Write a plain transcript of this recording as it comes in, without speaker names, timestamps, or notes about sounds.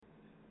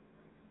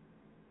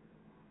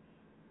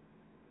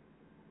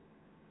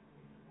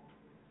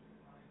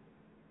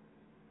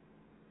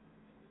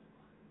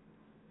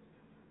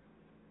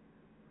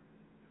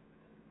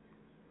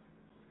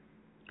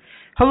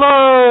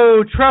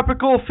Hello,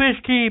 tropical fish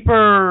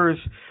keepers.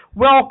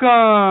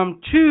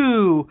 Welcome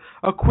to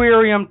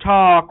Aquarium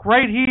Talk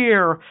right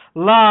here,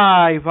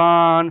 live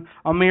on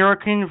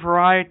American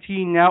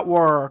Variety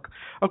Network.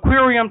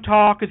 Aquarium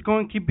Talk is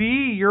going to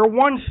be your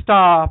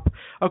one-stop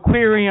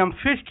aquarium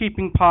fish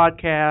keeping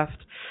podcast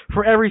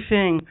for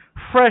everything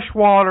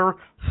freshwater,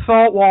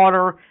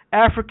 saltwater,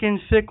 African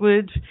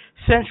cichlids,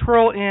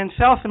 Central and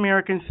South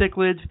American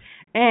cichlids,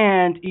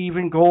 and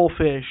even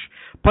goldfish.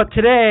 But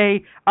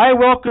today, I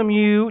welcome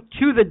you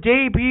to the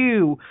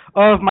debut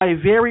of my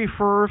very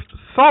first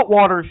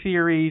saltwater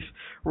series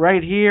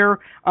right here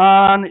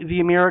on the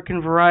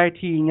American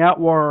Variety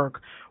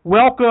Network.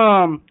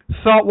 Welcome,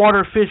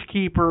 saltwater fish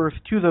keepers,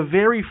 to the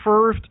very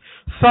first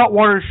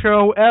saltwater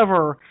show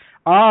ever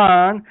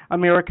on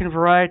American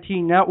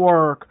Variety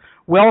Network.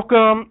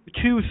 Welcome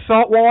to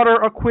Saltwater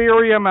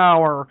Aquarium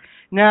Hour.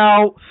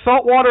 Now,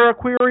 Saltwater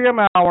Aquarium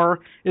Hour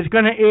is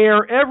going to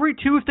air every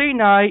Tuesday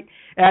night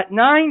at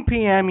 9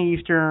 p.m.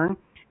 Eastern,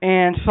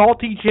 and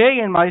Salty J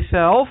and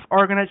myself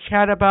are going to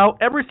chat about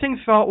everything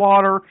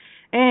saltwater,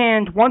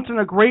 and once in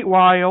a great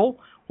while,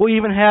 we'll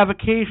even have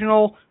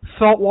occasional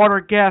saltwater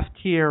guests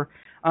here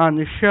on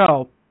the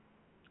show.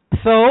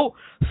 So,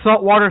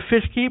 saltwater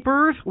fish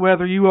keepers,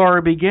 whether you are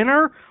a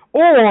beginner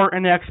or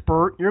an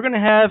expert, you're going to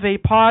have a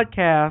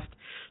podcast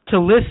to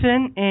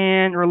listen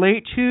and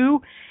relate to,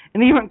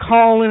 and even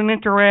call in and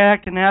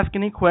interact and ask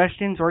any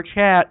questions or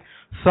chat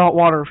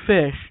saltwater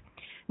fish.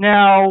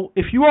 Now,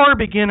 if you are a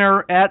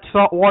beginner at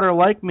saltwater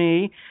like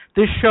me,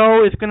 this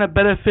show is going to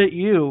benefit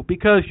you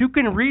because you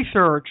can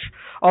research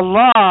a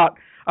lot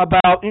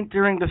about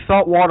entering the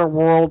saltwater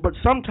world, but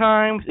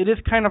sometimes it is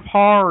kind of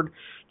hard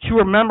to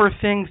remember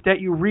things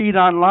that you read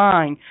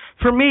online.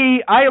 For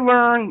me, I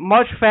learn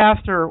much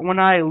faster when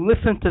I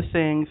listen to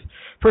things.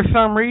 For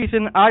some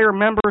reason, I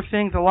remember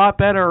things a lot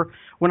better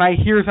when I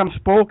hear them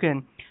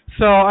spoken.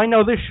 So I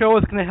know this show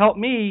is going to help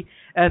me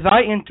as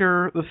I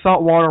enter the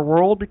saltwater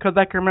world because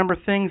I can remember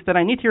things that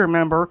I need to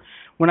remember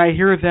when I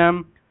hear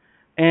them,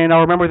 and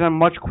I'll remember them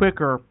much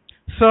quicker.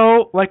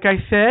 So, like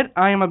I said,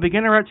 I am a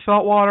beginner at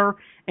saltwater,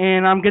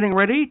 and I'm getting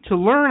ready to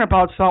learn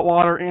about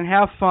saltwater and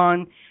have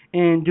fun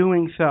in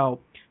doing so.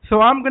 So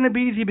I'm going to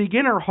be the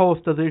beginner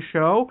host of this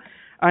show.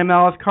 I'm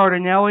Alice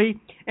Cardinelli,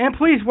 and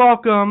please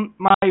welcome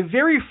my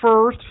very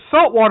first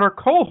saltwater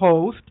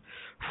co-host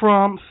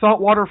from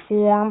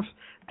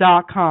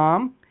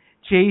saltwaterforums.com,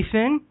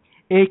 Jason,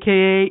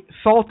 a.k.a.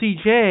 Salty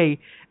J,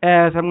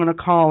 as I'm going to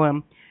call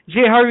him.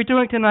 Jay, how are you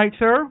doing tonight,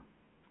 sir?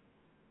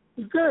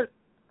 Good.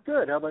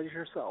 How about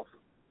yourself?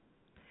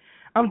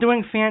 I'm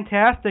doing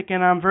fantastic,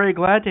 and I'm very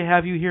glad to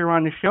have you here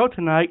on the show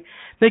tonight.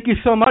 Thank you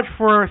so much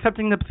for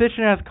accepting the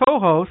position as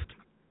co-host.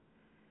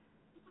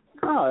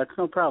 Oh, it's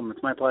no problem.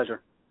 It's my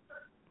pleasure.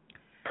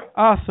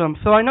 Awesome.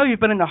 So I know you've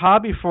been in the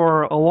hobby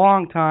for a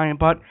long time,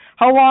 but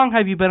how long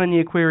have you been in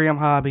the aquarium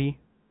hobby?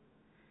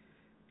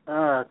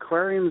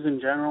 Aquariums in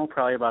general,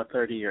 probably about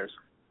 30 years.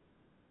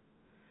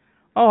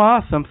 Oh,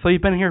 awesome. So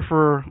you've been here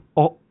for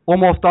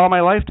almost all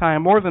my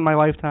lifetime, more than my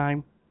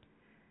lifetime.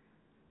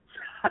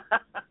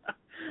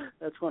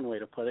 That's one way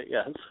to put it,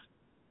 yes.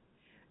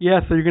 Yeah,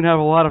 so you're going to have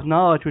a lot of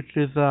knowledge, which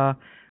is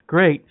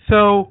great.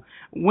 So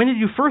when did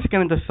you first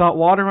get into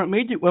saltwater?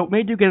 What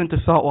made you get into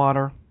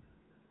saltwater?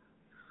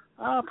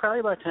 Probably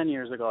about 10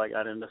 years ago I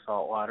got into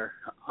saltwater.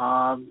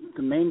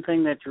 The main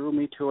thing that drew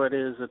me to it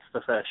is it's the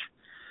fish.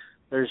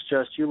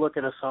 You look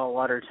at a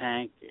saltwater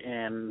tank,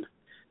 and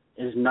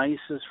as nice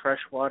as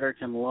freshwater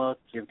can look,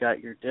 you've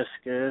got your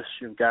discus,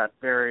 you've got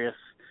various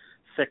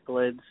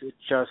cichlids.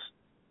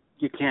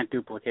 You can't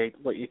duplicate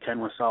what you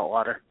can with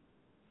saltwater.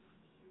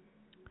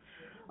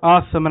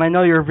 Awesome, and I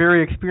know you're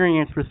very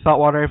experienced with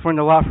saltwater. I've learned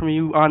a lot from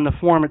you on the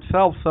forum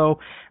itself, so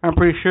I'm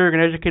pretty sure you're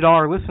going to educate all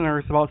our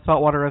listeners about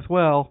saltwater as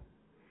well.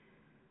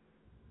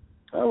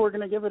 Oh, we're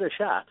going to give it a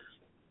shot.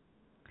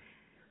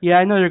 Yeah,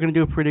 I know you're going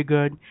to do pretty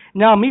good.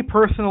 Now, me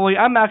personally,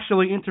 I'm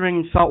actually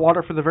entering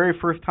saltwater for the very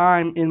first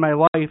time in my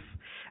life.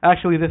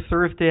 Actually, this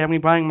Thursday, I'm going to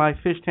be buying my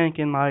fish tank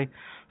and my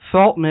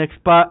salt mix,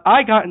 but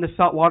I got into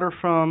saltwater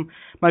from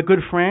my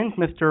good friend,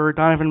 Mr.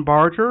 Donovan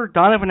Barger.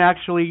 Donovan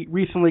actually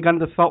recently got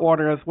into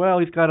saltwater as well.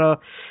 He's got a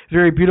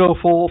very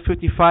beautiful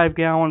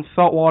 55-gallon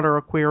saltwater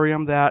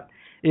aquarium that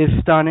is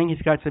stunning.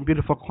 He's got some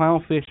beautiful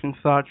clownfish and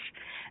such.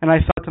 And I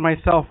thought to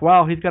myself,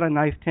 wow, he's got a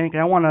nice tank,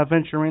 and I want to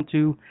venture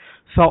into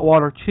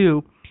saltwater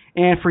too.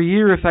 And for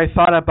years, I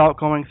thought about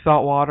going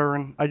saltwater,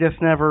 and I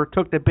just never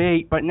took the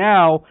bait. But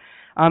now,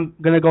 I'm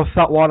going to go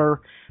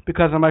saltwater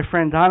because of my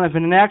friend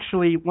Donovan. And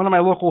actually, one of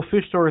my local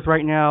fish stores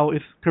right now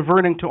is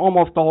converting to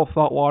almost all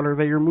saltwater.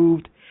 They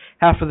removed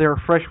half of their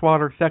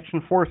freshwater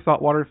section for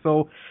saltwater.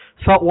 So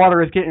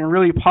saltwater is getting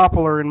really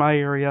popular in my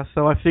area.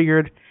 So I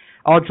figured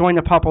I'll join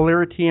the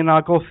popularity and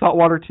I'll go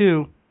saltwater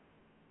too.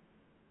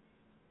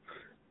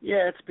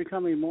 Yeah, it's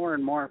becoming more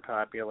and more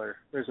popular.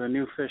 There's a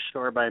new fish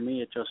store by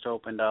me. It just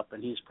opened up,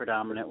 and he's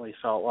predominantly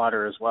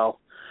saltwater as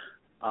well.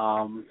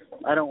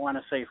 I don't want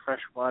to say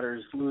freshwater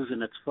is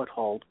losing its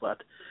foothold,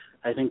 but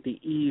I think the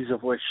ease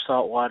of which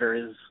saltwater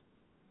is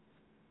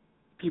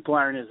people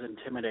aren't as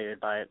intimidated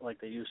by it like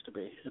they used to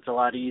be. It's a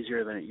lot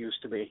easier than it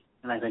used to be,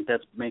 and I think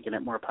that's making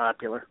it more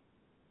popular.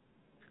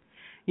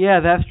 Yeah,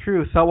 that's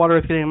true. Saltwater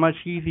is getting much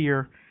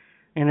easier,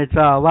 and it's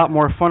a lot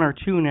more funner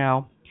too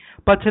now.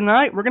 But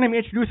tonight, we're going to be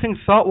introducing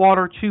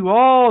saltwater to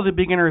all the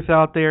beginners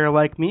out there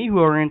like me who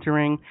are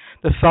entering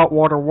the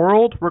saltwater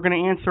world. We're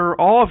going to answer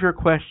all of your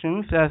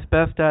questions as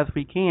best as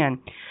we can.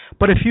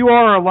 But if you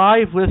are a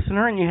live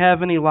listener and you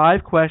have any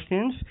live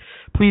questions,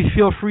 please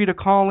feel free to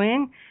call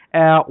in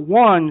at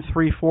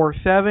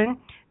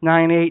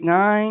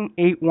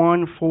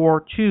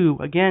 1-347-989-8142.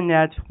 Again,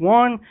 that's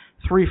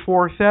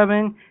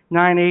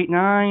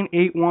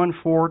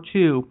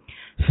 1-347-989-8142.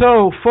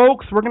 So,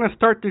 folks, we're going to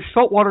start this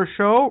Saltwater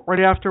show right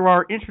after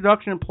our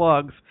introduction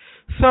plugs.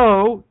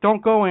 So,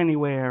 don't go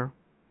anywhere.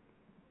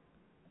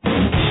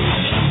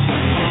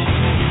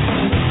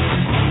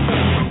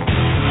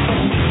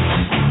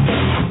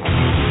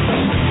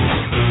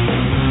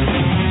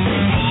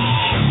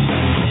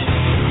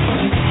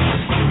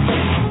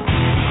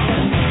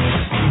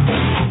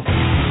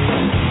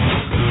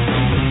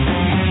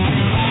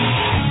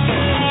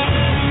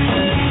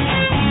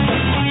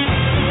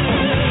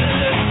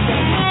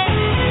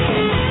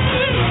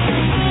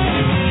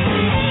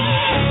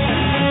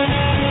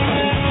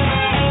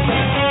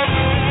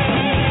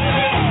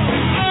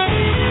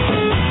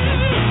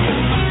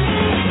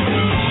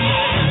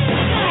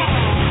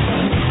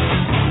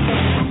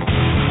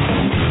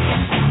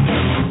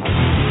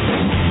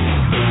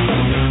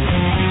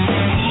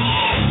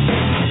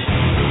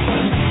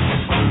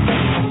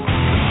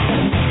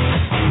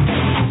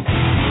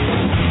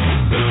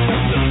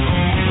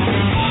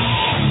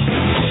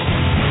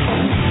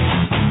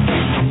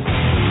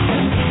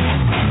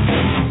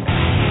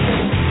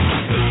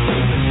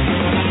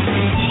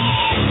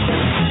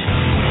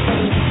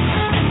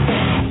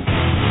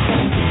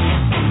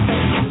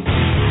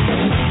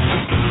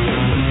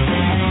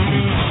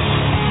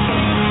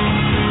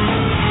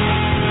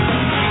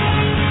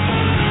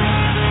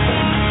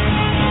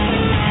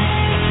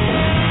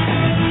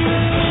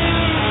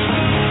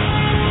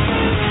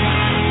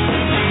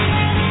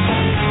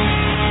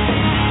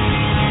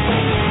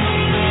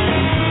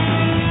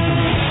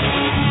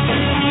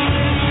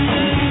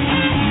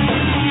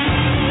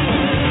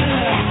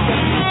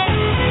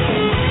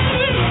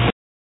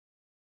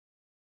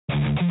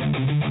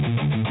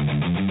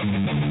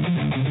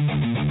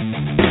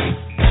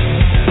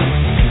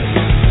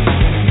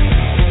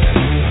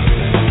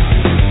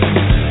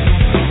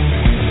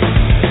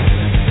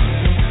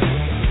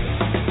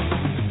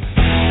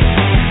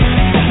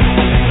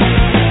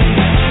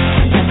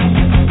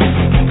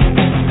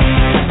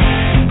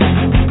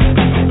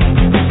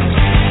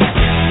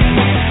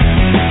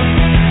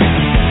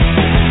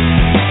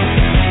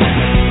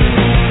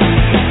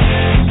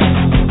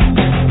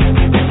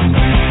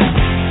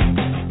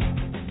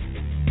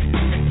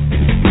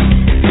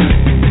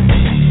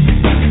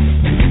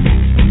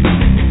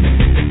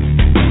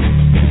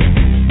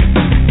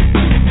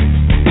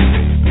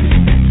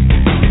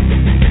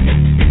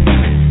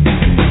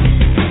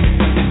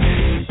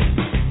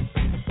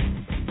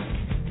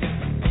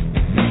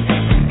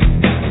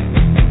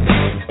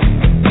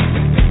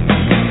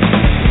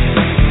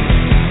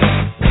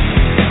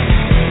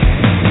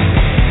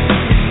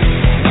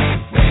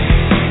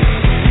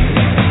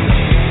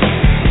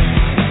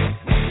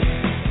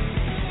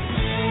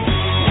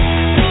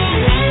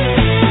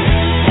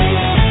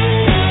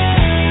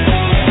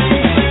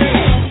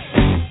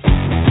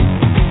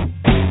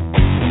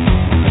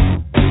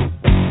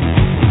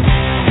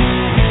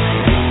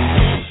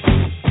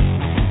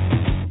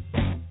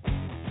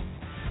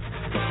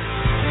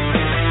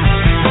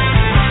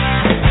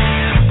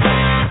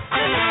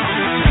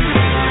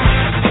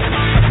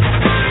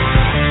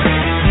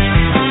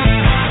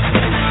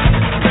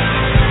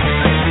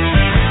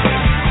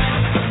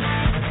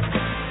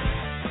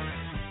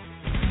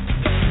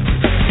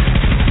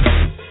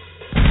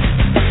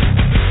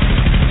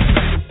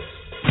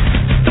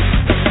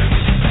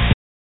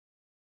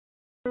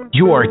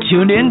 You are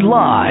tuned in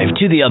live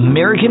to the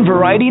American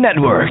Variety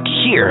Network,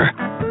 here,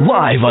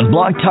 live on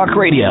Blog Talk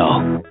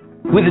Radio.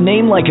 With a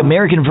name like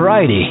American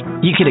Variety,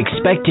 you can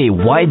expect a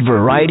wide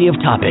variety of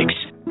topics.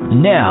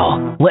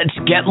 Now, let's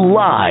get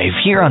live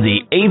here on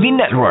the AV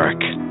Network.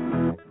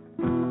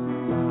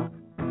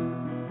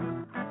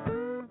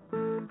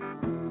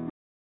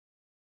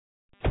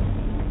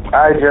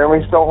 Hi,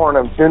 Jeremy Stillhorn.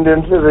 I'm tuned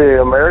into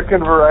the American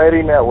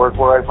Variety Network,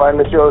 where I find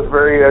the shows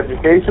very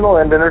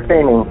educational and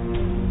entertaining.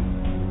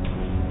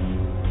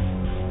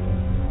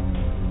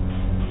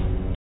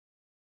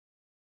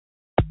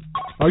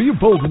 Are you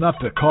bold enough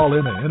to call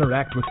in and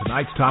interact with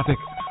tonight's topic?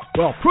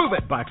 Well, prove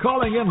it by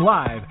calling in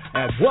live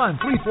at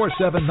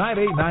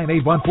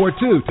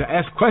 1-347-989-8142 to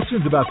ask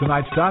questions about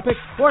tonight's topic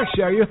or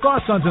share your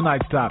thoughts on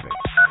tonight's topic.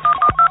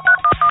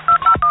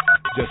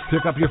 Just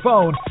pick up your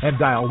phone and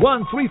dial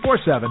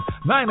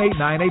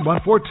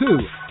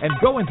 1-347-989-8142 and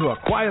go into a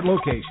quiet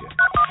location.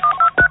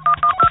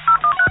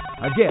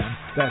 Again,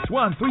 that's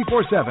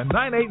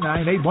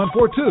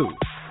 1-347-989-8142.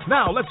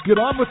 Now let's get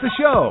on with the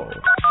show.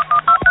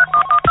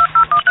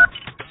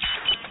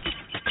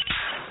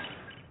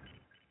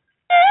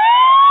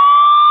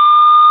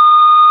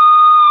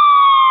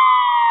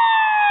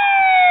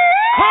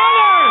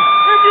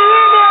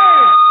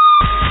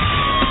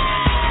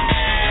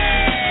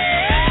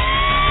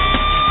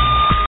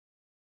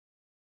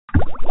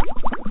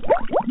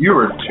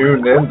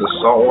 tuned in to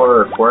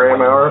Saltwater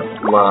Aquarium Hour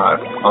live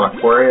on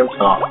Aquarium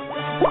Talk.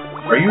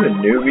 Are you a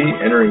newbie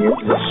entering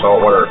into the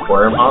saltwater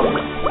aquarium hobby?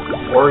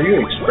 Or are you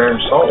an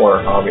experienced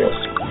saltwater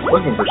hobbyist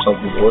looking for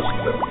something to listen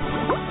to?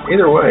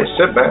 Either way,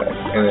 sit back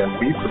and then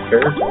be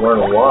prepared to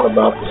learn a lot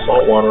about the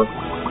saltwater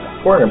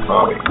aquarium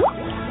hobby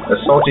as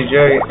Salty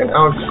J and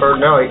Alex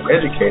Cardinelli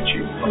educate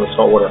you on the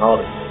saltwater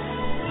hobby.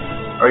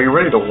 Are you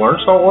ready to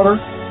learn saltwater?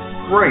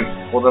 Great!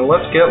 Well then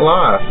let's get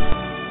live!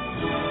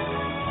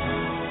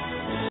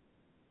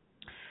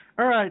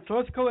 Alright, so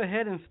let's go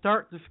ahead and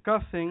start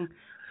discussing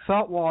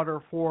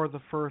saltwater for the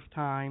first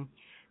time.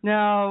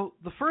 Now,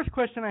 the first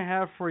question I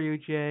have for you,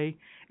 Jay,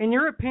 in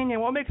your opinion,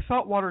 what makes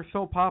saltwater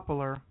so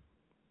popular?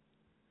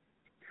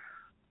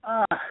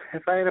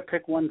 If I had to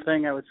pick one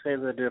thing, I would say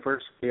the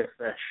diversity of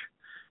fish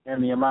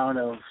and the amount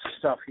of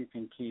stuff you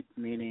can keep,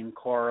 meaning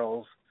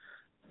corals,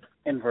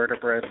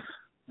 invertebrates,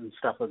 and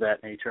stuff of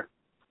that nature.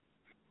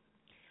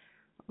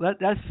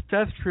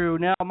 That's true.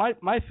 Now,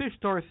 my fish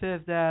store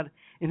says that,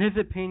 in his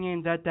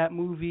opinion, that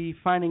movie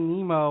Finding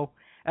Nemo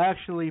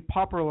actually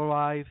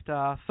popularized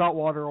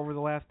saltwater over the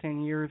last 10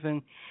 years,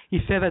 and he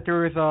said that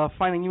there is a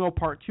Finding Nemo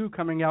Part 2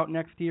 coming out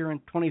next year in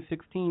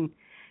 2016,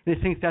 and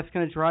he thinks that's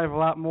going to drive a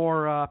lot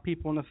more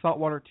people into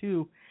saltwater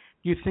too.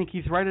 Do you think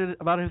he's right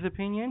about his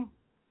opinion?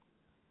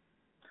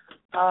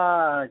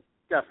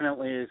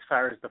 Definitely as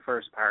far as the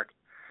first part.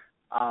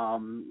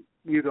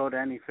 You go to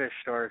any fish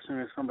store, as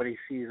soon as somebody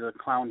sees a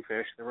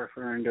clownfish, they're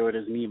referring to it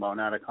as Nemo,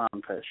 not a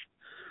clownfish.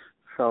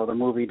 So the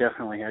movie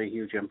definitely had a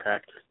huge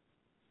impact.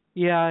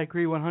 Yeah, I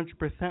agree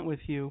 100% with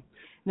you.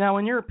 Now,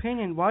 in your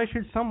opinion, why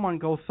should someone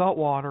go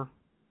saltwater?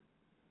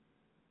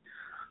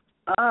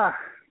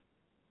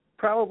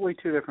 Probably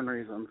two different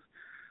reasons.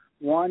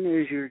 One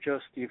is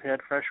you've had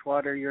fresh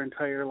water your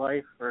entire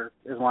life, or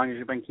as long as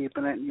you've been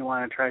keeping it, and you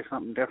want to try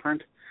something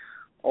different.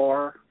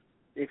 Or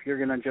if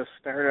you're going to just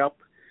start up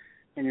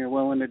and you're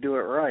willing to do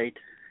it right,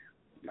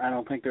 I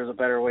don't think there's a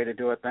better way to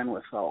do it than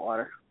with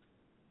saltwater.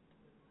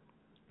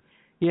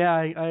 Yeah,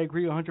 I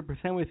agree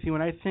 100% with you,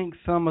 and I think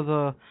some of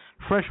the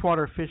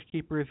freshwater fish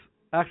keepers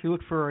actually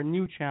look for a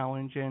new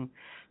challenge, and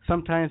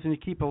sometimes when you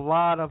keep a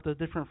lot of the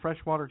different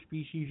freshwater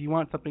species, you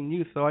want something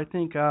new. So I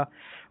think a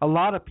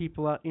lot of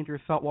people enter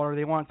saltwater,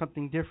 they want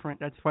something different.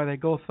 That's why they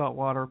go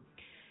saltwater.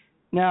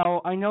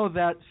 Now, I know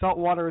that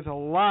saltwater is a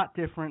lot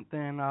different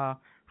than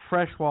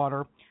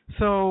freshwater.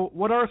 So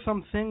what are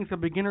some things a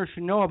beginner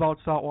should know about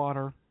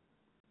saltwater?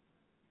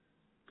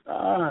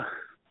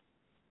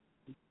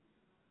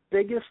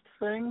 Biggest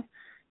thing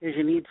is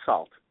you need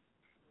salt.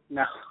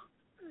 Now,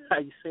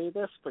 I say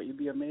this, but you'd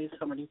be amazed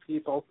how many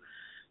people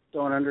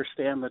don't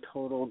understand the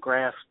total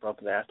grasp of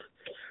that.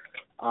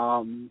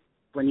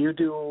 When you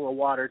do a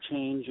water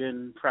change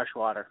in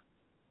freshwater,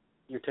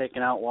 you're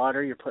taking out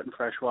water, you're putting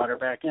fresh water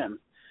back in.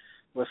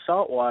 With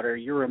salt water,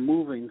 you're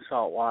removing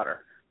salt water.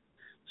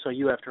 So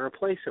you have to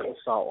replace it with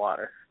salt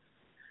water.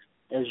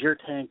 As your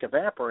tank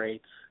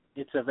evaporates,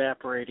 it's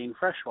evaporating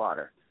fresh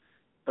water,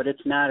 but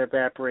it's not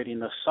evaporating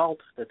the salt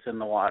that's in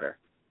the water.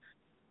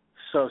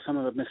 So some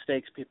of the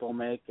mistakes people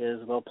make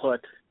is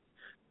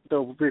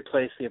they'll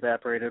replace the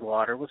evaporated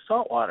water with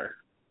salt water.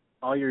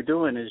 All you're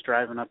doing is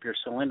driving up your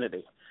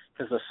salinity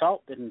because the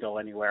salt didn't go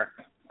anywhere,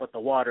 but the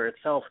water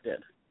itself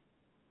did.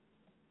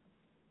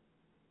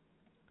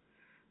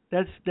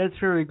 That's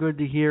very good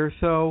to hear.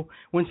 So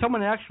when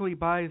someone actually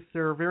buys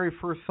their very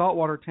first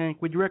saltwater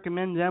tank, would you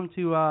recommend them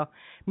to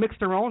mix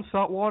their own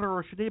saltwater,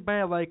 or should they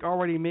buy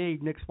already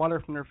made mixed water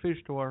from their fish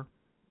store?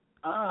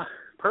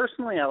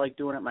 Personally, I like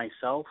doing it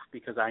myself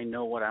because I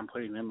know what I'm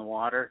putting in the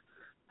water.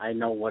 I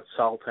know what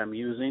salt I'm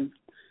using.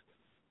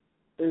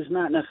 There's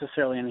not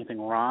necessarily anything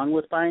wrong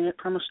with buying it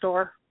from a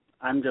store.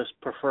 I'm just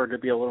prefer to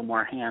be a little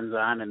more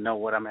hands-on and know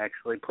what I'm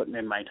actually putting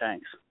in my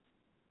tanks.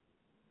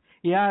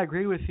 Yeah, I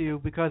agree with you,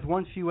 because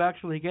once you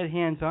actually get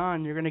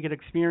hands-on, you're going to get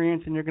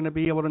experience and you're going to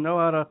be able to know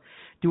how to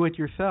do it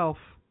yourself.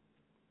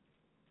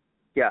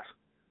 Yes.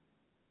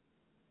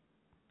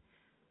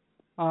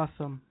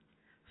 Awesome.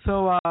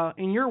 So,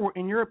 in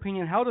your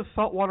opinion, how does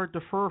saltwater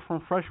differ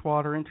from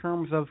freshwater in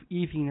terms of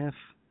easiness?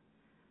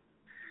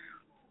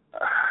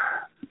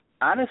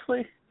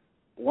 Honestly,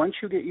 once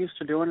you get used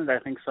to doing it, I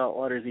think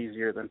saltwater is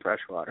easier than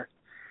freshwater.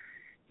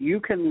 You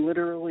can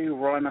literally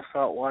run a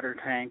saltwater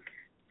tank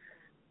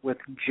with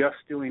just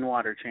doing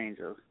water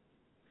changes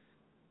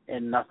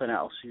and nothing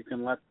else. You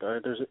can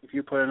if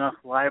you put enough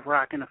live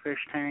rock in a fish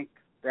tank,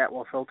 that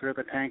will filter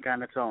the tank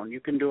on its own. You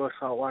can do a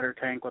saltwater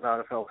tank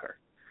without a filter.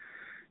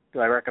 Do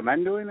I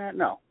recommend doing that?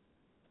 No.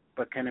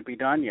 But can it be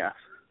done? Yes.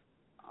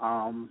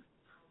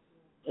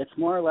 It's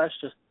more or less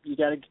just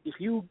if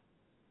you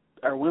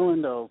are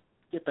willing to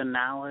get the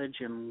knowledge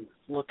and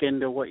look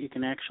into what you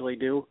can actually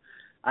do,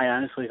 I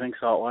honestly think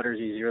saltwater is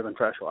easier than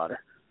freshwater.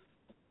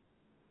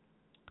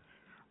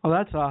 Oh,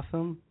 that's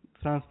awesome.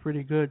 Sounds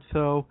pretty good.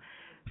 So,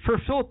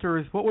 for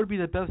filters, what would be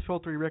the best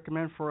filter you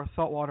recommend for a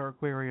saltwater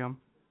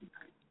aquarium?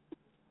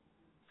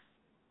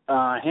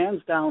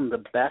 Hands down,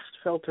 the best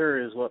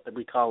filter is what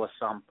we call a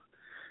sump.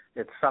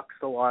 It sucks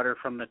the water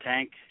from the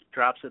tank,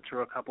 drops it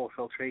through a couple of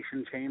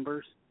filtration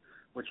chambers,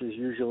 which is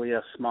usually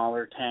a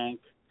smaller tank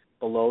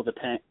below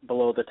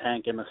the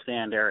tank in the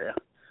stand area.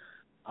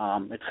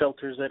 It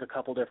filters it a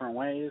couple different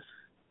ways.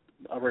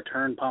 A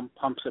return pump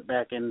pumps it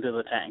back into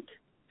the tank.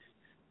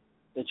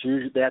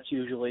 That's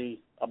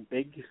usually a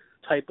big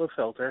type of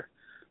filter.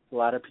 A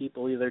lot of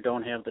people either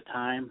don't have the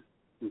time,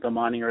 the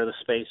money, or the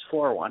space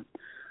for one.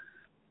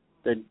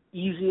 The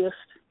easiest,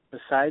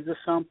 besides the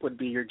sump, would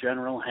be your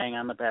general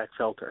hang-on-the-back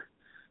filter.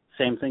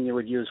 Same thing you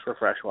would use for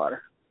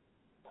freshwater.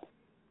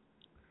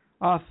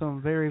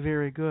 Awesome. Very,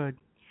 very good.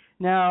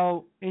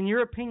 Now, in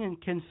your opinion,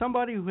 can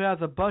somebody who has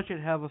a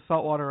budget have a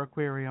saltwater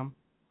aquarium?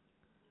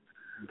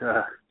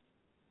 That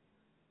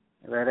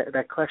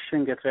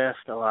question gets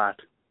asked a lot.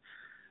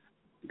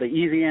 The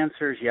easy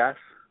answer is yes,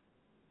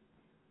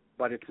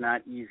 but it's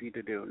not easy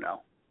to do,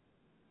 no.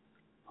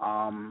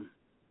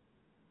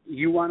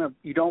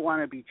 You don't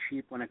want to be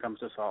cheap when it comes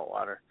to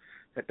saltwater.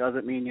 That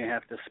doesn't mean you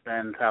have to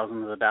spend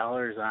thousands of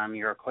dollars on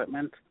your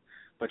equipment,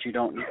 but you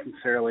don't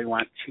necessarily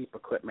want cheap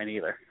equipment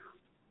either.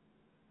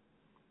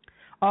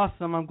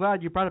 Awesome. I'm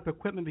glad you brought up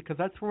equipment because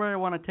that's where I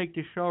want to take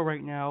this show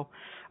right now,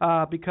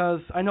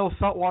 because I know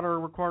saltwater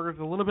requires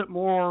a little bit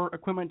more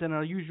equipment than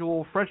a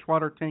usual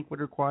freshwater tank would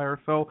require.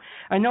 So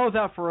I know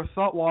that for a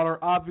saltwater,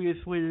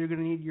 obviously you're going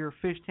to need your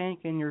fish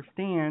tank and your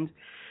stand.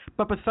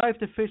 But besides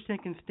the fish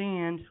tank and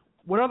stand,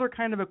 what other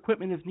kind of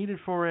equipment is needed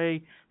for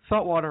a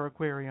saltwater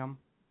aquarium?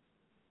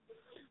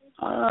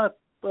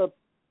 Well,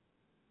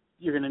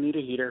 you're going to need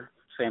a heater,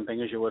 same thing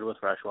as you would with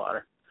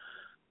freshwater.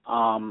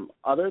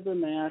 Other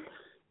than that,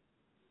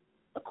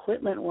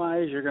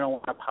 equipment-wise, you're going to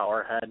want a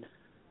power head,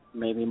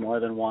 maybe more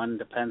than one,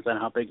 depends on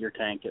how big your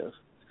tank is.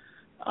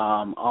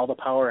 All the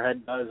power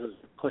head does is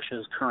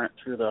pushes current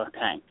through the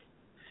tank.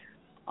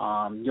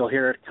 You'll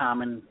hear it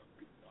common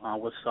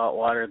with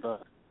saltwater. The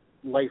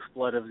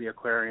lifeblood of the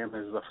aquarium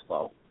is the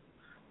flow.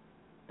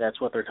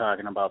 That's what they're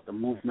talking about, the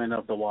movement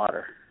of the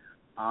water.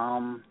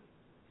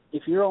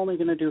 If you're only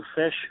going to do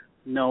fish,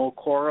 no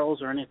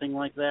corals or anything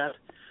like that,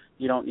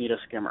 you don't need a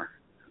skimmer.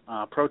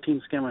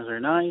 Protein skimmers are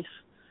nice.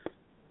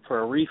 For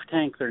a reef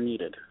tank, they're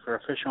needed. For a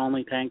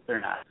fish-only tank,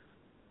 they're not.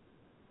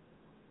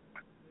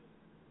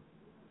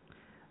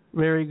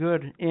 Very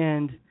good.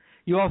 And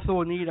you also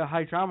will need a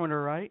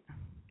hydrometer, right?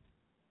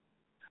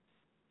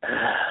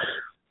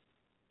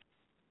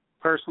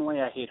 Personally,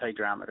 I hate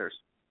hydrometers.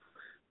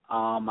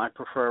 I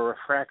prefer a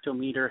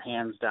refractometer,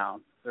 hands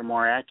down. They're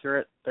more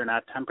accurate, they're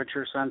not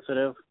temperature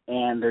sensitive,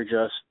 and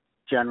they're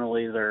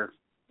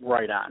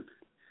right on.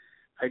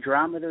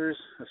 Hydrometers,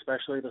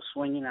 especially the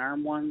swinging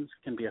arm ones,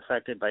 can be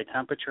affected by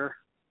temperature.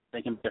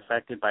 They can be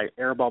affected by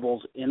air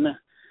bubbles in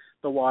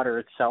the water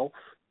itself,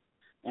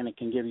 and it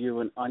can give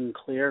you an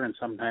unclear and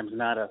sometimes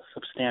not a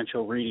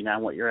substantial reading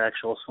on what your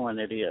actual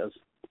salinity is.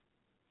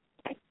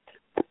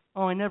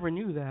 Oh, I never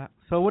knew that.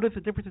 So what is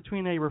the difference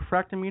between a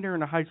refractometer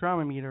and a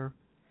hydrometer?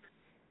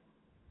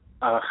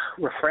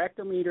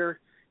 Refractometer,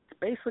 it's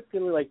basically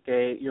like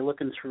you're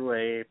looking through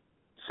a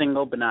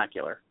single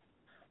binocular.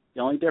 The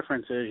only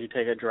difference is you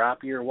take a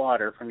drop of your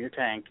water from your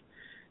tank,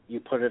 you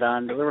put it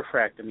onto the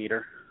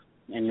refractometer,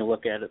 and you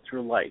look at it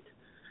through light.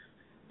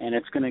 And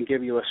it's going to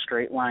give you a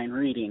straight line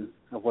reading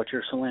of what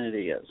your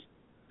salinity is.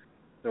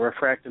 The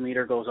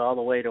refractometer goes all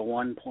the way to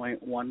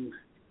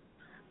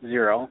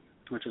 1.10,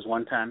 which is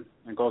 110,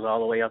 and goes all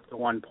the way up to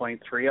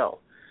 1.30.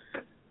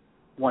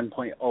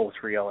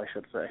 1.030, I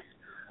should say.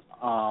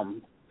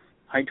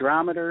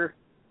 Hydrometer,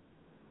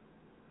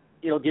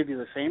 it'll give you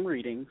the same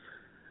readings.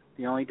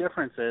 The only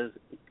difference is,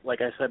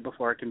 like I said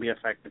before, it can be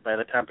affected by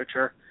the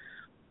temperature,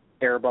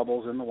 air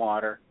bubbles in the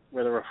water,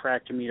 where the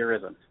refractometer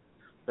isn't.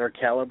 They're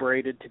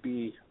calibrated to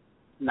be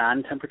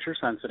non-temperature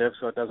sensitive,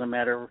 so it doesn't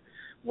matter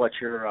what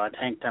your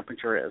tank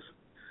temperature is.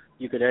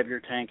 You could have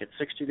your tank at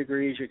 60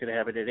 degrees, you could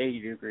have it at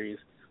 80 degrees.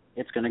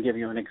 It's going to give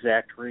you an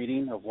exact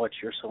reading of what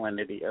your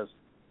salinity is.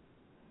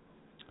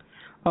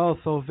 Oh,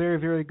 so very,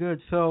 very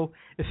good. So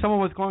if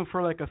someone was going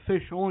for like a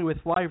fish only with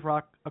live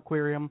rock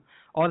aquarium,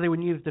 all they would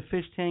need is the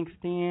fish tank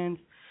stand,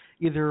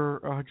 either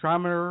a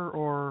hydrometer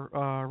or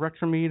a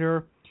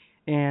retrometer,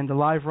 and the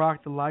live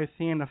rock, the live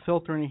sand, a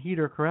filter, and a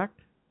heater, correct?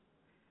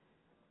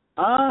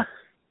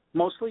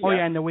 Mostly, yes. Oh,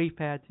 yeah, and the wave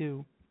pad,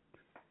 too.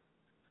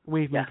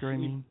 Wave yes. maker, I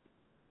mean.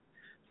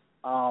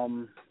 I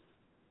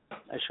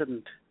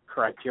shouldn't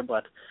correct you,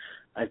 but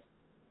a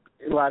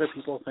lot of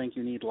people think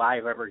you need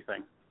live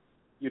everything.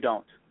 You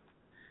don't.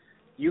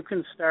 You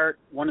can start,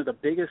 one of the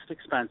biggest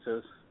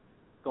expenses,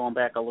 going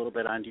back a little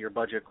bit onto your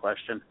budget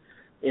question,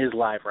 is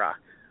live rock.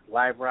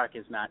 Live rock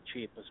is not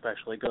cheap,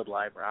 especially good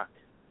live rock.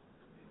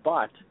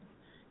 But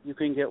you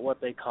can get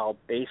what they call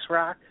base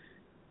rock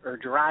or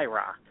dry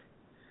rock.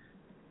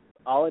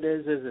 All it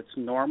is it's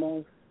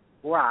normal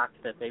rock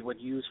that they would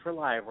use for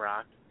live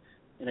rock,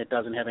 and it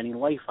doesn't have any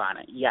life on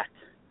it yet.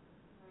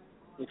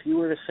 If you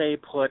were to, say,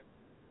 put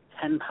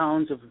 10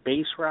 pounds of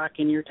base rock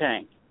in your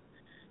tank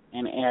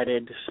and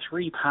added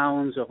 3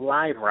 pounds of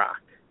live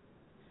rock,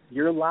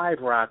 your live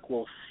rock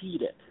will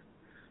feed it,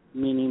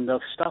 meaning the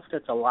stuff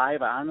that's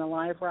alive on the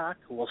live rock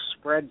will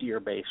spread to your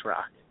base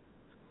rock.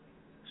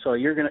 So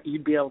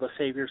you'd be able to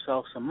save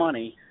yourself some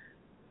money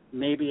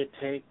maybe it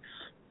takes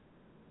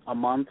a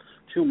month,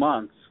 2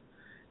 months,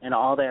 and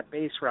all that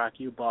base rock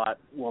you bought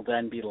will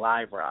then be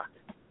live rock.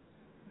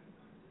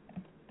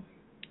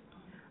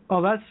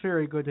 Oh, that's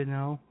very good to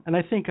know. And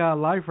I think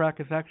live rock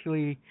is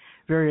actually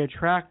very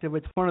attractive.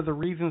 It's one of the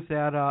reasons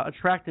that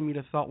attracted me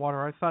to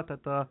saltwater. I thought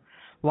that the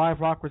live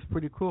rock was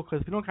pretty cool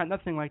because we don't got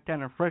nothing like that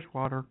in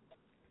freshwater.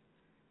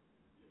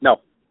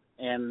 No.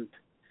 And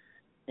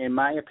in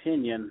my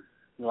opinion,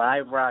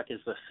 live rock is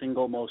the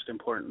single most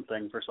important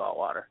thing for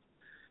saltwater.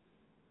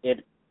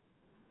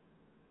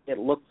 It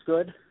looks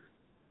good.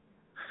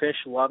 Fish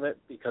love it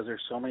because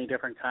there's so many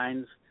different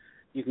kinds.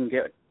 You can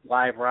get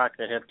live rock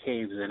that have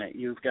caves in it.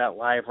 You've got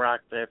live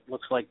rock that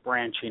looks like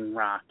branching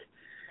rock.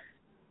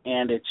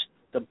 And it's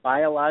the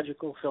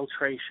biological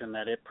filtration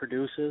that it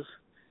produces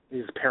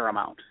is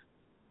paramount.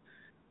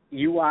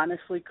 You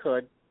honestly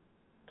could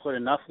put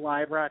enough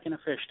live rock in a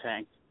fish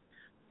tank,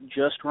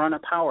 just run a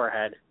power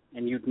head,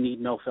 and you'd need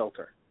no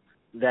filter.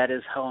 That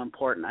is how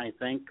important I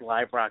think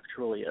live rock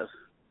truly is.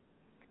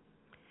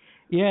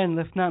 Yeah, and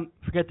let's not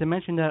forget to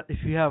mention that if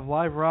you have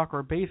live rock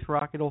or base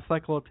rock, it'll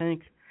cycle a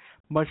tank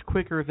much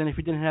quicker than if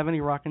you didn't have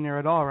any rock in there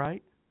at all,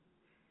 right?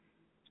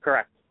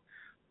 Correct.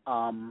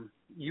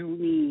 You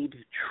need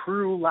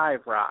true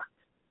live rock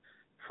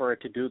for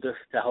it to do this,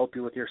 to help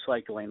you with your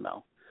cycling,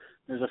 though.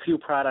 There's a few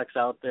products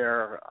out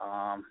there.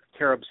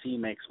 Carib Sea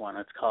makes one.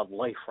 It's called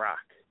Life Rock.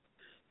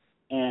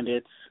 And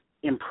it's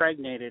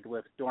impregnated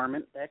with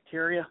dormant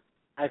bacteria.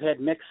 I've had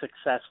mixed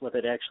success with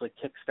it actually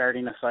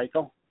kickstarting a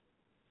cycle.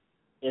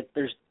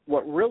 There's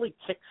what really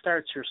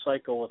kickstarts your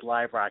cycle with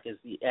live rock is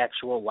the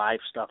actual live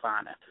stuff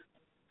on it.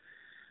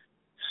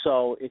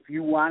 So if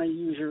you want to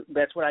use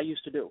that's what I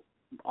used to do.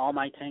 All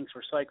my tanks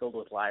were cycled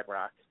with live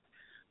rock.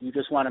 You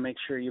just want to make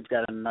sure you've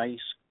got a nice,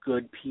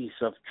 good piece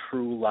of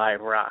true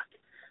live rock.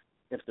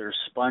 If there's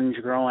sponge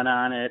growing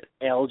on it,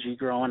 algae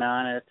growing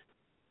on it,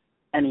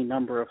 any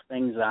number of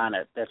things on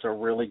it, that's a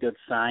really good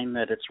sign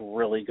that it's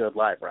really good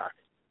live rock.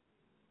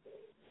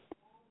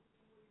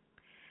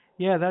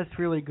 Yeah, that's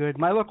really good.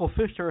 My local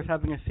fish store is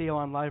having a sale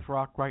on live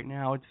rock right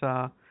now.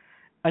 It's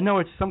I know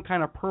it's some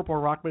kind of purple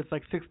rock, but it's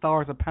like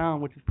 $6 a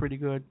pound, which is pretty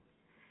good.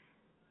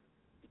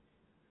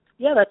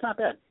 Yeah, that's not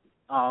bad.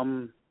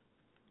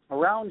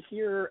 Around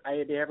here,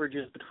 it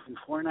averages between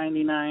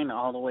 $4.99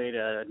 all the way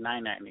to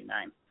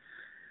 $9.99.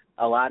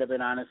 A lot of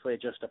it, honestly,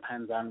 it just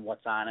depends on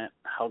what's on it,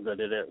 how good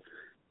it is.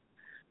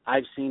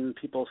 I've seen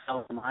people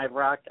sell some live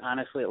rock.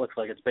 Honestly, it looks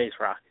like it's base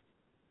rock.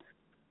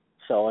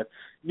 So it's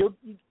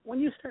when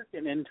you start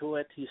getting into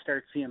it, you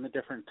start seeing the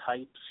different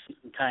types.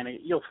 You can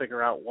you'll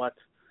figure out what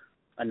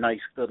a nice,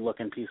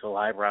 good-looking piece of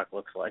live rock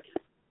looks like.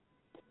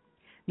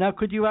 Now,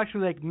 could you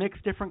actually mix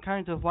different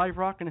kinds of live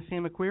rock in the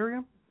same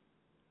aquarium?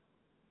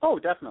 Oh,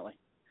 definitely.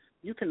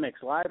 You can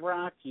mix live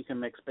rock. You can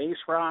mix base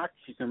rock.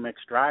 You can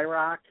mix dry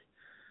rock.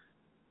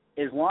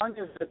 As long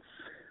as it's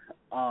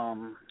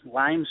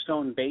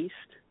limestone-based,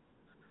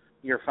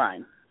 you're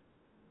fine.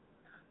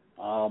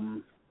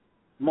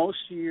 Most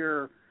of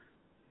your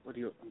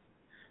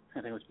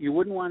you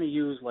wouldn't want to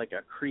use like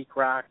a creek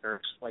rock or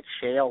like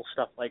shale,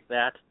 stuff like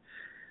that.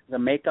 The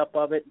makeup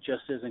of it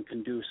just isn't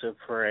conducive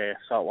for a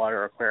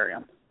saltwater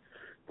aquarium.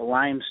 The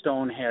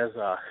limestone has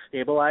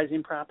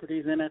stabilizing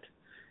properties in it,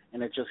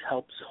 and it just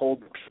helps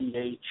hold the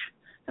pH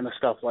and the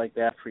stuff like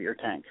that for your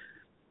tank.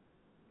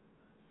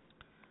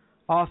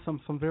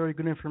 Awesome, some very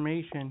good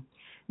information.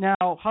 Now,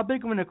 how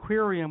big of an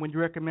aquarium would you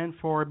recommend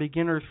for a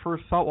beginner's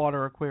first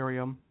saltwater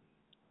aquarium?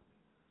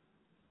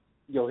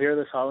 You'll hear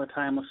this all the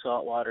time with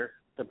saltwater.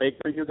 The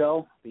bigger you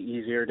go, the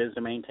easier it is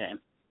to maintain.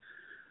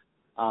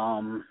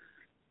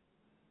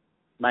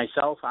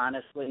 Myself,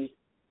 honestly,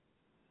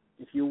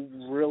 if you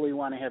really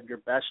want to have your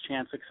best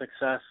chance of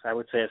success, I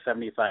would say a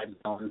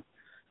 75-gallon.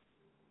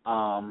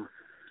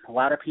 A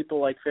lot of people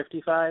like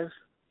 55.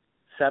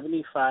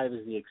 75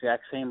 is the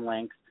exact same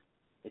length.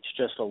 It's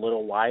just a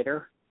little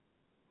wider.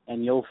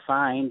 And you'll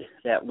find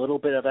that little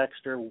bit of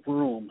extra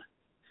room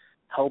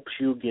helps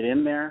you get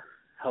in there,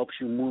 helps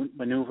you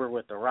maneuver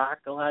with the rock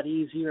a lot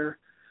easier,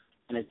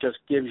 and it just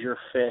gives your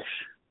fish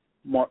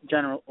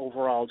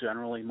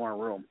generally more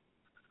room.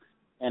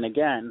 And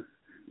again,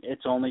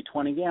 it's only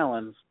 20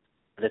 gallons,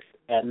 but it's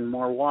adding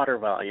more water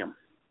volume.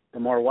 The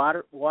more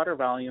water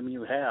volume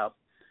you have,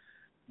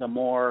 the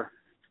more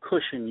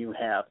cushion you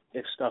have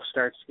if stuff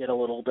starts to get a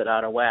little bit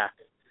out of whack.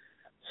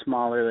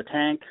 Smaller the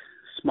tank,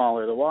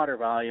 smaller the water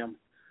volume,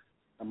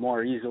 the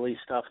more easily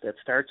stuff that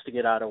starts to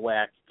get out of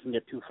whack can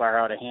get too far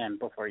out of hand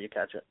before you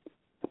catch it.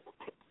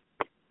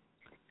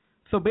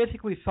 So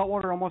basically,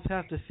 saltwater almost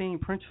has the same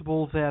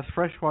principles as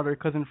freshwater,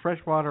 because in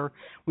freshwater,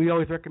 we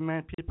always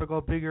recommend people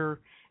go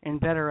bigger and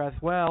better as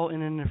well.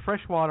 And in the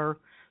freshwater,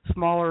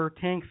 smaller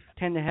tanks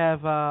tend to have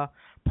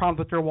problems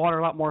with their water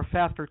a lot more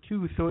faster,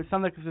 too. So it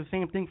sounds like it's the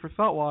same thing for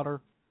saltwater.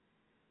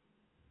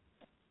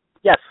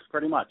 Yes,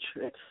 pretty much.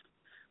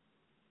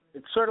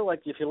 It's sort of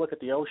like if you look at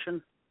the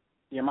ocean,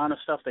 the amount of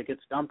stuff that gets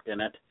dumped in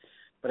it,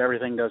 but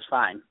everything does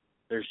fine.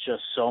 There's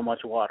just so much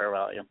water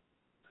volume.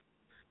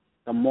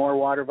 The more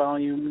water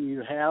volume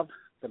you have,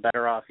 the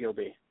better off you'll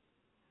be.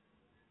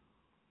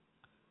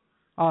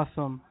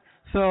 Awesome.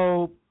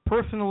 So,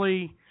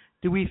 personally,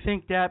 do we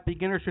think that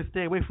beginners should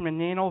stay away from the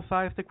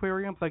nano-sized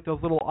aquariums, like those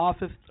little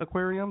office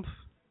aquariums?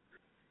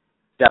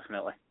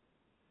 Definitely.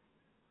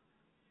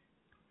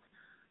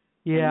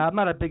 Yeah, I'm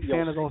not a big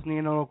fan of those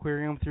nano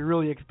aquariums. They're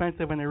really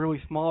expensive and they're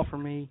really small for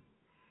me.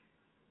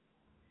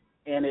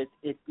 And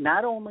it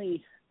not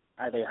only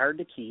are they hard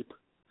to keep,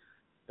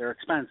 they're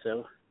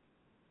expensive.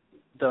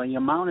 The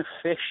amount of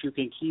fish you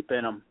can keep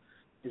in them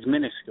is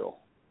minuscule.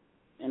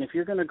 And if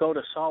you're going to go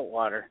to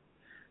saltwater,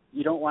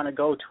 you don't want to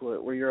go to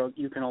it where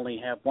you can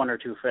only have 1 or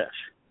 2 fish.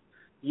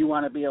 You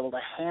want to be able to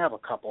have a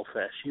couple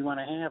fish. You want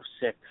to have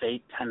 6,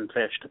 8, 10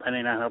 fish,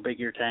 depending on how big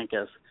your tank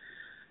is.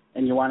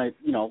 And you want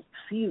to,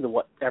 see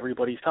what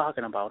everybody's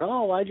talking about.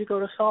 Oh, why'd you go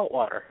to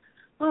saltwater?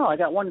 Oh, I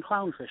got 1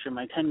 clownfish in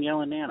my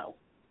 10-gallon nano.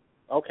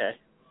 Okay.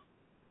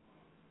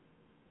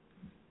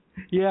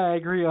 Yeah, I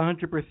agree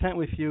 100%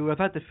 with you. I was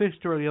at the fish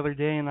store the other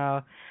day, and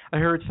I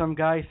heard some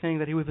guy saying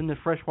that he was in the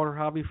freshwater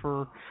hobby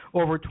for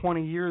over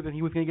 20 years, and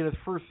he was going to get his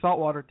first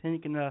saltwater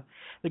tank. And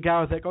the guy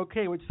was like,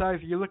 "Okay, which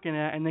size are you looking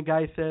at?" And the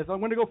guy says, "I'm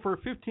going to go for a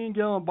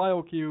 15-gallon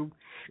BioCube."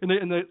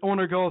 And the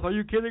owner goes, "Are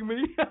you kidding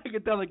me?" I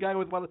could tell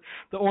the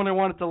owner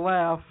wanted to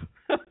laugh.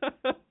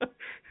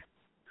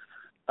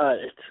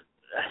 It's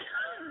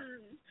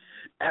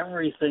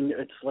everything.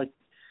 It's like,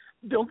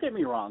 don't get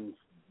me wrong.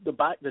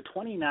 The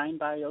 29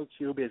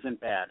 BioCube isn't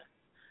bad.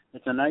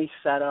 It's a nice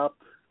setup.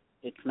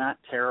 It's not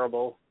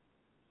terrible,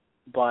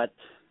 but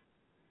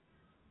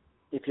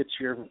if it's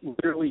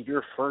literally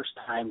your first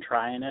time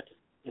trying it,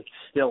 it's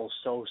still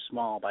so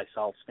small by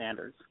salt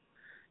standards.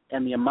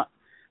 And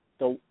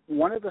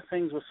one of the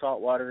things with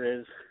saltwater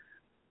is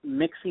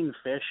mixing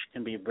fish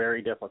can be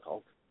very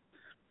difficult.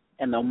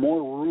 And the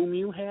more room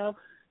you have,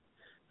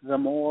 the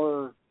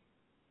more,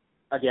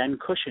 again,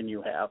 cushion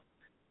you have.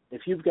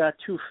 If you've got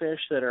 2 fish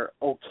that are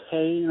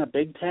okay in a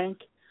big tank,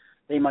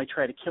 they might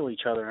try to kill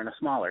each other in a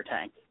smaller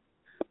tank.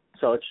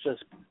 So it's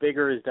just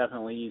bigger is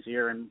definitely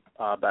easier and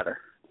better.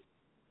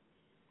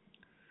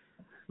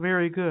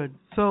 Very good.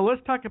 So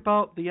let's talk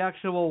about the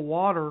actual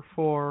water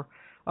for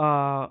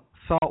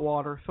salt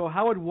water. So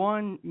how would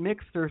one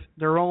mix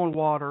their own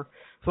water?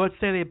 So let's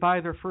say they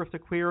buy their first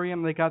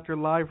aquarium, they got their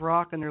live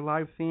rock and their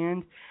live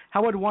sand.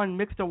 How would one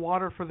mix the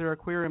water for their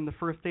aquarium the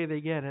first day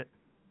they get it?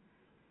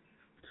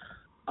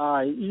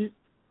 I'll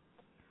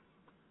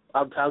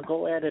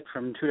go at it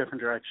from 2 different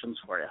directions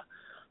for you.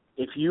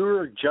 If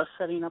you're just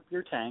setting up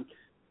your tank,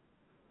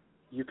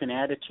 you can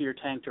add it to your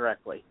tank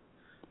directly.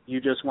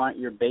 You just want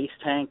your base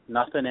tank,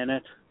 nothing in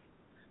it.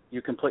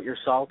 You can put your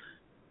salt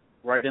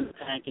right in the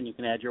tank and you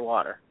can add your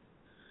water,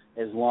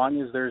 as long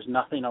as there's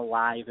nothing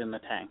alive in the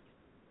tank.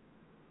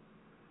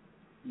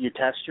 You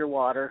test your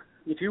water.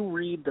 If you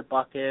read the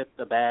bucket,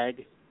 the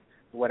bag,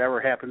 whatever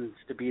happens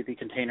to be the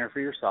container for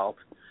your salt,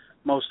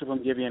 most of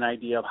them give you an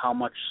idea of how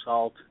much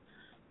salt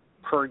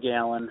per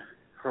gallon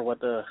for what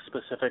the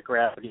specific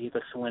gravity,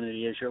 the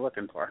salinity is you're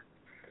looking for.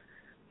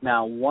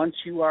 Now, once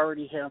you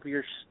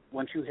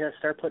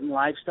start putting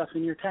live stuff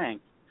in your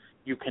tank,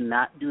 you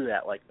cannot do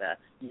that like that.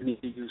 You need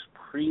to use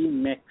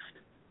pre-mixed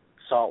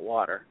salt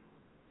water.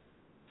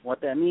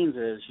 What that means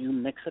is you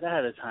mix it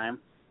ahead of time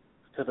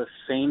to the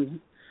same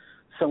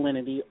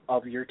salinity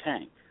of your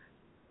tank.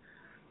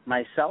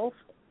 Myself,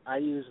 I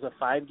use the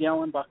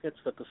 5-gallon buckets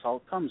that the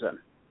salt comes in.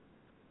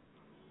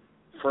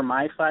 For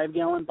my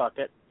 5-gallon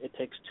bucket, it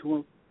takes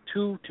 2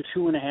 to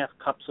 2.5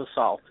 cups of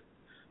salt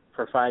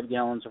for 5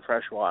 gallons of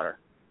fresh water.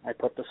 I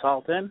put the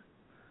salt in.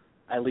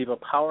 I leave a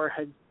power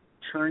head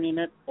churning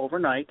it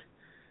overnight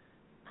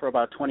for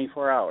about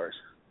 24 hours.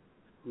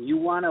 You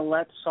want to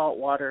let salt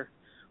water,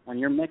 when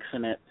you're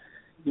mixing it,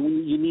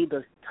 you need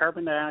the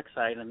carbon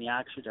dioxide and the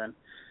oxygen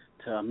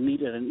to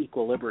meet at an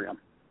equilibrium.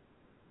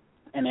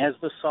 And as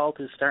the salt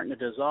is starting to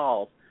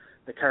dissolve,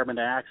 the carbon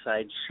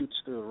dioxide shoots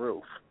through the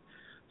roof.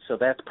 So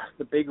that's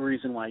the big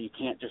reason why you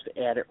can't just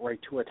add it right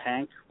to a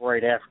tank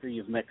right after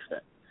you've mixed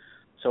it.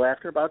 So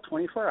after about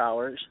 24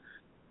 hours,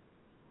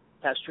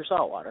 test your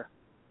salt water.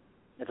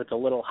 If it's a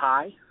little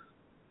high,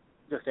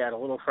 just add a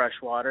little fresh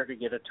water to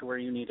get it to where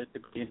you need it to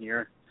be in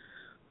your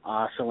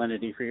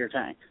salinity for your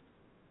tank.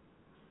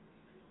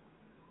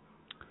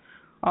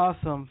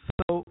 Awesome.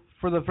 So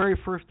for the very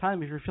first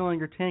time, if you're filling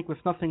your tank with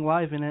nothing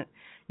live in it,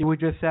 you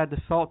would just add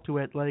the salt to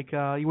it. Like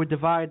you would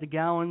divide the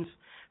gallons,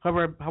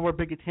 however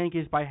big the tank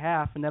is, by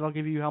half, and that'll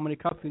give you how many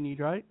cups you need,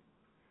 right?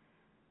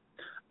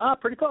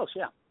 Pretty close,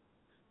 yeah.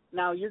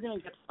 Now, you're going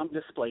to get some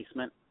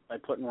displacement by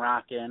putting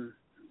rock in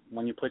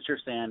when you put your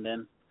sand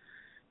in,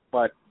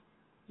 but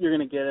you're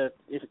going to get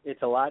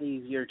it's a lot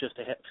easier just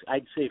to,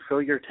 I'd say,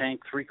 fill your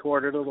tank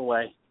 3/4 of the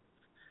way,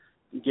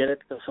 get it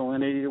to the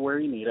salinity to where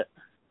you need it,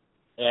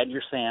 add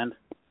your sand,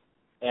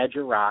 add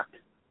your rock,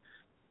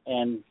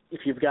 and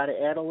if you've got to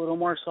add a little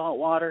more salt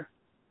water,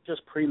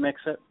 just pre-mix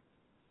it,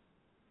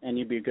 and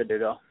you'd be good to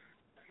go.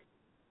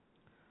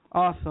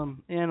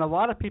 Awesome. And a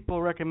lot of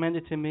people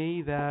recommended to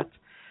me that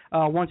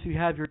once you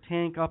have your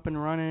tank up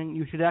and running,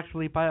 you should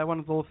actually buy one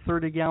of those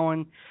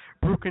 30-gallon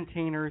brew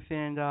containers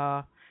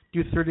and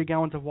do 30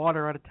 gallons of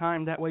water at a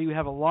time. That way you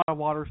have a lot of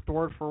water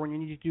stored for when you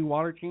need to do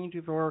water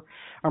changes or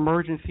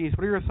emergencies.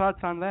 What are your thoughts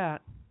on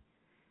that?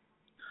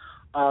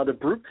 The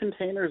brute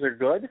containers are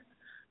good.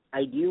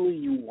 Ideally,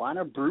 you want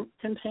a brute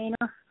container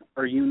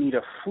or you need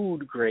a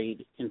food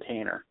grade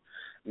container.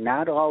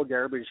 Not all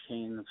garbage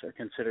cans are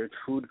considered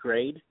food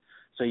grade,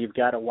 so you've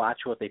got to watch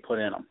what they put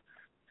in them.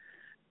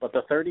 But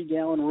the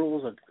 30-gallon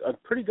rule is a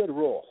pretty good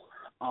rule.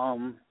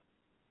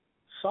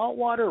 Salt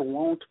water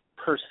won't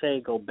per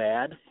se go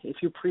bad if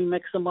you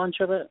pre-mix a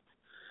bunch of it,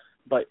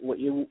 but what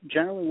you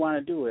generally want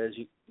to do is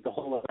the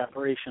whole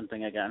evaporation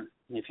thing again.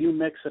 If you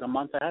mix it a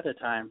month at a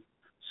time,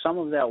 some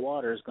of that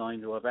water is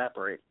going to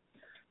evaporate.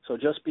 So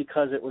just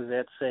because it was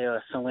at, say,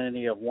 a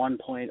salinity of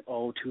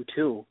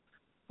 1.022,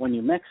 when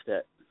you mixed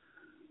it,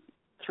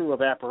 through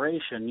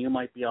evaporation, you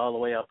might be all the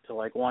way up to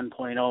like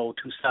 1.027,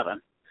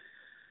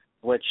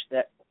 which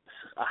that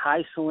a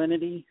high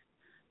salinity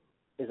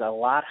is a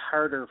lot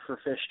harder for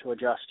fish to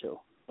adjust to.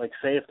 Like,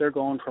 say, if they're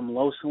going from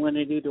low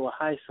salinity to a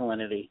high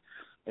salinity,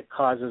 it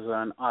causes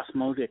an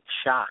osmotic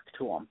shock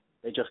to them.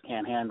 They just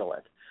can't handle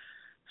it.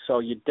 So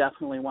you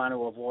definitely want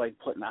to avoid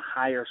putting a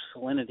higher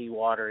salinity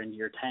water into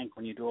your tank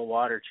when you do a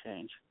water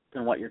change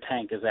than what your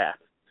tank is at.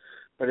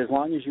 But as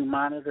long as you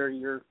monitor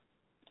your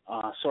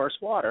source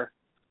water,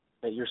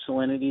 that your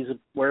salinity is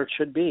where it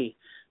should be,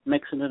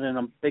 mixing it in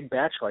a big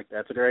batch like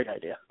that's a great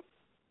idea.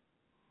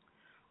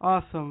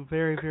 Awesome.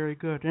 Very, very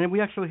good. And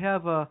we actually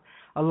have a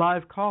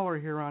live caller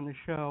here on the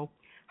show.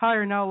 Hi,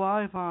 you're now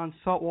live on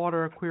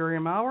Saltwater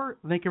Aquarium Hour.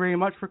 Thank you very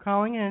much for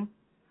calling in.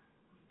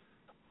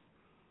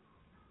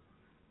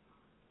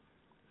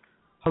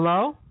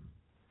 Hello?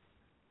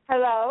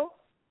 Hello?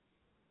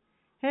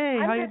 Hey,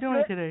 how you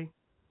doing today?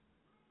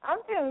 I'm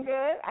doing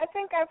good. I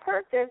think I've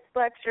heard this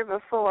lecture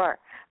before,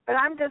 but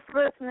I'm just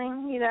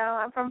listening. You know,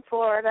 I'm from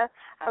Florida.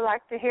 I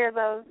like to hear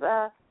those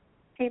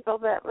people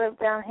that live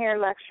down here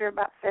lecture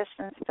about fish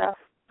and stuff.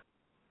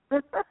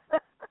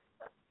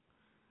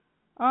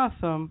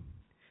 Awesome.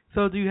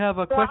 So do you have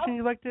a question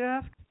you'd like to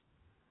ask?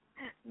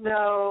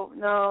 No.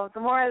 The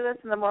more I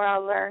listen, the more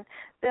I'll learn.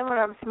 Then when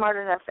I'm smart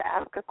enough to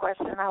ask a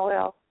question, I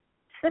will.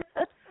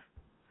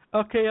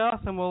 Okay,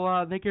 awesome.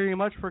 Well, thank you very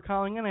much for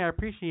calling in. I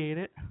appreciate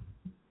it.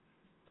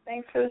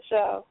 Thanks for the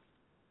show.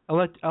 I'll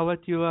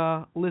let you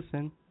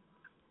listen.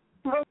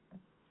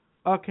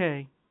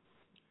 Okay.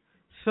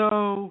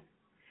 So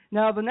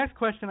now the next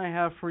question I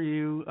have for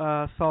you,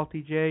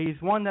 Salty J,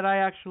 is one that I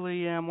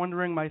actually am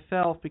wondering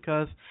myself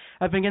because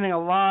I've been getting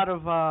a lot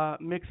of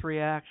mixed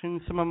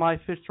reactions. Some of my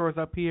fish stores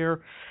up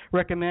here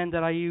recommend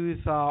that I use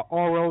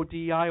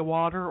RODI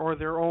water or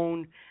their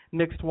own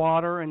mixed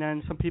water, and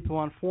then some people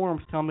on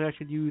forums tell me I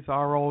should use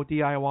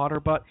RODI water.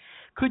 But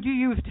could you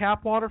use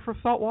tap water for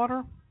salt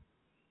water?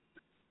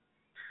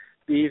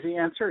 The easy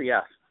answer,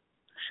 yes.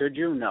 Should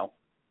you? No.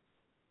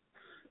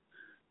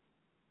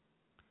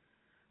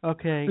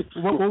 Okay.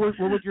 What was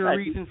your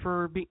reason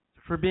for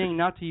being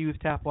not to use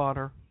tap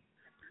water?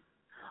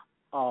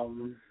 I'll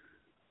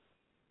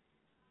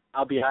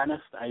be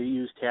honest. I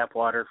used tap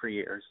water for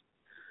years.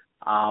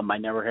 I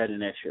never had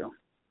an issue.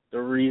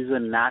 The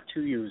reason not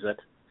to use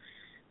it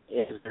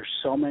is there's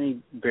so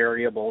many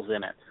variables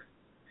in it.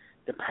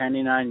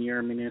 Depending on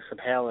your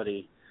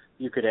municipality,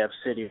 you could have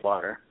city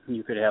water,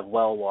 you could have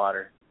well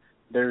water.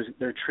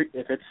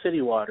 If it's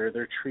city water,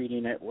 they're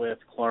treating it with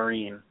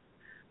chlorine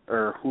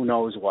or who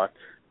knows what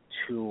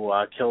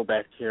to kill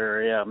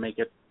bacteria, make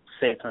it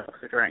safe enough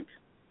to drink.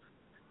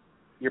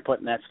 You're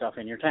putting that stuff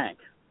in your tank.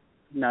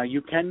 Now,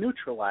 you can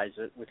neutralize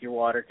it with your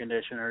water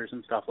conditioners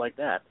and stuff like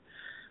that,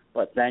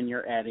 but then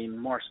you're adding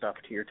more stuff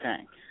to your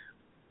tank.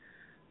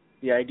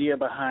 The idea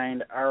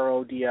behind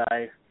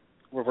RODI,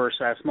 reverse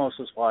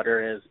osmosis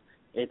water, is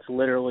it's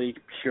literally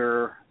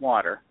pure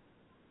water.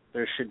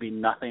 There should be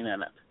nothing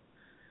in it.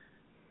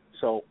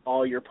 So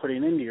all you're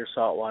putting into your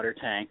saltwater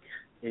tank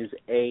is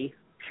A,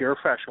 pure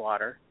fresh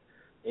water,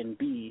 and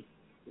B,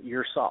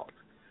 your salt,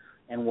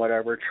 and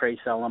whatever trace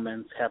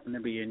elements happen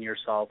to be in your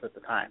salt at the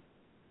time.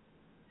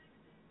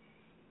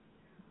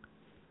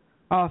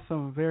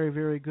 Awesome. Very,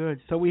 very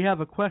good. So we have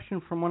a question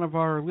from one of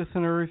our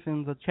listeners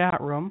in the chat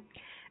room,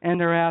 and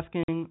they're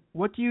asking,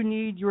 what do you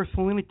need your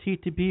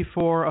salinity to be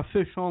for a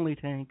fish-only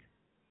tank?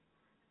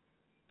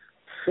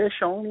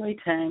 Fish-only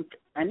tank,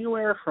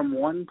 anywhere from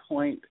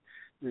 1.020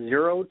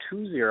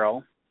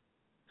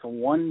 to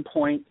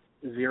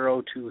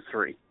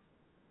 1.023.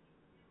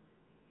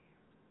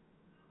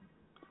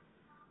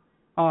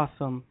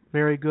 Awesome.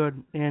 Very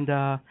good. And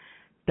that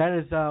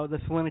is the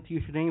salinity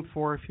you should aim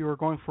for if you are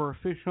going for a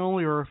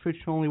fish-only or a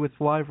fish-only with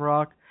live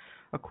rock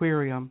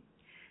aquarium.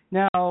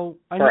 Now,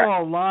 I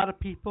know a lot of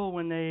people,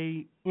 when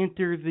they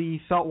enter the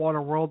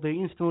saltwater world, they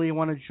instantly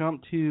want to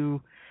jump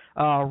to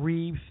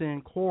reefs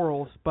and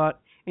corals. But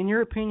in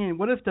your opinion,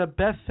 what is the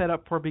best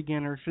setup for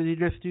beginners? Should they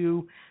just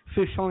do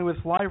fish only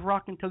with live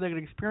rock until they get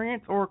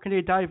experience, or can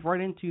they dive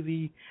right into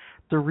the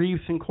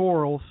reefs and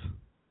corals?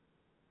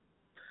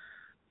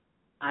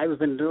 I've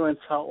been doing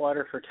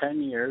saltwater for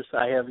 10 years.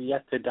 I have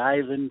yet to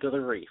dive into the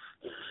reef.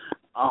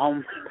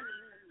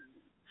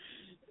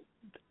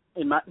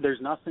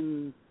 There's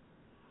nothing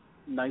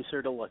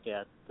nicer to look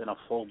at than a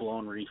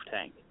full-blown reef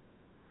tank.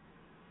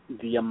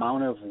 The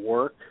amount of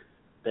work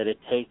that it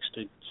takes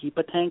to keep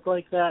a tank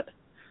like that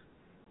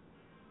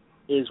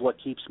is what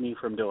keeps me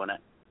from doing it.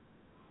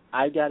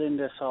 I got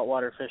into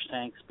saltwater fish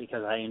tanks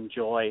because I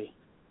enjoy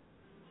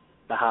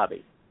the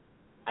hobby.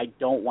 I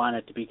don't want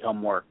it to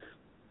become work.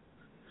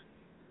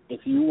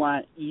 If you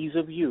want ease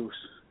of use,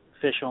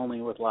 fish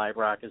only with live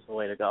rock is the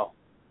way to go.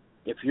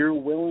 If you're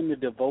willing to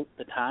devote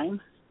the time,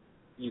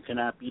 you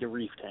cannot beat a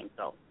reef tank,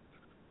 though.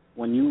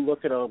 When you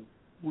look at a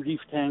reef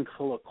tank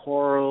full of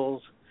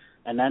corals,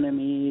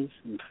 anemones,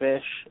 and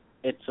fish,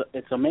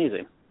 it's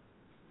amazing.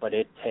 But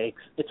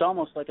it's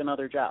almost like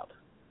another job,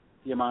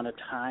 the amount of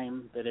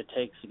time that it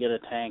takes to get a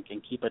tank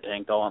and keep a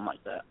tank going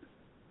like that.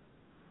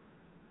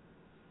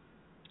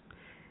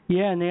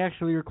 Yeah, and they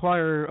actually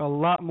require a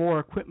lot more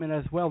equipment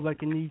as well.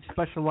 Like you need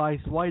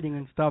specialized lighting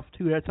and stuff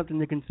too. That's something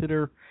to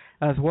consider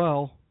as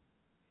well.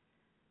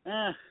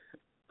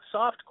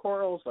 Soft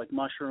corals like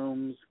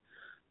mushrooms,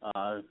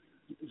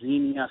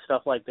 xenia,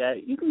 stuff like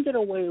that, you can get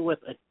away with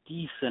a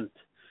decent,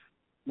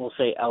 we'll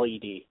say,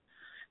 LED.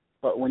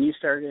 But when you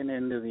start getting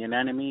into the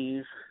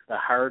anemones, the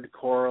hard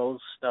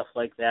corals, stuff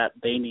like that,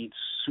 they need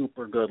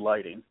super good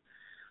lighting.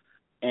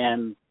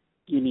 And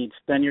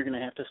then you're going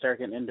to have to start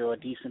getting into a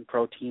decent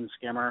protein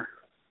skimmer.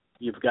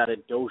 You've got to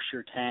dose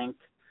your tank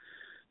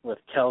with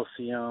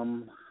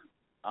calcium,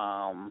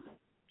 what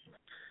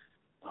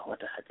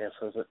the heck else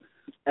was it?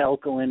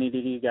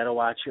 Alkalinity, you got to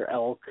watch your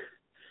elk.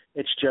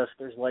 It's just,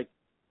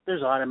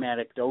 there's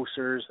automatic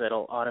dosers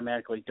that'll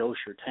automatically dose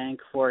your tank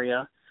for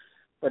you,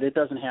 but it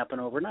doesn't happen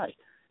overnight.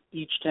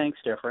 Each tank's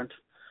different,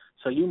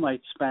 so you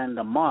might spend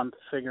a month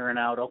figuring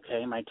out,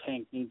 okay, my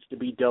tank needs to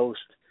be dosed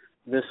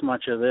this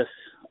much of this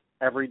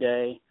every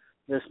day,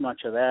 this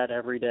much of that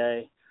every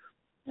day,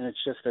 and it's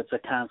a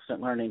constant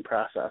learning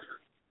process.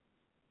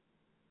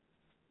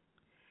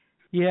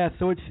 Yeah,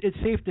 so it's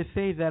safe to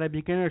say that a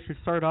beginner should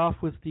start off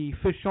with the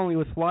fish only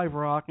with live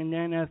rock, and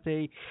then as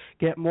they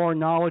get more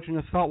knowledge in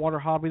the saltwater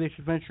hobby, they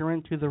should venture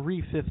into the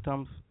reef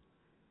systems.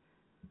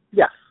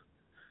 Yes.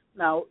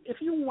 Now, if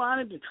you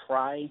wanted to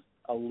try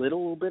a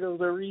little bit of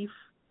the reef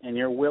and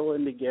you're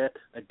willing to get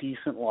a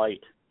decent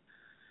light,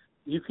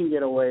 you can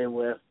get away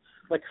with,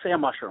 like, say, a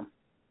mushroom.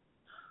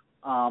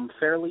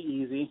 Fairly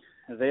easy.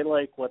 They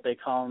like what they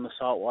call in the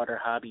saltwater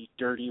hobby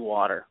dirty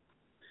water.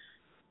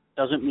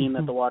 Doesn't mean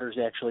that the water's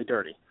actually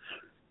dirty.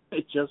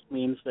 It just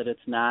means that it's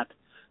not,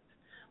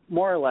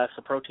 more or less,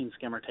 a protein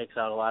skimmer takes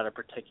out a lot of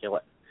particulate,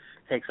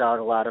 takes out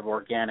a lot of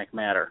organic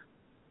matter.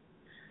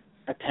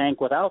 A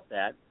tank without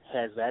that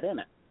has that in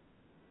it.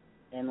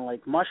 And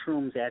like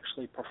mushrooms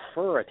actually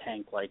prefer a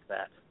tank like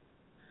that.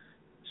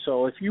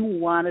 So if you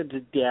wanted to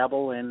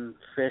dabble in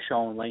fish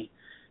only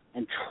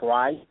and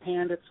try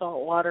hand at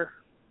saltwater,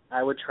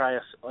 I would try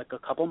a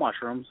couple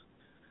mushrooms.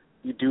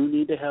 You do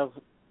need to have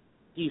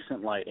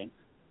decent lighting,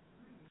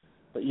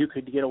 but you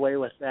could get away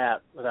with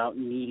that without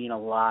needing a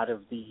lot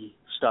of the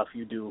stuff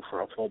you do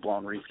for a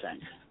full-blown reef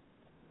tank.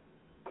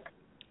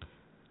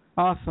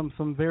 Awesome,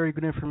 some very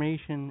good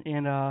information,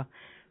 and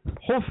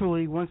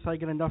hopefully once I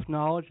get enough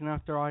knowledge and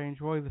after I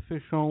enjoy the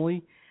fish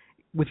only,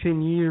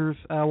 within years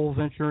I will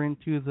venture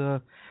into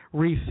the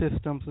reef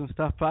systems and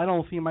stuff, but I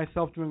don't see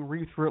myself doing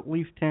reef for at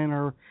least 10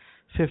 or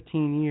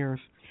 15 years.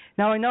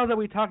 Now, I know that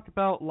we talked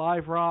about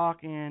live rock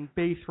and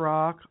base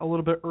rock a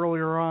little bit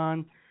earlier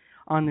on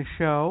the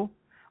show,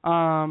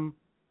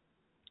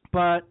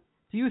 but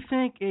do you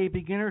think a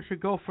beginner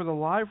should go for the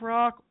live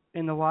rock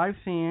and the live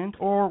sand,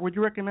 or would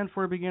you recommend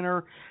for a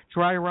beginner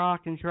dry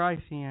rock and dry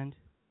sand?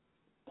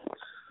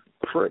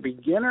 For a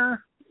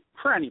beginner,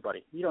 for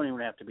anybody, you don't even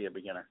have to be a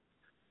beginner.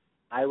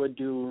 I would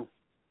do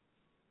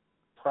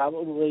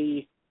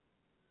probably,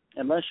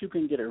 unless you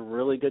can get a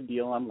really good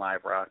deal on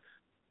live rock,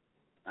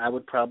 I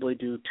would probably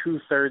do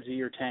 2/3 of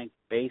your tank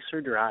base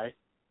or dry,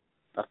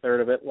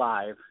 1/3 of it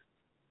live.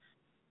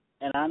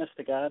 And honest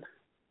to God,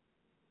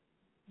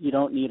 you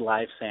don't need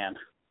live sand.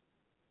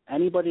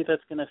 Anybody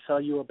that's going to sell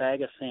you a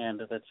bag of sand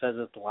that says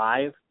it's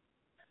live,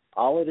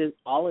 all it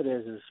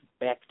is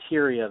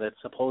bacteria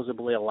that's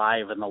supposedly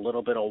alive in the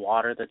little bit of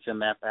water that's in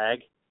that bag.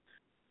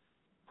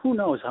 Who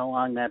knows how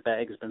long that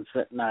bag's been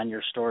sitting on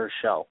your store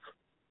shelf?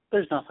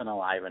 There's nothing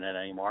alive in it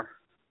anymore.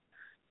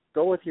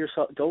 Go with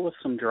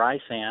some dry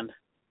sand.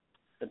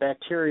 The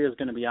bacteria is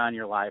going to be on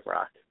your live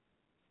rock.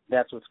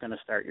 That's what's going to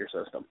start your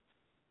system.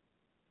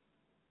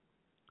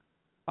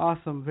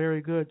 Awesome,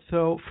 very good.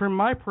 So for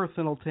my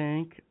personal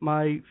tank,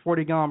 my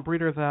 40-gallon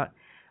breeder that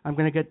I'm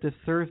going to get this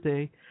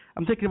Thursday,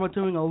 I'm thinking about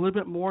doing a little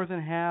bit more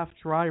than half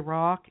dry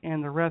rock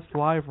and the rest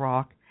live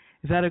rock.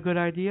 Is that a good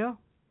idea?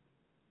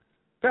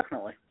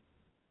 Definitely.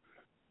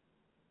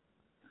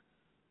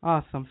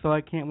 Awesome, so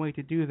I can't wait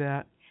to do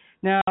that.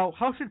 Now,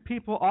 how should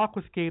people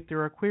aquascape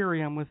their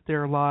aquarium with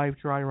their live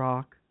dry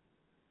rock?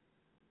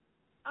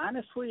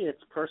 Honestly,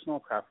 it's personal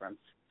preference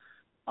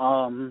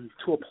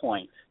to a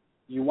point.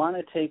 You want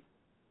to take,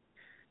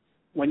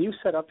 when you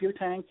set up your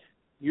tank,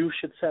 you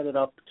should set it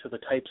up to the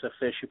types of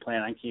fish you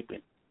plan on keeping.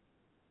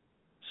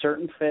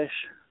 Certain fish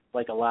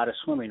like a lot of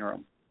swimming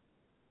room.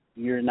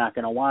 you're not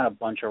going to want a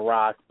bunch of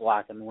rock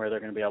blocking where they're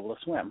going to be able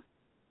to swim.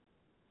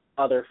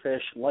 Other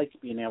fish like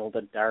being able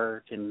to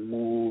dart and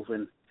move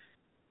and,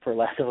 for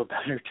lack of a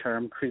better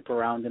term, creep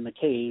around in the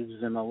caves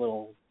and the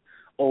little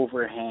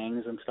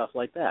overhangs and stuff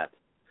like that.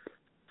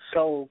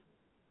 So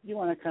you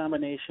want a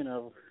combination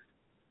of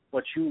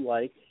what you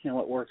like and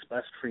what works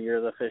best for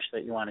the fish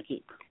that you want to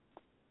keep.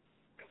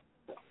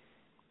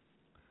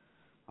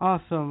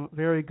 Awesome.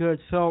 Very good.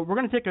 So we're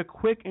going to take a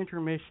quick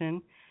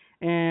intermission,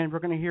 and we're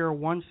going to hear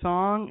one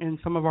song and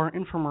some of our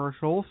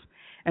infomercials.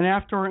 And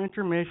after our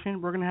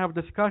intermission, we're going to have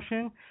a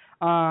discussion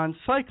on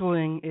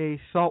cycling a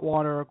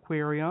saltwater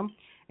aquarium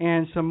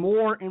and some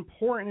more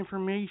important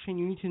information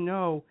you need to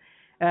know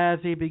as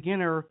a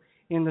beginner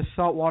in the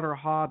saltwater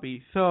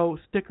hobby. So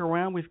stick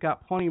around. We've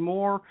got plenty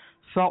more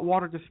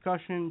saltwater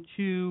discussion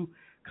to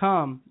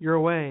come your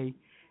way.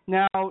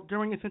 Now,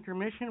 during this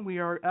intermission, we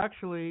are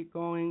actually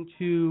going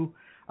to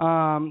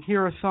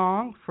hear a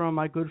song from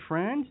my good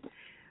friend,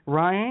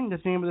 Ryan. The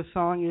name of the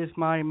song is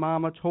My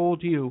Mama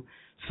Told You.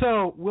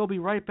 So we'll be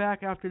right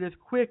back after this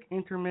quick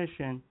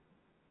intermission.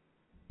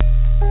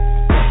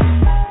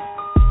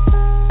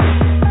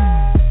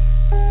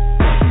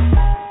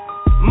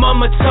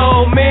 Mama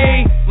told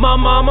me, my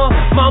mama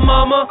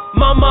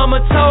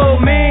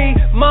told me,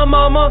 my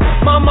mama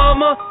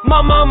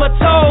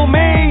told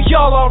me.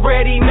 Y'all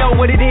already know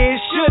what it is,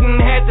 shouldn't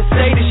have to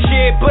say the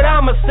shit, but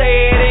I'ma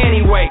say it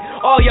anyway.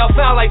 All y'all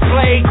foul like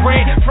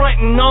flagrant,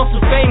 frontin' on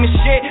some famous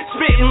shit,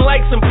 spittin'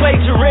 like some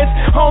plagiarists.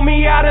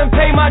 Homie, I done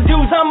pay my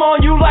dues, I'm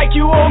on you like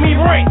you owe me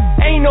rent.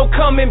 Ain't no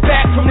coming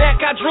back from that,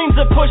 got dreams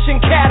of pushing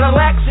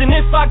Cadillacs, and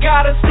if I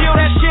gotta steal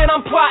that shit,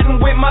 I'm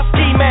plotting with my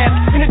ski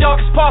mask. In the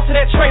darkest parts of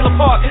that trailer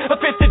park, a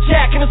fist of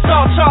jack and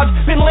assault charge.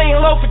 Been laying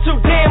low for too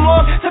damn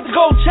long. Set the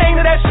gold chain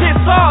of that shit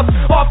off.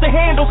 Off the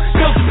handle,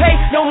 bills to pay.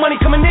 No money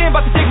coming in,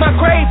 about to dig my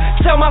grave.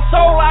 Tell my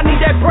soul I need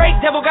that break.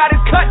 Devil got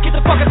his cut, get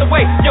the fuck out the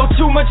way. Yo,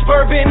 too much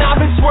bourbon, I've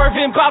been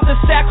swerving. About to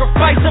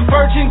sacrifice a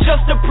virgin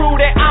just to prove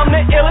that I'm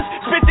the illest.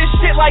 Spit this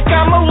shit like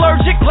I'm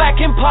allergic.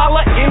 Black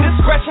Impala,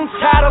 indiscretions.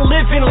 Tired of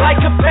living like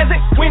a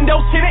peasant.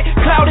 Windows tinted,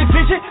 clouded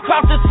vision.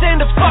 About to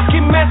send a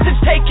fucking message.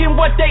 Taking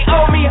what they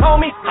owe me,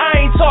 homie. I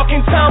ain't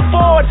talking Tom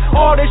Ford.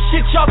 All the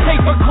shit y'all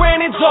take for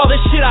granted, all the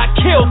shit I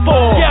kill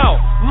for. Yo,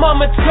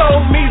 mama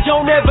told me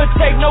don't ever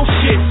take no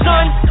shit,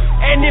 son.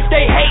 And if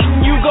they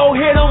hatin', you go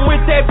hit them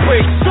with that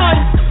brick, son.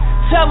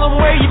 Tell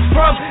them where you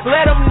from,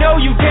 let them know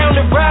you down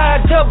to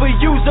ride.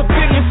 W's up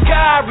in the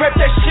sky, rep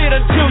that shit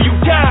until you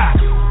die.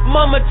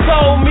 Mama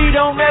told me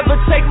don't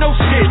ever take no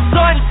shit,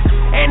 son.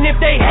 And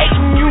if they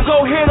hatin', you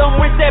go hit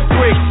them with that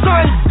brick,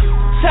 son.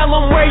 Tell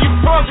them where you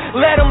from,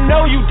 let them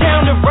know you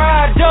down to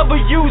ride.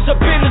 W's up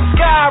in the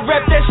sky,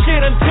 rep that shit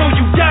until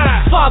you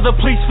die. Father,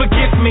 please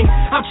forgive me,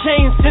 I've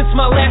changed since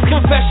my last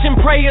confession.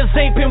 Prayers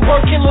ain't been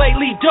working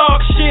lately,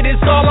 dog shit is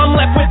all I'm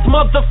left with.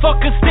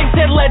 Motherfuckers think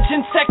they're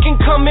legends, second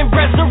coming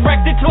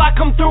resurrected. Till I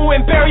come through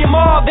and bury them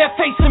all. Their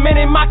face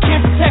cemented, my kin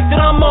protected,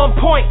 I'm on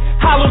point.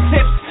 Hollow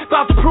tips,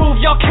 about to prove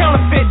y'all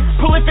counterfeit.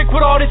 Prolific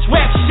with all this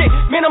rap shit,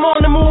 man I'm on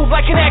the move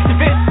like an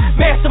activist.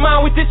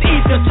 Mastermind with this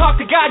ether, talk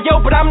to God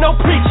yo, but I'm no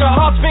preacher.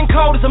 Heart's been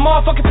cold as a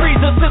motherfucking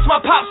freezer since my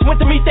pops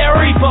went to meet that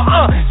reaper.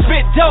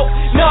 Spit dope,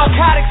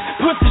 narcotics,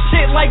 puts the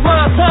shit like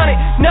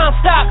Montonic.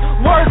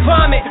 Non-stop, word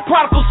vomit,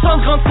 prodigal sons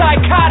gone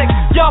psychotic.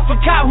 Y'all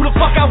forgot who the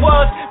fuck I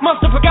was,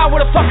 must have forgot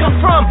where the fuck I'm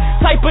from.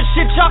 Type of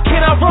shit y'all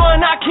cannot run,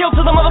 I kill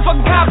till the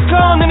motherfucking cops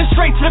come. Then it's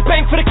straight to the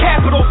bank for the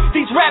capital.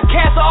 These rap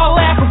cats are all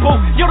laughable.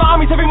 Yo, the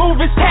army's every move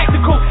is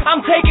tactical.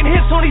 I'm taking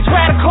hits on these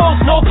radicals,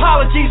 no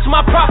apologies for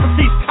my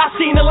prophecies. I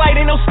seen the light,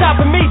 ain't no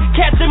stopping me.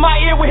 Cats in my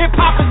ear with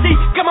hypocrisy,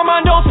 got my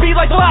mind on speed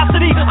like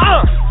velocity.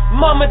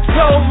 Mama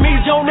told me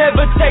don't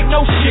ever take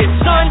no shit,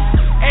 son.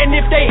 And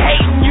if they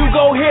hatin', you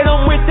go hit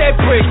them with that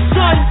brick,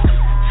 son.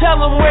 Tell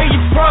them where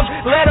you from,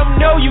 let them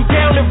know you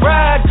down to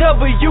ride.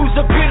 W's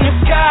up in the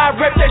sky,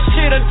 rep that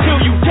shit until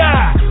you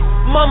die.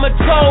 Mama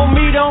told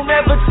me don't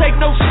ever take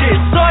no shit,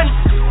 son.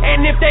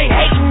 And if they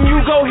hatin',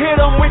 you go hit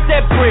them with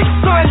that brick,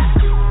 son.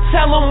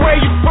 Tell them where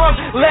you from,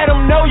 let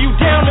them know you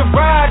down to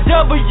ride.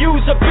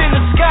 W's up in the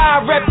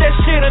sky, rep that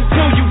shit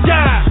until you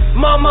die.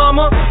 My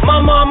mama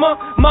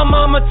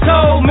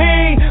told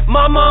me.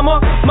 My mama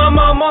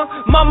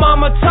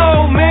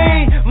told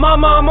me. My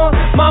mama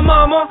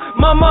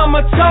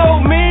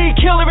told me.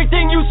 Kill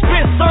everything you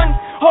spit, son.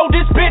 Hold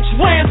this bitch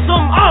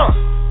ransom,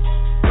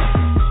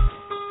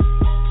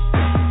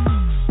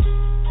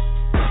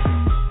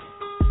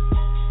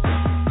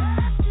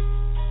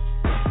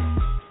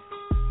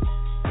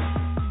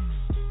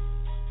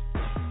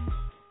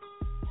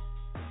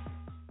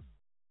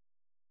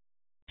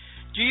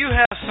 Do you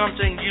have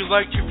something you'd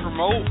like to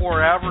promote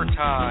or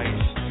advertise?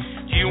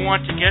 Do you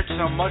want to get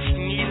some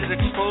much-needed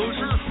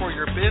exposure for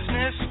your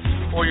business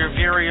or your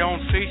very own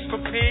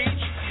Facebook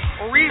page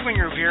or even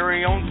your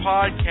very own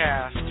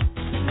podcast?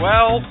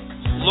 Well,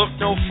 look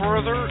no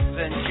further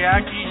than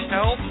Jackie's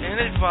help and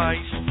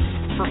advice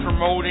for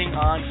promoting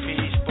on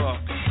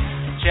Facebook.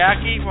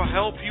 Jackie will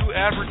help you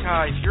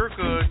advertise your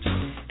goods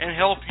and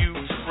help you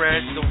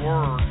spread the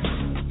word.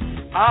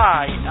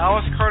 I,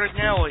 Alice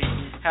Cardinelli,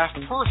 have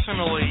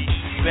personally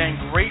been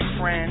great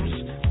friends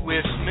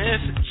with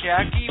Miss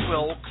Jackie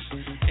Wilkes,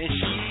 and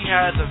she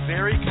has a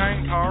very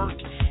kind heart,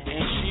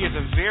 and she is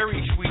a very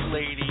sweet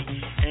lady,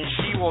 and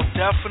she will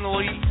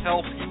definitely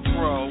help you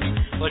grow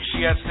like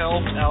she has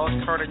helped Alex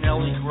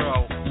Cardinelli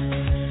grow.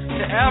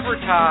 To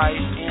advertise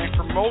and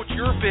promote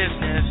your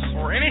business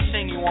or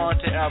anything you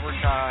want to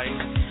advertise,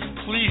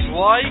 please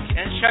like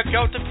and check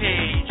out the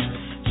page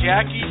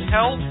Jackie's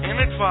Help and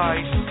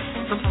Advice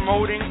for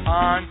Promoting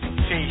on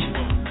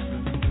Facebook.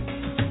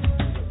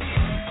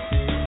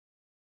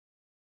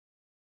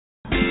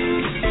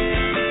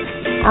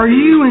 Are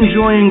you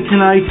enjoying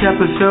tonight's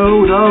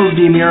episode of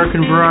the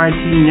American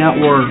Variety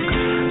Network?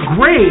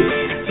 Great!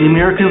 The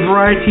American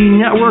Variety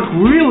Network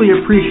really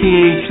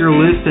appreciates your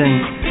listening.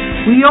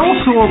 We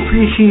also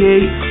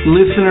appreciate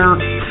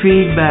listener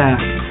feedback.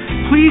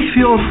 Please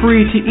feel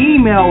free to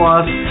email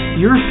us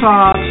your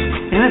thoughts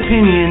and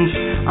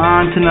opinions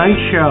on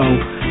tonight's show.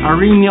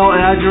 Our email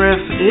address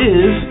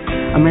is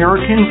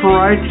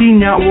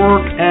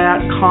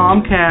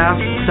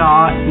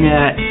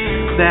AmericanVarietyNetwork@Comcast.net.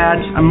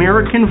 That's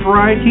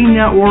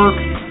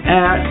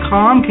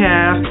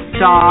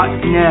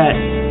AmericanVariety.Network@Comcast.net.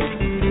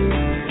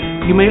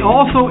 You may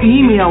also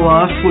email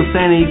us with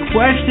any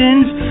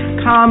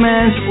questions,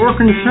 comments, or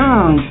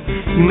concerns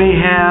you may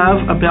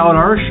have about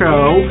our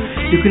show.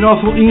 You can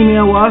also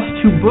email us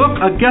to book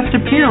a guest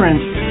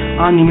appearance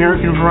on the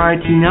American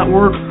Variety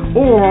Network,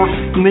 or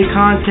you may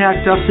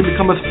contact us to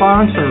become a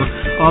sponsor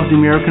of the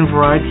American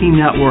Variety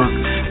Network.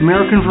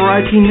 American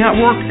Variety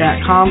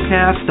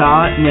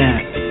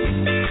Network@Comcast.net.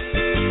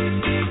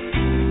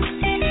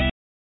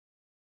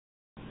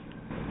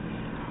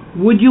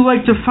 Would you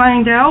like to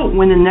find out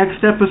when the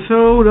next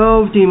episode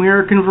of the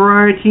American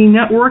Variety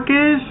Network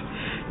is?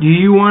 Do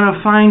you want to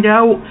find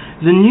out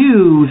the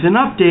news and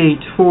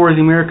updates for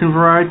the American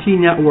Variety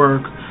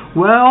Network?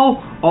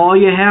 Well, all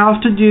you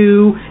have to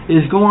do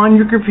is go on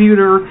your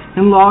computer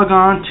and log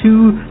on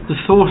to the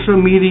social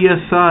media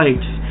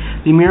sites.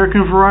 The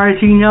American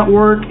Variety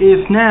Network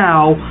is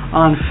now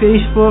on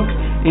Facebook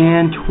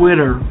and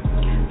Twitter.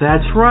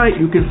 That's right,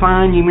 you can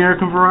find the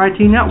American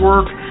Variety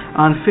Network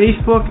on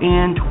Facebook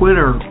and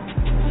Twitter.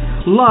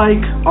 Like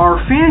our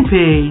fan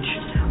page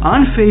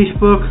on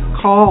Facebook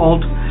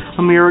called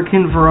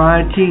American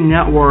Variety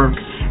Network,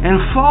 and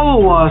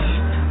follow us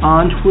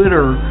on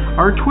Twitter.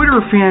 Our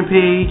Twitter fan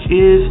page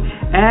is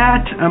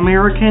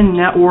 @American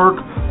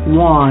Network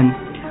 1.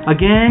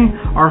 Again,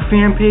 our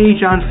fan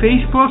page on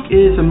Facebook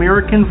is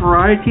American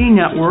Variety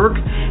Network.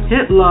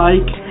 Hit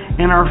like,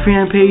 and our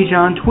fan page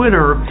on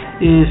Twitter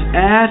is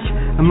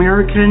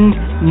 @American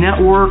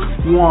Network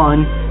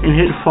 1, and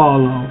hit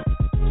follow.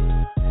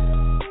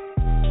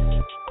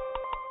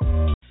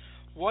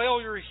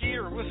 While you're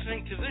here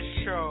listening to this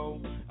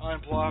show on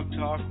Blog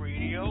Talk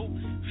Radio,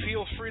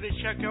 feel free to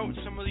check out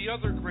some of the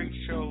other great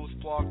shows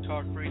Blog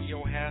Talk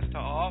Radio has to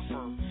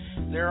offer.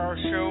 There are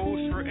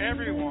shows for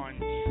everyone,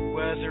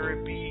 whether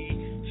it be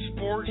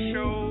sports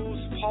shows,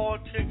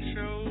 politics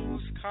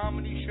shows,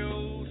 comedy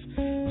shows,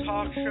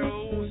 talk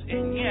shows,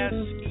 and yes,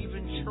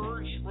 even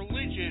church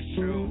religious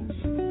shows.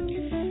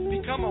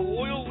 Become a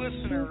loyal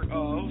listener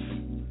of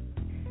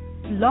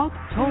Blog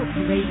Talk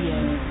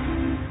Radio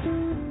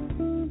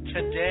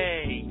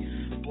today.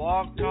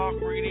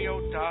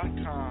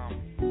 blogtalkradio.com.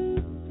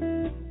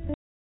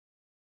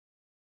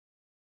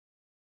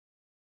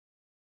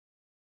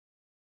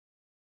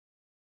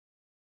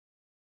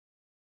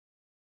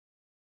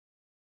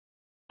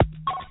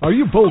 Are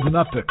you bold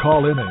enough to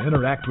call in and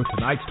interact with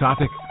tonight's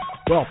topic?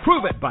 Well,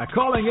 prove it by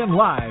calling in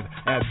live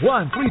at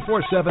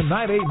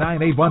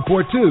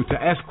 1-347-989-8142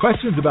 to ask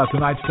questions about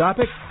tonight's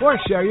topic or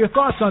share your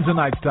thoughts on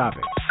tonight's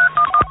topic.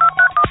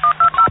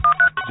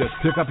 Just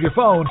pick up your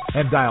phone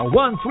and dial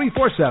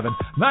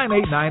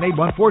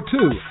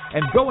 1-347-989-8142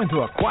 and go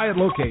into a quiet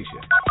location.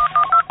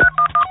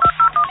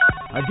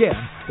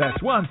 Again,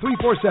 that's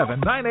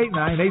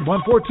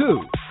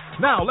 1-347-989-8142.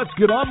 Now let's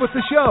get on with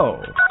the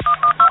show.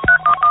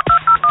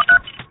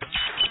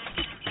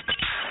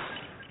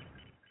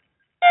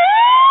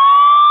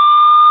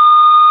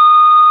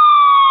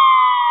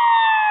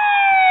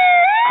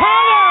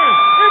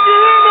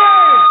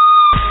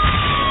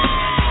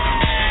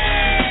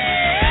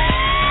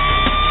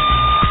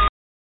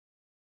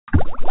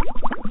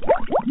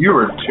 You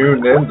are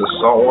tuned in to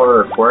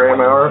Saltwater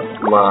Aquarium Hour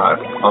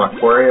live on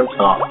Aquarium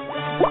Talk.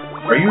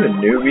 Are you a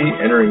newbie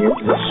entering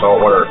into the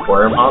saltwater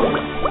aquarium hobby?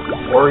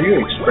 Or are you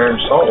an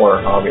experienced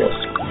saltwater hobbyist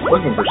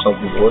looking for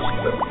something to listen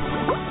to?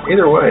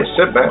 Either way,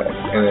 sit back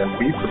and then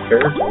be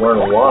prepared to learn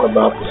a lot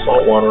about the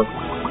saltwater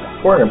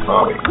aquarium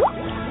hobby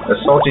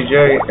as Salty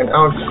J and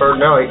Alex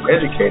Cardinelli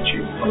educate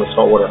you on the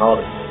saltwater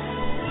hobby.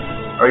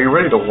 Are you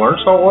ready to learn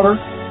saltwater?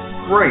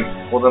 Great,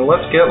 well then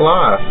let's get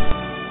live.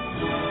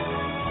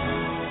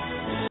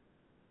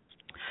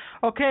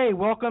 Okay,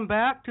 welcome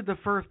back to the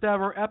first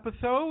ever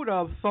episode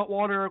of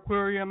Saltwater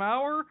Aquarium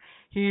Hour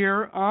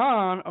here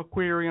on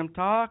Aquarium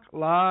Talk,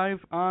 live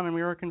on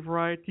American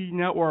Variety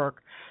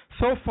Network.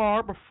 So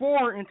far,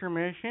 before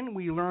intermission,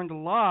 we learned a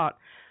lot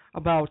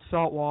about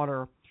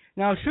saltwater.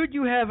 Now, should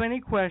you have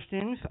any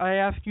questions, I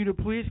ask you to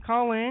please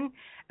call in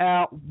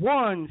at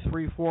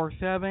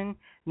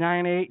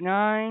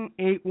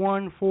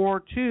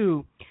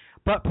 1-347-989-8142.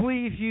 But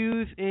please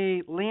use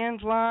a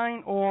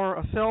landline or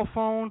a cell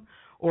phone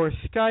or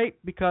Skype,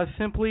 because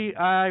simply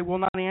I will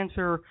not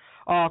answer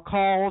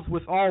calls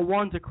with all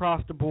ones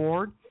across the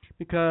board,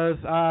 because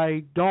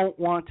I don't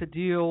want to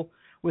deal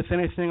with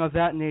anything of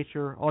that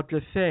nature, I'll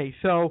just say.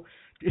 So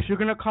if you're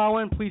going to call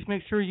in, please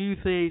make sure you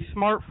use a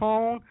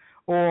smartphone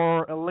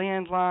or a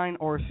landline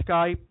or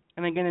Skype.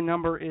 And again, the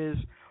number is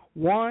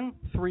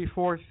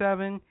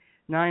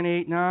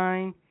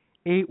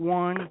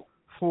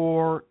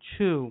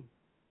 1-347-989-8142.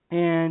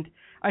 And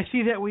I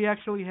see that we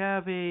actually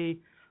have a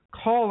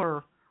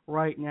caller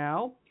right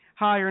now.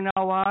 Hi, you're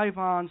now live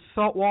on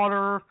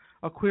Saltwater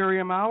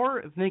Aquarium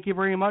Hour. Thank you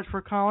very much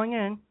for calling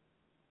in.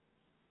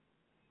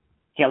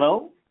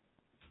 Hello?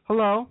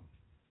 Hello.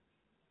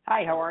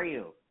 Hi, how are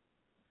you?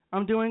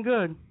 I'm doing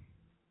good.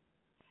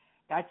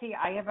 I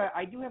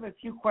do have a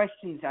few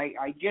questions.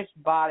 I just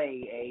bought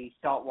a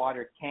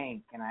saltwater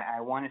tank, and I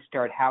want to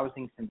start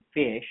housing some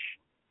fish.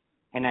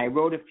 And I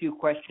wrote a few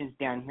questions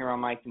down here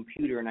on my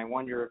computer, and I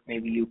wonder if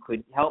maybe you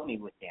could help me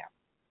with them.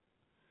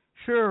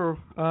 Sure.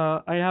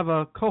 I have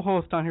a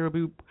co-host on here who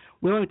will be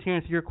willing to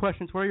answer your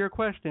questions. What are your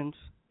questions?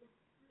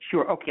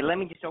 Sure. Okay, let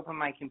me just open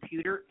my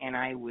computer, and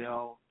I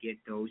will get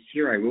those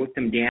here. I wrote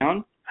them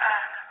down.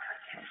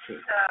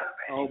 Okay.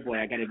 Oh, boy,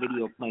 I got a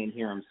video playing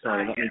here. I'm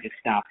sorry. Let me just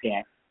stop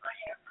that.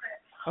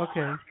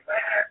 Okay.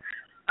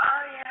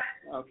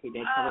 Okay,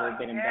 that's a little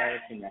bit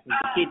embarrassing. I think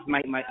the kids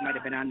might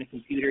have been on the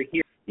computer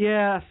here.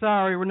 Yeah,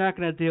 sorry, we're not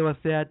going to deal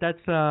with that.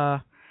 That's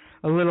a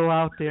little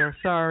out there.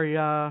 Sorry,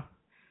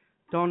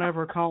 don't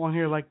ever call in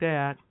here like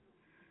that.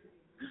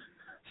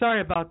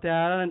 Sorry about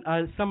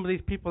that. Some of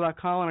these people that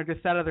call in are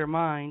just out of their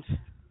minds.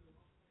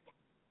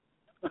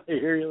 I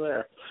hear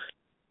you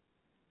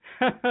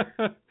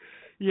there.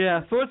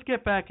 Yeah, so let's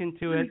get back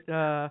into it.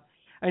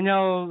 I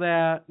know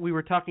that we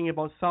were talking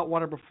about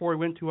saltwater before we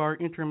went to our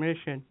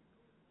intermission.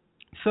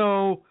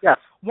 So yes.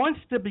 Once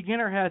the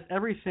beginner has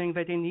everything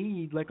that they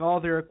need, like all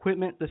their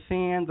equipment, the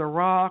sand, the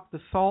rock,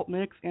 the salt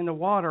mix, and the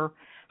water,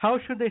 how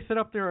should they set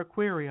up their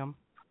aquarium?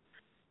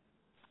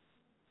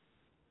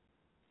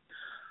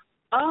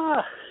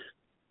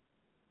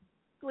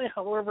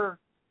 However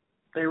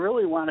they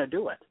really want to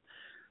do it.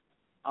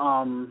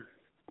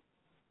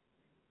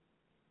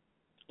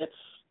 It's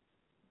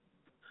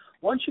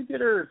once you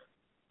get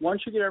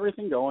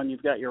everything going,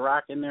 you've got your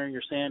rock in there,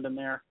 your sand in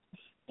there,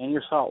 and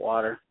your salt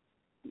water.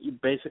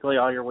 Basically,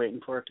 all you're waiting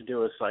for it to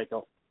do is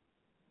cycle.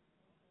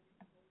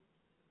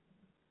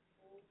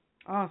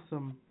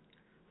 Awesome.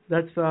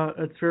 That's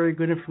very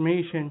good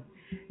information.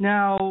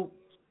 Now,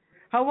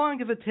 how long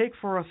does it take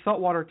for a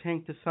saltwater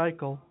tank to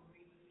cycle?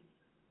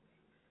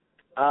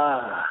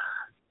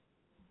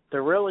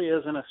 There really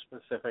isn't a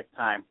specific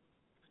time.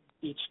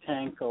 Each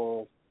tank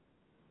will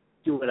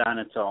do it on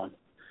its own.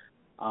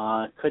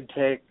 It could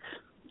take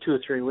 2 or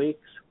 3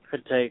 weeks.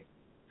 Could take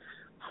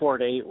 4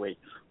 to 8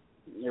 weeks.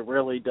 It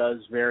really does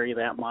vary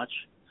that much.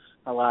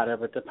 A lot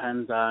of it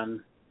depends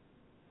on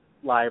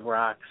live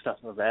rock, stuff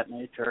of that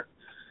nature.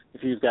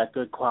 If you've got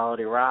good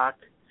quality rock,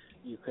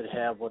 you could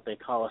have what they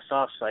call a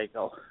soft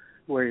cycle,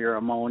 where your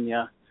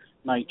ammonia,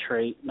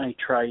 nitrate,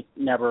 nitrite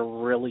never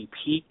really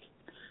peak,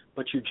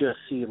 but you just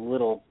see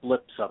little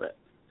blips of it.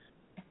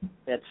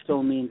 That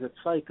still means it's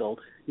cycled.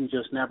 You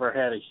just never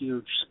had a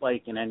huge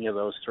spike in any of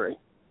those three.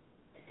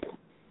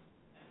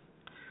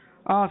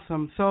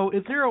 Awesome. So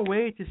is there a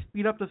way to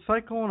speed up the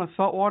cycle in a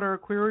saltwater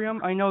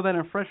aquarium? I know that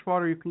in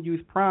freshwater you can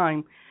use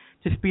prime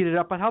to speed it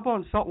up, but how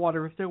about in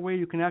saltwater? Is there a way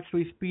you can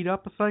actually speed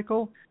up a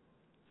cycle?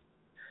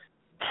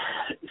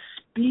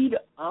 Speed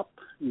up,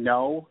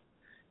 no.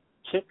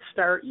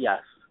 Kickstart,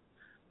 yes.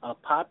 A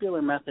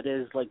popular method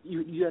is, like,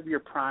 you have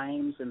your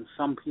primes, and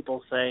some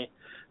people say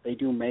they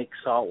do make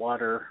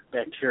saltwater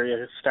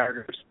bacteria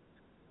starters.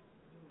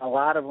 A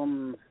lot of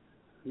them,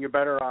 you're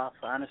better off,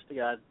 honest to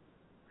God,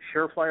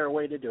 surefire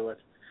way to do it.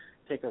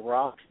 Take a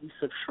raw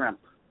piece of shrimp,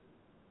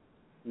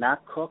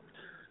 not cooked,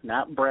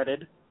 not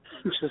breaded,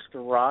 just a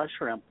raw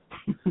shrimp.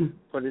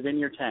 Put it in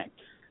your tank.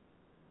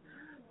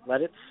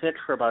 Let it sit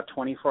for about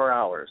 24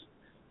 hours.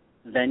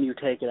 Then you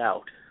take it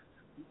out.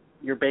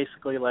 You're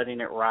basically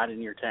letting it rot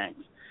in your tank.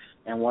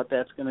 And what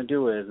that's going to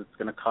do is it's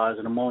going to cause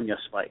an ammonia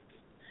spike.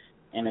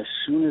 And as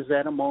soon as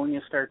that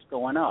ammonia starts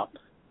going up,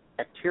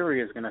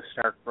 bacteria is going to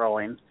start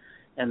growing,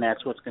 and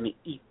that's what's going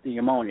to eat the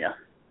ammonia.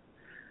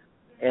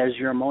 As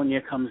your ammonia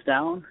comes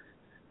down,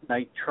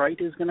 nitrite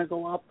is going to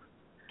go up,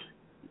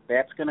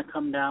 that's going to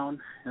come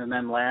down, and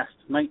then last,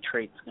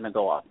 nitrate's going to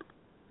go up.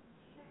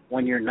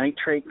 When your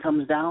nitrate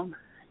comes down,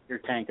 your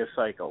tank is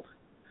cycled.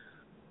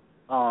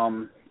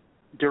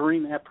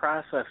 During that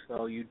process,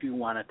 though, you do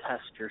want to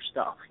test your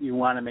stuff. You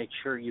want to make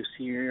sure you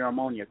see your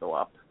ammonia go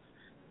up,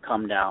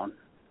 come down,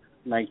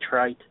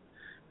 nitrite,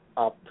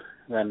 up,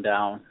 then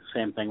down.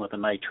 Same thing with the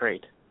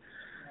nitrate.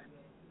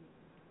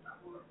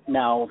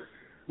 Now,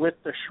 with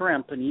the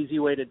shrimp, an easy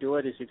way to do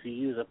it is if you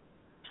use a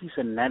piece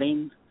of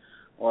netting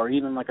or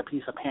even like a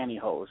piece of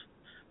pantyhose,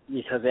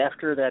 because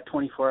after that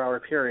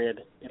 24-hour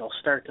period, it'll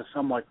start to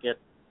somewhat get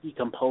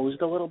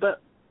decomposed a little bit.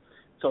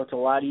 So it's a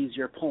lot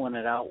easier pulling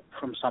it out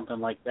from something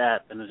like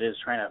that than it is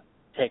trying to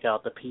take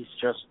out the piece,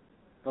 just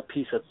the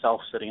piece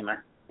itself sitting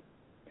there.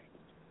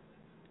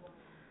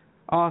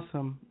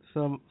 Awesome.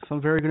 Some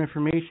very good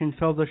information.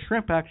 So the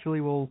shrimp actually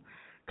will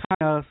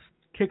kind of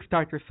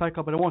kickstart your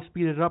cycle, but it won't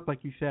speed it up like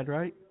you said,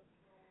 right?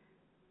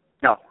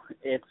 No,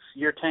 it's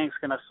your tank's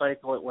going to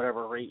cycle at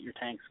whatever rate your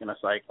tank's going to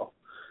cycle.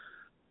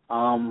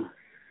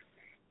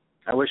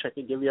 I wish I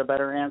could give you a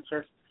better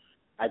answer.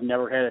 I've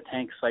never had a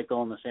tank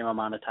cycle in the same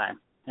amount of time,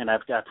 and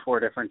I've got 4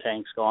 different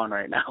tanks going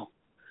right now.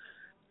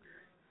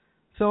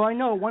 So I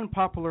know one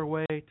popular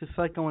way to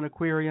cycle an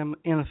aquarium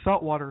in a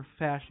saltwater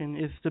fashion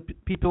is to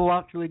people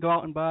actually go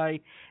out and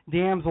buy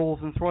damsels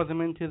and throw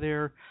them into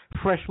their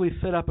freshly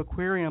set up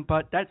aquarium,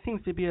 but that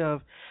seems to be a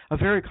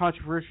very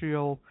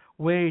controversial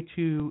way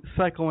to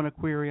cycle an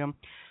aquarium.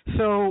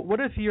 So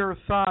what is your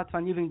thoughts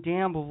on using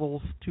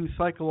damsels to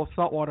cycle a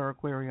saltwater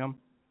aquarium?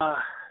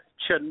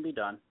 Shouldn't be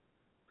done.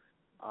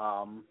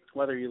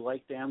 Whether you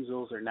like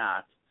damsels or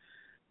not,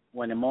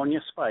 when ammonia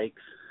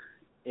spikes,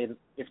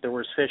 if there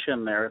was fish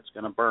in there, it's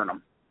going to burn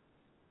them.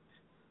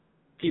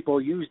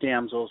 People use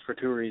damsels for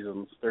 2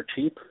 reasons. They're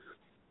cheap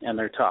and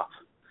they're tough.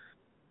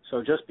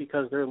 So just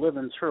because they're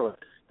living through it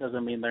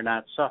doesn't mean they're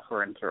not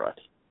suffering through it.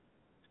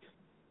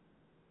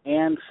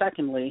 And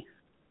secondly,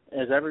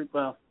 I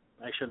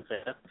shouldn't say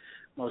that.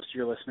 Most of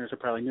your listeners are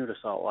probably new to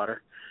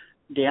saltwater.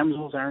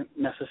 Damsels aren't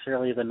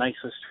necessarily the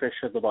nicest fish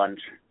of the bunch.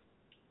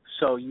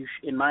 So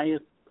in my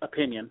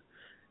opinion,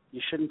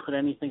 you shouldn't put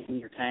anything in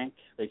your tank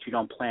that you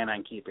don't plan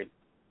on keeping.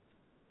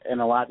 And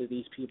a lot of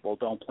these people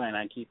don't plan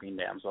on keeping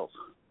damsels.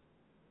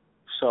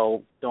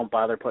 So don't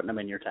bother putting them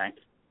in your tank.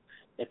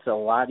 It's a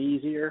lot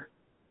easier,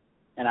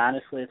 and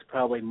honestly, it's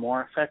probably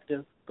more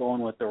effective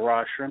going with the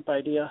raw shrimp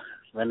idea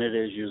than it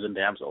is using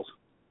damsels.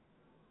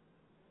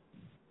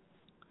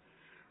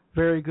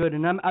 Very good,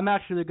 and I'm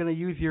actually going to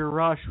use your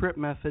raw shrimp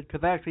method because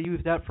I actually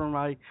use that for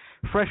my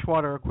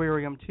freshwater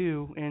aquarium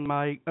too, and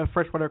my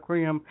freshwater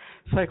aquarium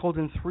cycled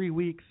in 3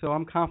 weeks, so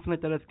I'm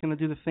confident that it's going to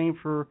do the same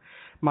for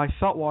my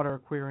saltwater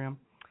aquarium.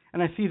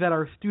 And I see that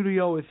our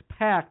studio is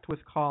packed with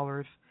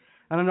callers.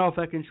 I don't know if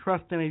I can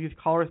trust any of these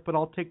callers, but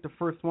I'll take the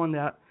first one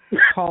that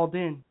called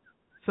in.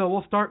 So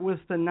we'll start with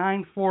the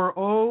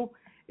 940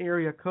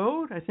 area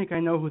code. I think I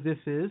know who this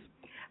is.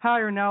 Hi,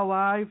 you're now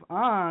live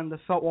on the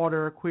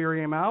Saltwater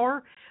Aquarium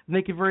Hour.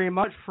 Thank you very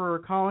much for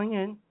calling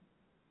in.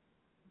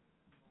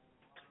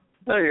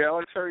 Hey,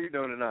 Alex, how are you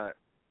doing tonight?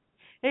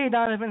 Hey,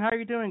 Donovan, how are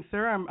you doing,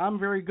 sir? I'm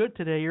very good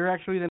today. You're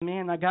actually the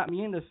man that got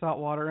me into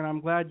saltwater, and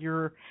I'm glad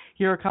you're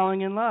here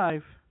calling in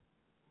live.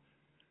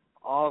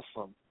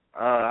 Awesome.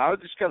 I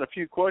just got a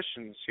few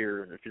questions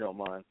here, if you don't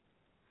mind.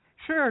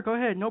 Sure, go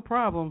ahead. No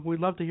problem. We'd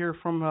love to hear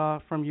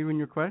from you and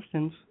your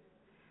questions.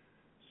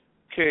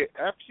 Okay,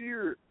 after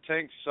your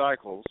tank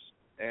cycles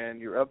and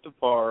you're up to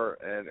par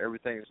and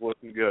everything's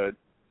looking good,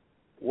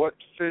 what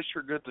fish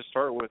are good to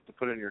start with to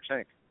put in your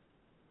tank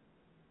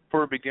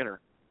for a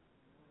beginner?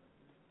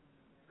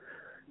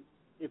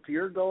 If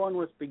you're going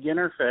with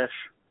beginner fish,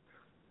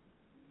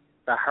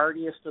 the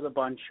hardiest of the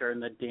bunch are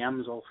in the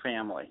damsel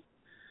family.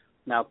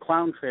 Now,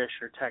 clownfish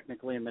are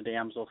technically in the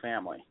damsel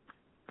family.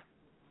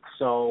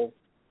 So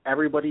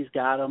everybody's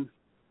got them.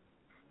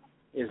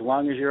 As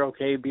long as you're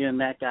okay being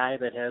that guy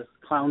that has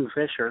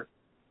clownfish, or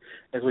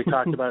as we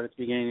talked about at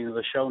the beginning of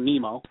the show,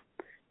 Nemo,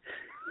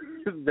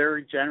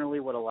 they're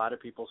generally what a lot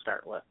of people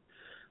start with.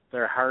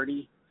 They're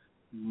hardy.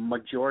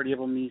 Majority of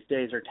them these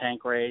days are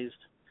tank raised,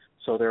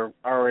 so they're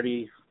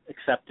already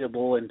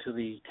acceptable into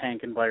the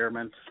tank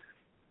environment.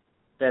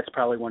 That's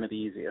probably one of the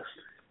easiest.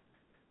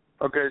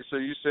 Okay, so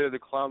you say the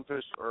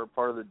clownfish are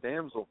part of the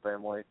damsel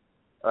family.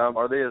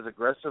 Are they as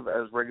aggressive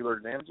as regular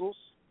damsels?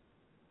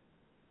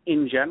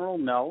 In general,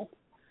 no.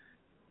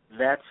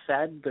 That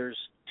said, there's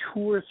 2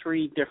 or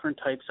 3 different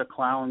types of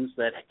clowns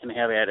that can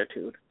have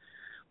attitude.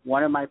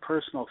 One of my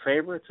personal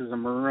favorites is a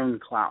maroon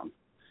clown.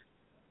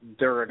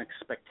 They're a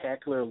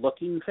spectacular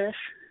looking fish.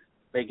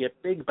 They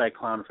get big by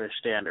clownfish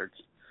standards.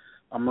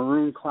 A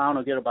maroon clown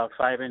will get about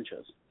 5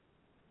 inches.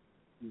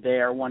 They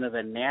are one of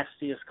the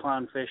nastiest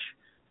clownfish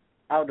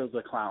out of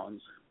the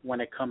clowns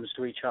when it comes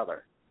to each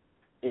other.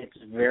 It's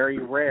very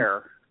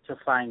rare to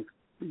find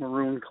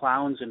maroon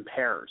clowns in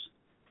pairs.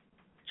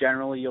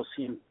 Generally, you'll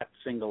see them kept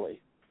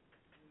singly.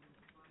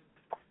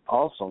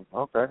 Awesome.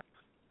 Okay.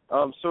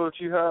 So if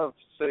you have,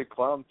 say,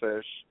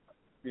 clownfish,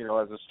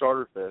 as a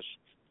starter fish,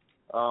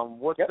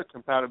 what's the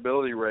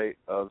compatibility rate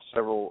of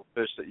several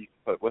fish that you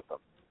can put with them?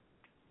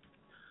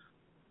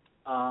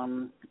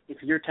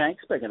 If your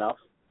tank's big enough,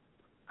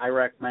 I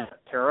recommend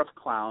a pair of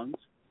clowns,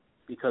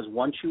 because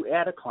once you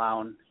add a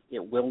clown, it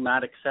will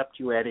not accept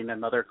you adding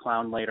another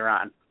clown later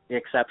on. The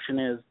exception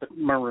is the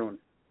maroon.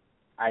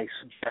 I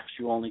suggest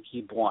you only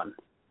keep 1.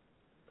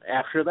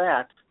 After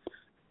that,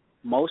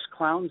 most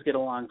clowns get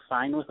along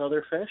fine with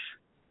other fish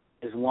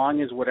as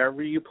long as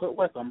whatever you put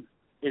with them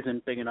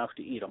isn't big enough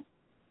to eat them.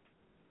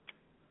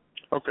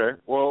 Okay.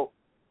 Well,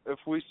 if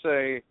we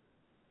say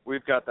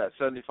we've got that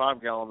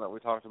 75-gallon that we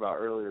talked about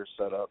earlier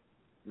set up,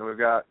 and we've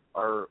got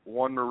our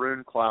one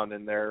maroon clown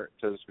in there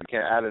because we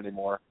can't add any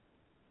more.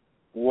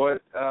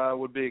 What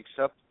would be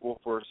acceptable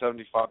for a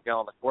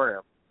 75-gallon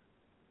aquarium?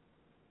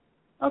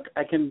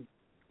 Okay,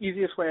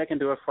 easiest way I can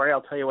do it for you,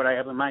 I'll tell you what I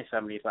have in my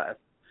 75.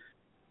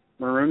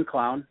 Maroon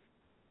clown,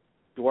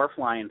 dwarf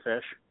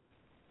lionfish,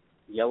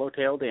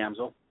 yellowtail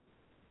damsel,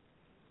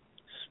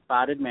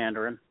 spotted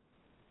mandarin,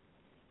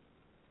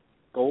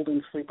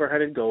 golden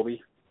sleeper-headed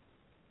goby,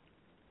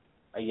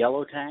 a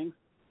yellow tang,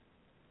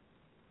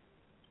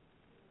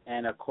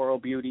 and a coral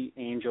beauty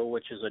angel,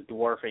 which is a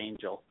dwarf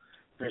angel.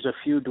 There's a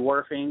few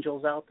dwarf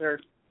angels out there.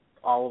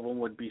 All of them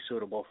would be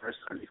suitable for a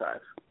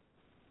 75.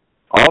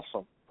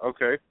 Awesome.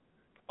 Okay.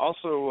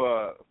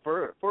 Also,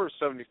 for a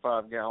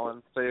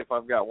 75-gallon, say if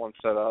I've got one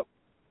set up,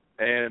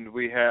 and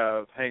we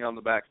have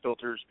hang-on-the-back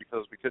filters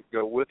because we couldn't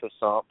go with a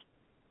sump,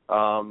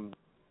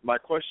 my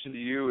question to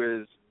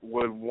you is,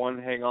 would one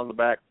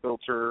hang-on-the-back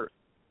filter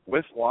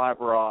with live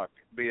rock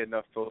be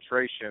enough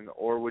filtration,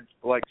 or would,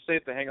 like, say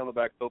if the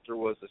hang-on-the-back filter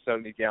was a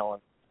 70-gallon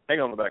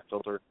hang-on-the-back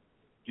filter,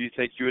 do you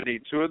think you would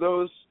need two of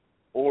those,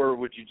 or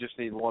would you just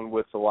need one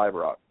with the live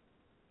rock?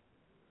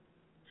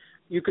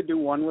 You could do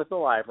one with the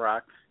live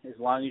rock as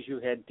long as you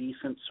had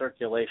decent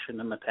circulation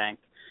in the tank,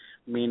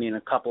 meaning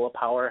a couple of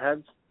power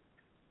heads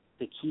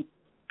to keep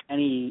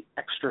any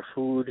extra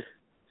food,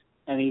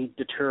 any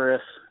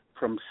detritus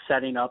from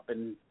setting up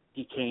and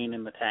decaying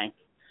in the tank.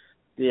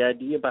 The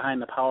idea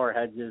behind the power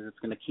heads is it's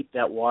going to keep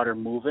that water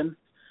moving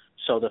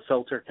so the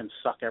filter can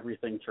suck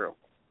everything through.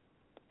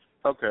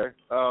 Okay.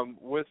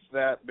 With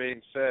that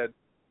being said,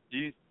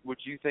 would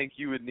you think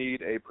you would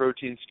need a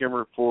protein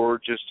skimmer for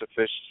just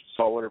a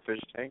saltwater fish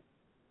tank?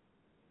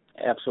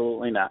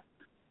 Absolutely not.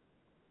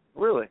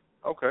 Really?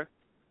 Okay.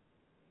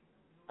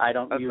 I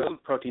don't use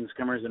protein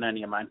skimmers in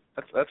any of mine.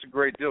 That's a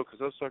great deal because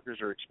those suckers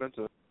are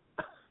expensive.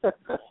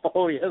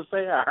 Oh, yes,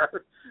 they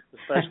are,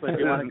 especially if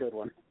you want a good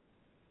one.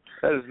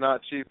 That is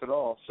not cheap at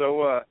all.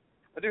 So I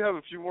do have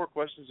a few more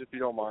questions if you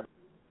don't mind.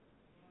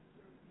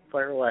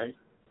 Fire away.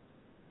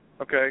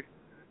 Okay.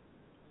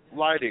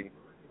 Lighting.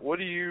 What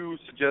do you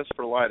suggest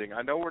for lighting?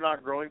 I know we're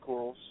not growing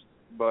corals,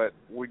 but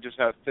we just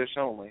have fish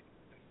only.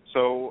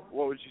 So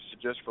what would you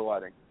suggest for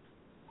lighting?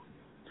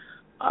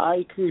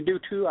 I can do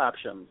two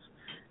options.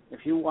 If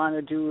you want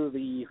to do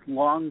the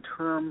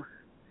long-term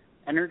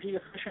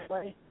energy-efficient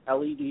way,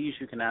 LEDs,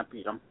 you cannot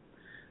beat them.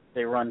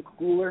 They run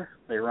cooler.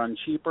 They run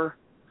cheaper.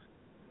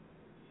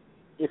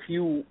 If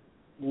you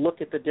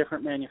look at the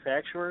different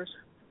manufacturers,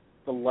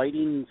 the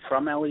lighting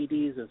from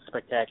LEDs is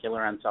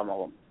spectacular on some of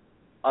them.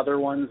 Other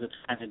ones, it's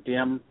kind of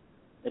dim.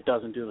 It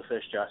doesn't do the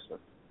fish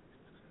justice.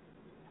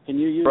 Can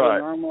you use a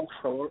normal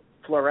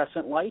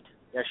fluorescent light?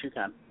 Yes, you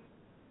can.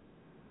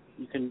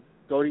 You can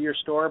go to your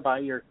store, buy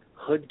your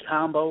hood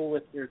combo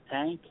with your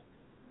tank,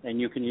 and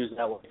you can use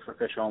that light for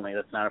fish only.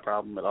 That's not a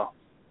problem at all.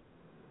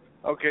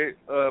 Okay,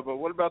 but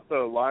what about the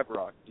live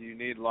rock? Do you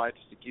need lights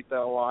to keep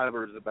that alive,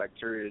 or is the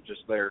bacteria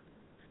just there?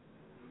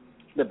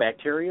 The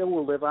bacteria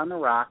will live on the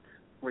rock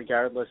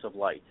regardless of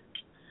light.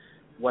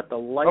 What the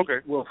light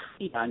will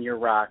feed on your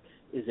rock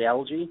is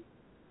algae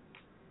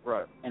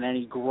and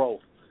any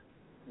growth.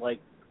 Like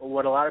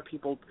what a lot of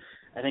people,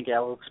 I think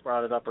Alex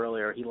brought it up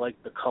earlier, he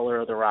liked the color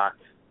of the rock.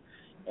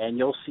 And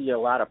you'll see a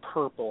lot of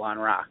purple on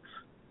rocks.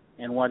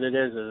 And what it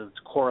is it's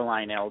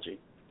coralline algae.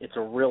 It's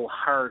a real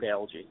hard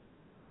algae.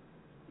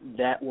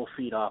 That will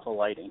feed off of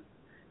lighting.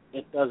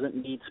 It doesn't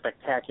need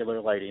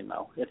spectacular lighting,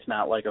 though. It's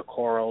not like a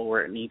coral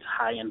where it needs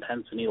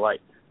high-intensity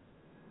light.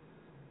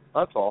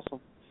 That's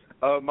awesome.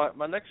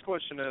 My next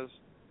question is,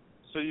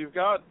 so you've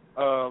got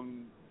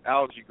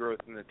algae growth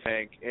in the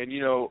tank, and,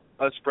 you know,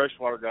 us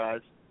freshwater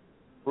guys,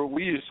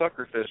 we use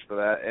sucker fish for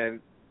that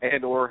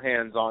and or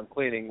hands-on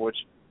cleaning, which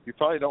you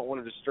probably don't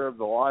want to disturb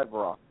the live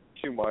rock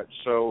too much.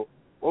 So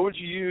what would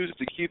you use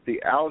to keep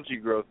the algae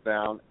growth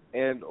down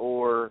and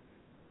or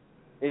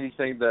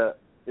anything that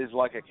is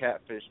like a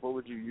catfish? What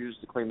would you use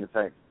to clean the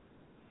tank?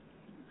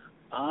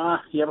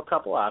 You have a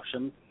couple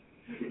options.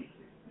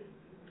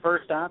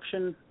 First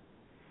option,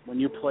 when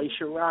you place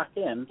your rock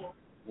in,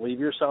 leave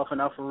yourself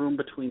enough room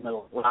between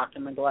the rock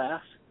and the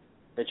glass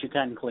that you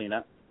can clean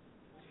it.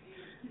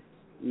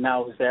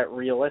 Now, is that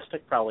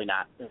realistic? Probably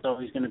not. There's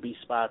always going to be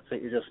spots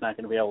that you're just not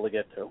going to be able to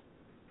get to.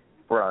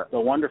 Right. The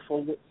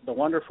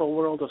wonderful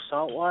world of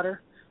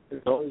saltwater,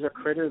 there's always a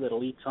critter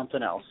that'll eat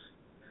something else.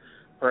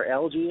 For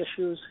algae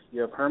issues,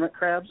 you have hermit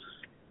crabs,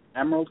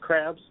 emerald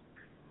crabs,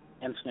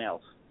 and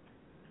snails.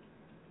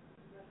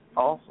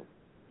 Awesome.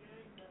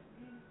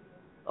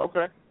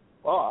 Okay.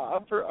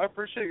 Well, I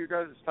appreciate your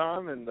guys'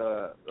 time, and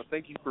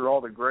thank you for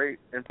all the great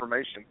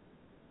information.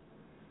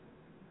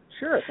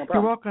 Sure, no problem.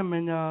 You're welcome,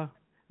 and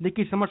thank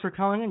you so much for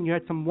calling in. You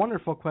had some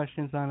wonderful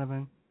questions,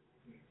 Donovan.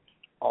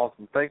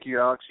 Awesome. Thank you,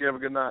 Alex. You have a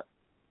good night.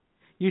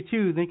 You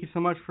too. Thank you so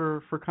much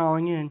for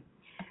calling in.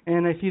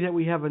 And I see that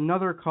we have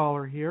another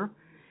caller here,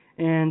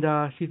 and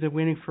she's been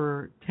waiting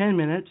for 10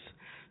 minutes.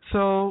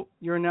 So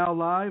you're now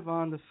live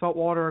on the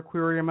Saltwater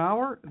Aquarium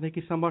Hour. Thank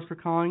you so much for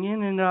calling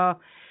in, and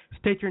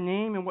state your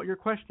name and what your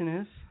question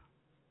is.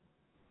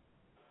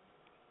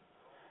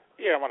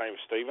 Yeah, my name's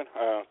Steven.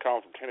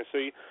 Calling from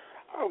Tennessee.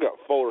 I've got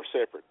 4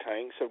 separate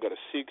tanks. I've got a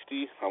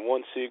 60, a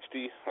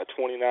 160, a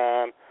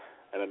 29,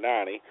 and a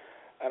 90.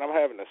 And I'm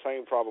having the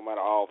same problem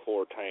out of all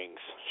 4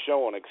 tanks,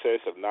 showing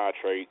excessive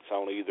nitrates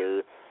on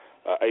either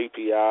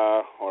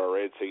API or a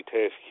Red Sea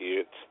test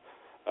kits.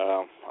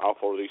 All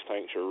 4 of these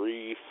tanks are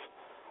reef,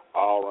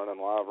 all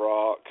running live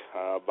rock,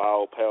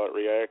 bio pellet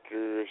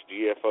reactors,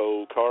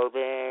 GFO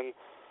carbon,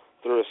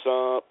 through a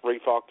sump,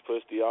 reef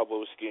octopus,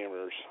 Diablo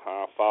skimmers.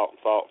 I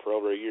fought for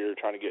over a year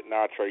trying to get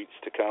nitrates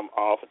to come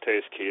off a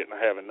test kit, and I'm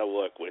having no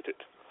luck with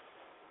it.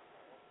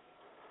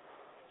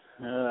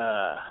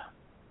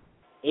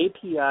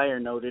 API are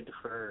noted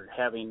for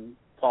having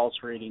false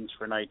readings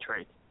for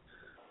nitrate,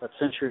 but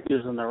since you're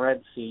using the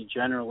Red Sea,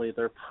 generally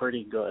they're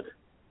pretty good.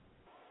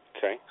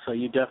 Okay. So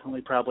you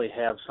definitely probably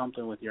have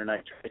something with your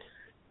nitrate.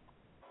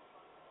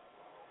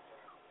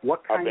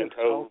 What kind of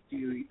salt do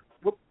you...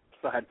 Whoop,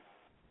 go ahead.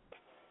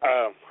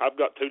 I've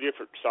got 2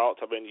 different salts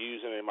I've been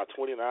using. In my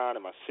 29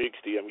 and my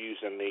 60, I'm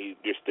using the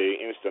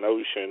Instant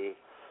Ocean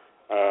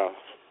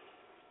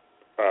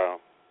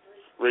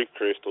reef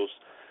crystals.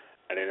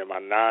 And then in my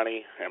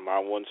 90 and my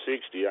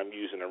 160, I'm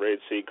using the Red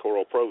Sea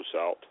Coral Pro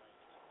salt.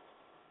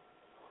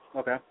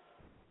 Okay.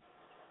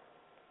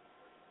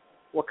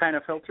 What kind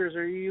of filters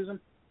are you using?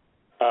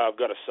 I've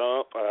got a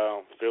sump,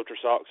 filter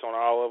socks on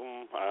all of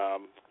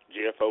them,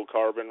 GFO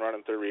carbon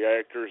running through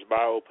reactors,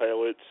 bio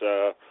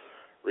pellets,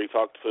 reef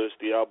octopus,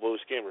 Diablo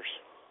skimmers.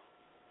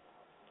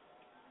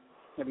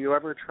 Have you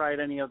ever tried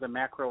any of the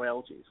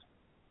macroalgae?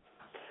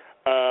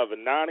 The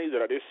 90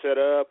 that I just set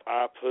up,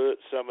 I put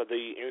some of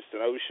the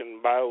Instant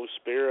Ocean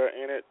Biospira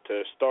in it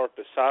to start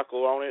the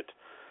cycle on it.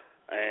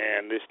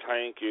 And this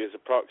tank is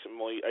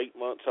approximately 8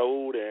 months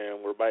old,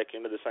 and we're back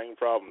into the same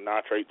problem.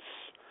 Nitrates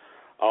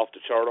off the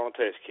chart on a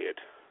test kit.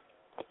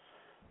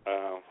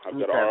 I've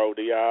got an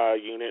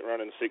RODI unit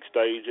running 6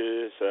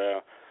 stages.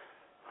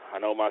 I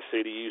know my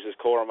city uses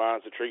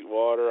chloramines to treat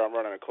water. I'm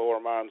running a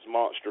chloramines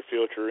monster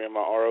filter in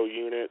my RO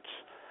units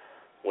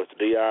with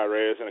the DI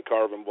resin, a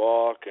carbon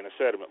block, and a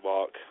sediment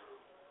block.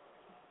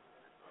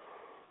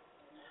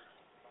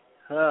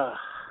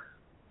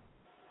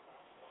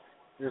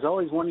 There's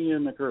always one of you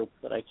in the group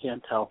that I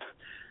can't tell.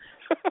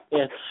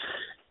 It's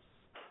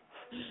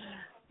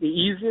the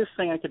easiest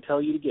thing I could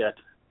tell you to get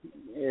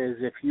is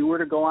if you were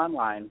to go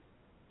online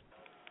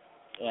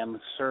and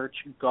search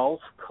Gulf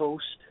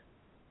Coast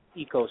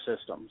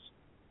ecosystems.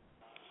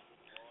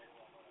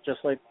 Just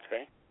like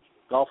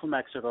Gulf of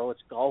Mexico,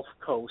 it's Gulf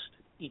Coast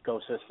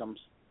ecosystems.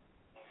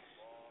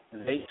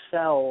 They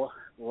sell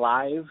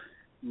live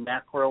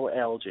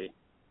macroalgae.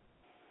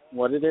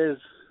 What it is,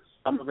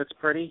 some of it's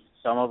pretty,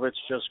 some of it's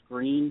just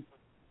green,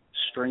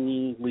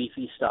 stringy,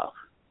 leafy stuff.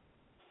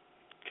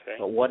 Okay.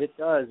 But what it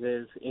does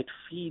is it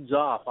feeds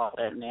off all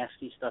that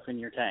nasty stuff in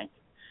your tank,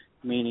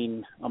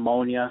 meaning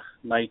ammonia,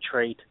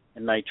 nitrate,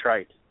 and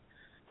nitrite.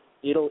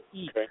 It'll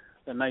eat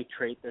the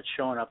nitrate that's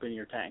showing up in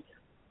your tank.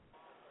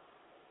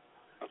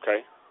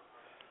 Okay.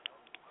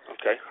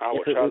 I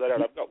will try that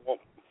out. I've got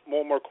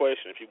one more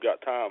question if you've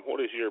got time.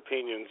 What is your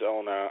opinions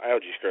on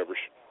algae scrubbers?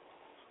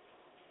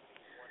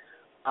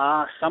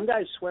 Some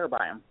guys swear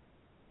by them.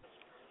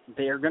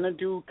 They're going to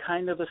do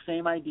kind of the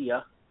same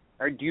idea.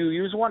 Or do you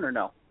use one or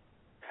no?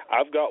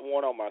 I've got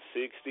one on my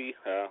 60.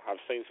 I've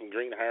seen some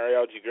green hair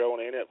algae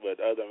growing in it,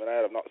 but other than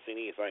that, I've not seen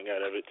anything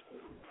out of it.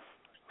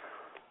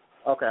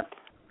 Okay.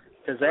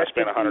 I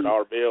spent a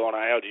 $100 bill on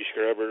an algae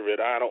scrubber,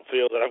 but I don't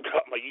feel that I've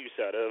got my use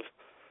out of.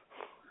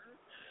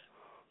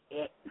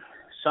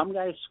 Some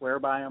guys swear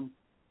by them.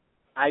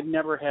 I've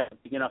never had a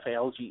big enough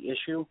algae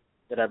issue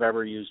that I've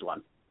ever used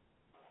one.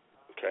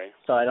 Okay.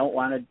 So I don't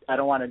want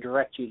to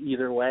direct you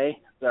either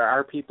way. There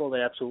are people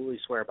that absolutely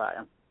swear by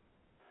them.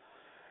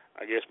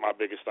 I guess my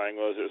biggest thing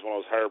was it was one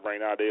of those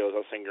harebrained ideas.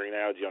 I seen green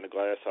algae on the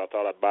glass, so I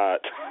thought I'd buy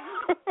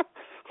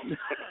it.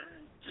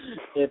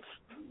 It's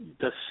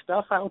the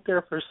stuff out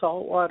there for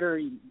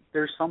saltwater.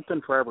 There's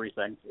something for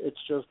everything. It's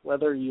just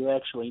whether you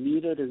actually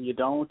need it or you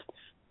don't.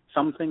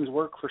 Some things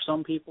work for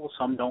some people,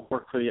 some don't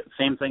work for you.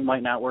 Same thing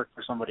might not work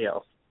for somebody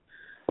else.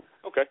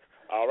 Okay.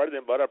 All right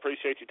then, bud. I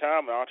appreciate your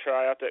time, and I'll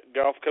try out that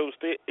Gulf Coast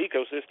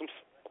ecosystems.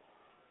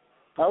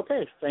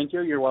 Okay. Thank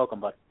you. You're welcome,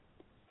 bud.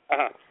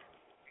 Uh-huh.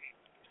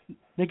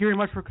 Thank you very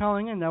much for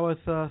calling in. That was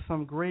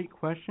some great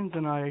questions,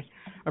 and I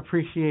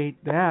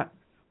appreciate that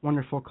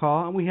wonderful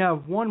call. And we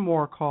have one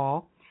more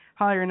call.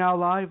 Hi, you're now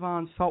live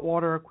on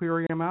Saltwater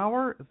Aquarium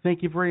Hour.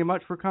 Thank you very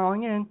much for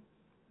calling in.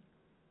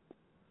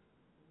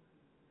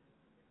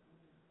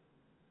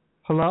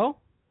 Hello?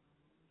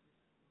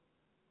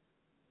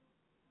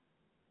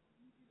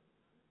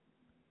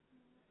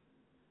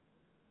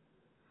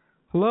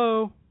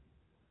 Hello?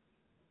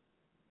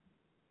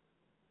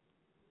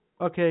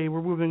 Okay,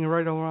 we're moving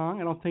right along.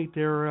 I don't think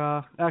they're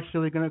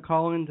actually going to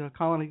call in.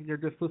 They're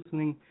just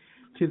listening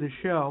to the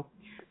show.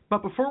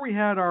 But before we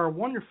had our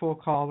wonderful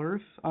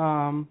callers,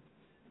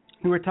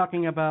 we were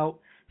talking about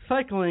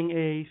cycling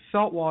a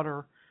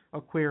saltwater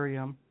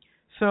aquarium.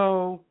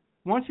 So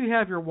once you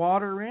have your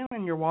water in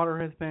and your water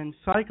has been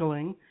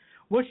cycling,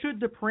 What should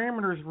the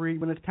parameters read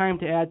when it's time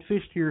to add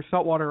fish to your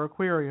saltwater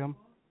aquarium?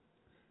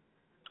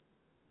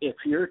 If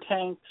your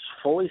tank's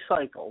fully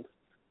cycled,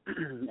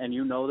 and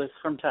you know this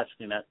from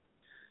testing it,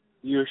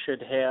 you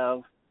should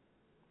have,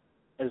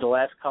 as the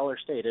last caller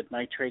stated,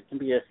 nitrate can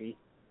be iffy,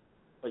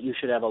 but you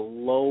should have a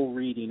low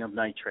reading of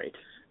nitrate.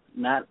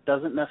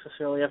 Doesn't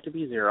necessarily have to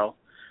be 0,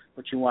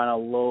 but you want a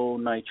low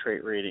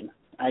nitrate reading.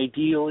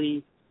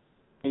 Ideally,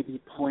 maybe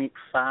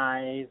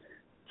 0.5,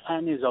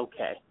 10 is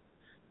okay.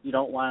 You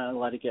don't want to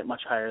let it get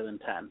much higher than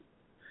 10.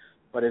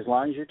 But as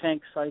long as your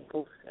tank's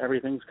cycled,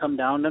 everything's come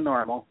down to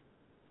normal,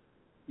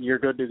 you're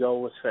good to go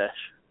with fish.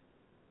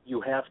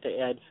 You have to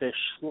add fish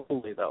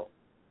slowly, though,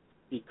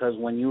 because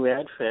when you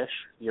add fish,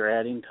 you're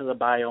adding to the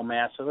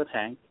biomass of the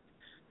tank,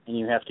 and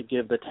you have to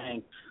give the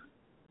tank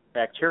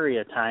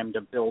bacteria time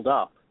to build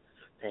up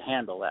to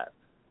handle that.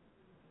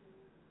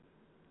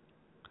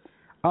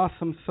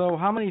 Awesome. So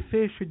how many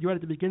fish should you add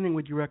at the beginning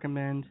would you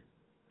recommend?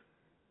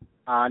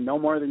 No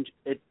more than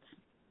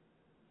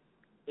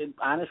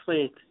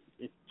honestly,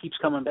 it keeps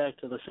coming back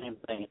to the same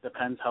thing. It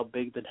depends how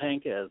big the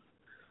tank is,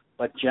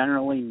 but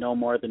generally no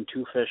more than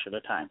 2 fish at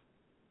a time.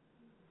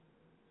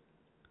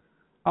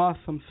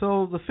 Awesome.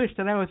 So the fish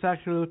that I was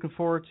actually looking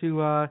forward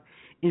to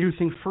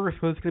introducing first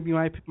was going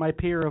to be my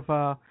pair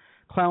of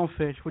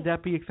clownfish. Would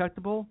that be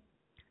acceptable?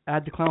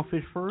 Add the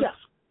clownfish first? Yes.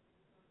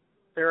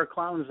 Pair of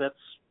clowns, that's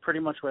pretty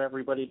much what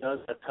everybody does.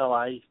 That's how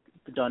I've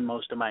done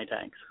most of my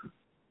tanks.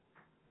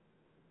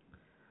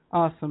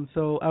 Awesome.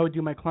 So I would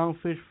do my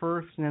clownfish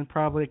first, and then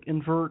probably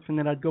inverts, and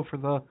then I'd go for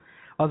the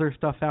other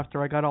stuff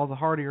after I got all the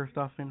hardier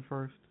stuff in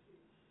first.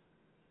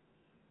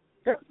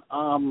 Sure.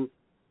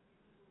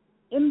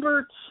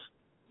 Inverts,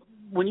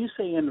 when you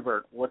say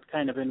invert, what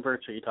kind of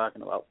inverts are you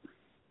talking about?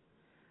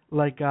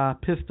 Like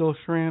pistol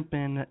shrimp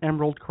and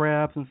emerald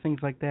crabs and things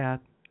like that.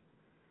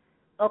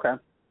 Okay.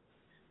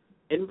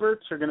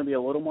 Inverts are going to be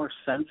a little more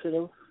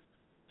sensitive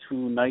to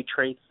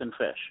nitrates than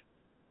fish.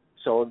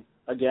 So,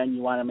 again,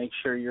 you want to make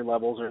sure your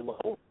levels are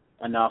low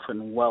enough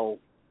and well.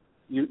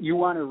 You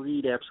want to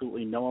read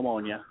absolutely no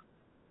ammonia.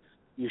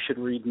 You should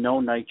read no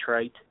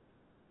nitrite,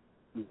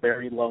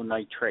 very low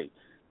nitrate.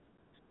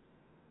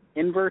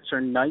 Inverts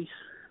are nice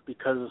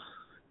because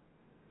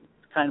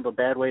it's kind of a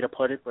bad way to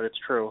put it, but it's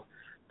true.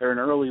 They're an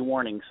early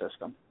warning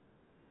system.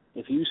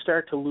 If you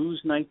start to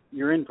lose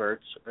your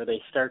inverts or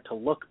they start to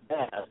look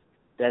bad,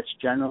 that's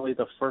generally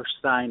the first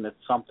sign that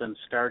something's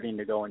starting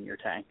to go in your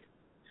tank.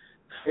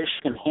 Fish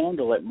can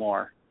handle it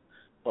more,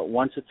 but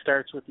once it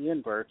starts with the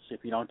inverts,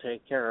 if you don't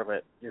take care of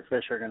it, your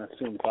fish are going to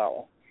soon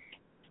foul.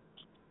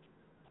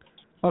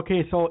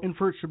 Okay, so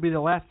inverts should be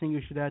the last thing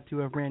you should add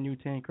to a brand new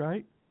tank,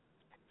 right?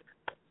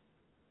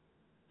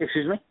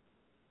 Excuse me?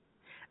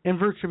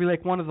 Inverts should be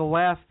like one of the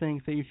last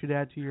things that you should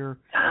add to your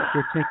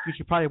tank. You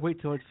should probably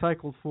wait till it's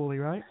cycled fully,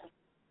 right?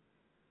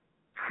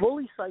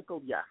 Fully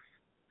cycled, yes.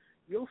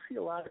 You'll see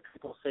a lot of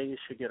people say you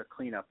should get a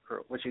cleanup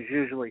crew, which is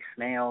usually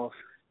snails,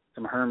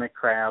 some hermit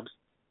crabs,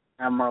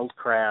 emerald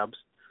crabs.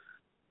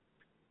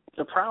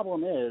 The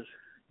problem is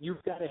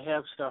you've got to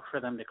have stuff for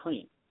them to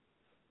clean.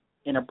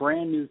 In a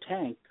brand new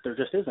tank, there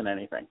just isn't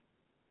anything.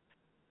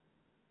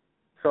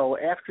 So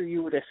after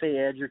you would say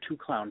add your 2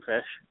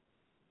 clownfish,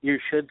 you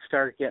should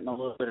start getting a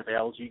little bit of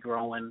algae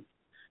growing.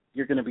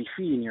 You're going to be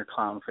feeding your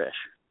clownfish.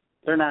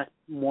 They're not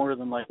more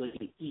than likely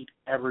to eat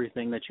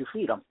everything that you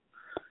feed them.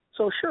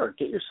 So sure,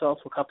 get yourself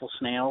a couple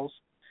snails.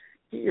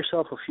 Get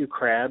yourself a few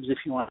crabs if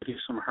you want to do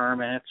some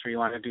hermits or you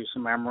want to do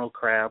some emerald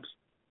crabs.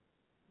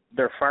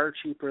 They're far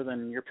cheaper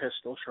than your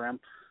pistol shrimp,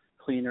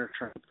 cleaner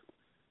shrimp.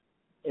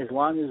 As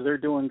long as they're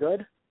doing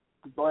good,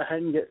 go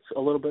ahead and get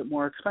a little bit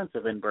more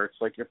expensive inverts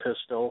like your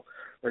pistol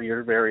or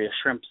your various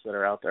shrimps that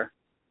are out there.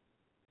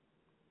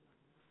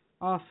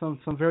 Awesome.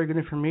 Some very good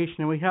information.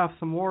 And we have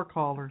some more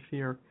callers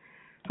here.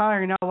 Hi,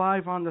 you're now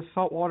live on the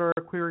Saltwater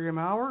Aquarium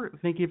Hour.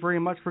 Thank you very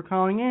much for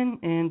calling in,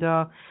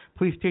 and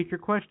please state your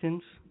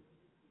questions.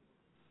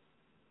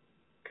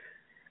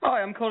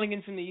 Hi, I'm calling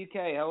in from the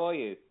UK. How are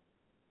you?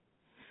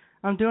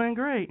 I'm doing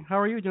great. How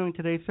are you doing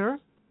today, sir?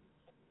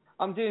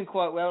 I'm doing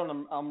quite well,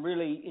 and I'm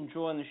really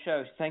enjoying the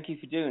show. So thank you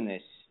for doing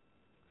this.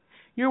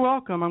 You're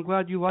welcome. I'm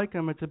glad you like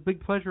them. It's a big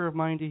pleasure of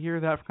mine to hear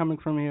that coming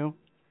from you.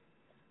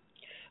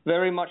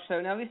 Very much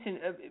so. Now, listen,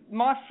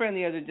 my friend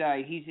the other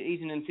day,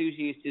 he's an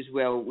enthusiast as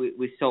well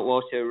with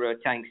saltwater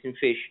tanks and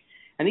fish,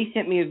 and he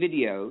sent me a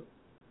video,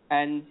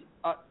 and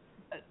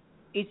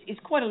it's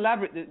quite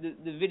elaborate.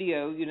 The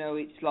video, you know,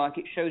 it's like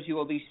it shows you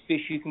all these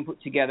fish you can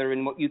put together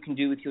and what you can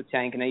do with your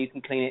tank and how you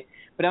can clean it.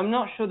 But I'm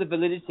not sure the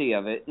validity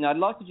of it, and I'd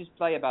like to just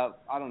play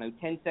about,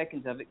 10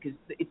 seconds of it, because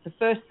it's the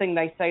first thing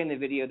they say in the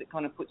video that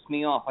kind of puts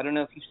me off. I don't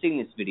know if you've seen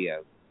this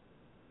video.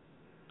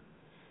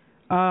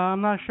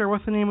 I'm not sure.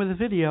 What's the name of the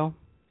video?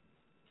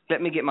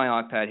 Let me get my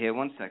iPad here.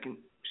 1 second.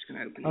 Just going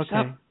to open this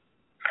up.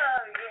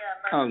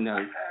 Oh,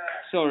 no.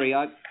 Sorry,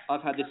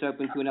 I've had this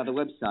open to another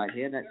website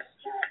here.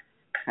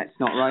 That's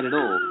not right at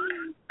all.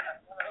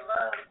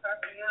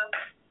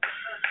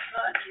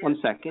 1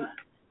 second.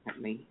 Let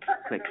me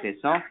click this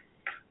off.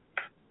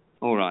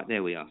 All right,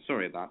 there we are.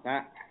 Sorry about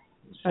that.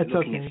 That's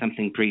looking okay. at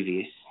something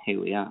previous. Here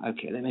we are.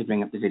 Okay, let me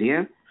bring up the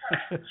video.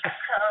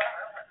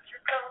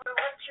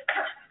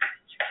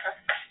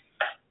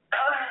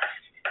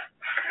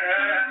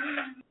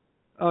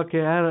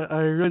 Okay, I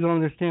really don't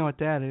understand what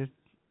that is.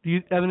 Do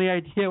you have any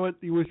idea what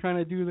he was trying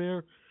to do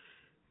there?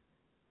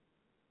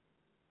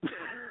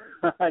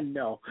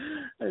 No,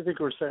 I think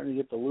we're starting to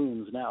get the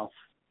loons now.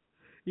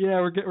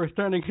 Yeah, we're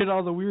starting to get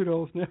all the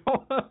weirdos now.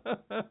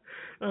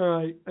 All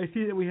right, I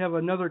see that we have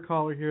another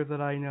caller here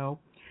that I know.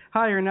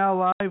 Hi, you're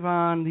now live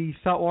on the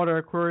Saltwater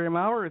Aquarium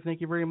Hour.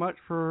 Thank you very much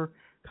for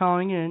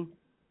calling in.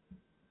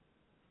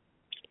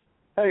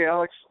 Hey,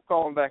 Alex,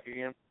 calling back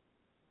again.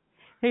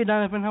 Hey,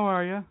 Donovan, how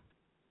are you?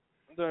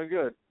 I'm doing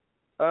good.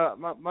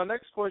 My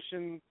next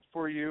question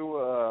for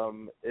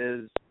you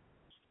is,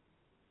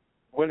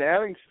 when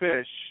adding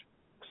fish,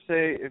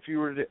 say if you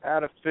were to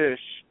add a fish,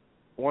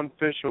 one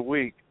fish a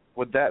week,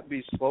 would that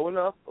be slow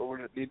enough, or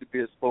would it need to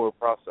be a slower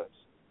process?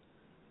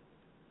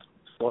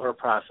 Slower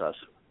process.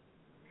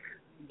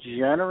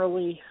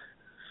 Generally,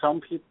 some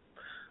people,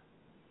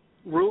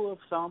 rule of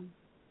thumb,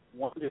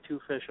 1 to 2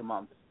 fish a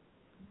month.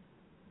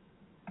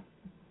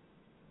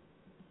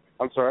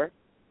 I'm sorry?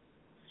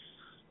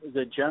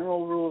 The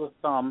general rule of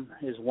thumb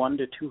is 1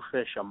 to 2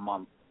 fish a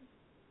month.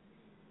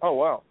 Oh,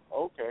 wow.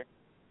 Okay.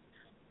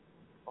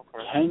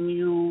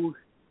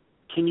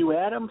 Can you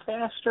add them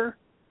faster?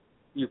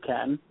 You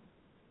can.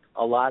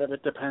 A lot of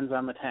it depends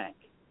on the tank.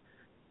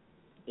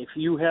 If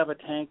you have a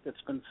tank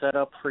that's been set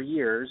up for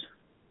years,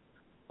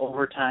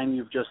 over time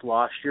you've just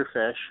lost your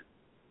fish,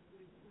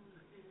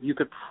 you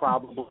could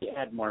probably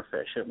add more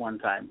fish at one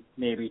time,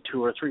 maybe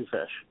 2 or 3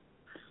 fish.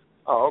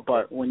 Oh, okay.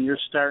 But when you're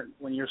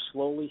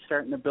slowly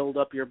starting to build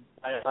up your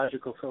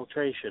biological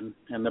filtration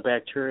and the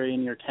bacteria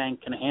in your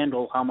tank can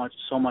handle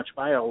so much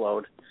bio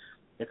load,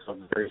 it's a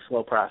very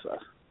slow process.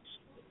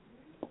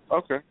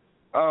 Okay.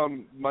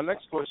 My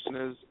next question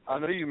is, I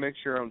know you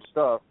mix your own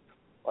stuff,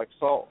 like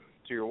salt,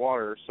 to your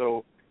water.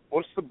 So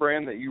what's the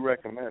brand that you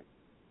recommend?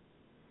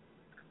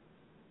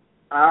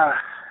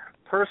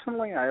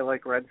 Personally, I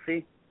like Red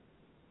Sea.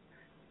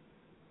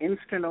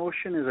 Instant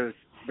Ocean is a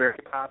very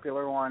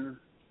popular one.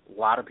 A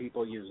lot of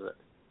people use it.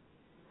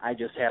 I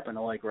just happen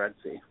to like Red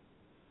Sea.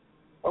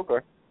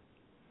 Okay.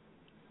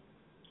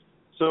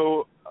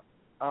 So,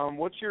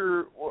 what's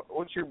your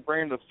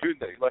brand of food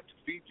that you like to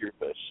feed your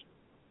fish?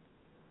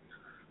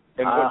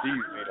 And what do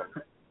you feed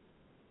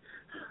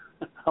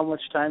them? How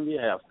much time do you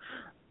have?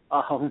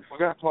 We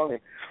got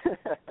plenty.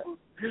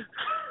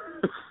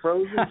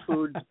 Frozen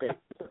foods based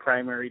the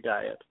primary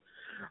diet.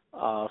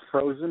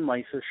 Frozen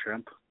mysis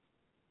shrimp,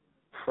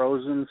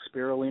 frozen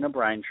spirulina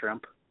brine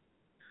shrimp,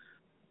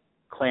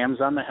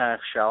 clams on the half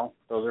shell,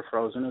 those are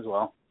frozen as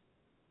well.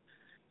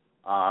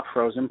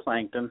 Frozen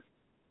plankton.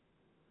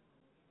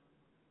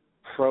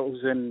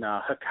 Frozen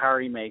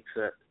Hikari makes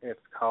it.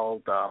 It's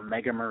called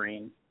Mega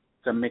Marine.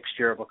 It's a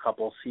mixture of a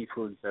couple of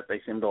seafoods that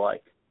they seem to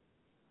like.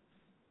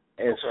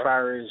 As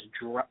far as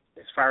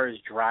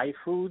dry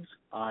foods,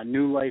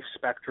 New Life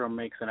Spectrum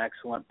makes an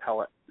excellent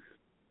pellet.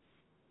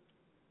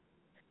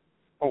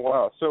 Oh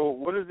wow! So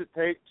what does it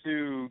take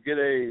to get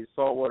a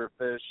saltwater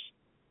fish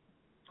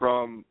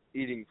from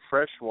eating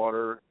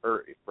freshwater?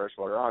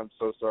 I'm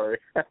so sorry.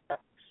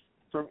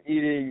 From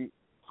eating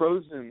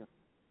frozen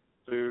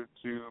food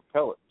to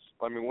pellets.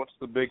 I mean, what's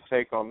the big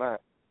take on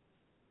that?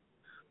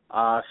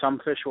 Some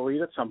fish will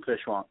eat it, some fish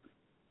won't.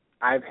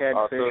 I've had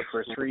fish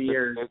for 3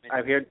 years.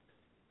 I've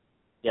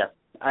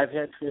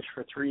had fish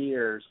for 3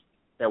 years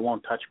that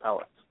won't touch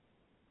pellets.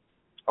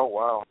 Oh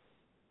wow!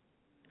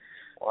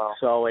 Wow.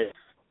 So it's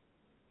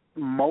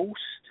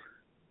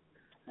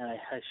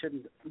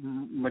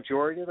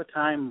majority of the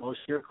time, most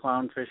of your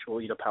clownfish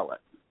will eat a pellet.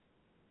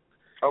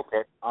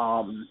 Okay.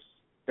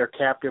 They're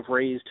captive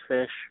raised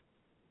fish.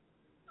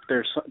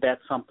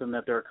 That's something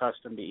that they're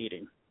accustomed to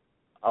eating.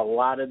 A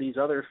lot of these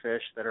other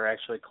fish that are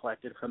actually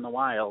collected from the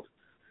wild,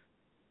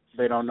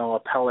 they don't know a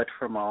pellet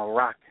from a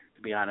rock,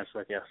 to be honest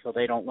with you, so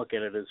they don't look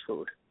at it as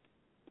food.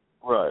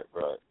 Right.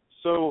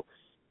 So,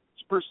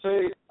 per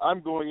se,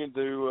 I'm going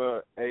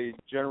into a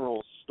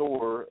general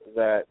store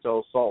that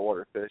sells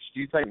saltwater fish.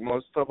 Do you think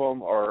most of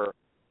them are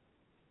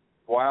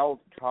wild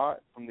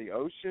caught from the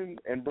ocean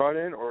and brought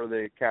in, or are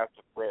they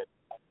captive bred?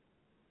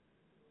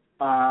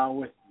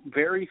 With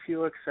very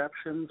few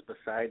exceptions,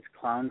 besides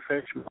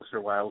clownfish, most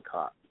are wild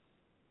caught.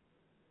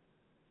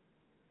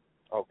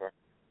 Okay.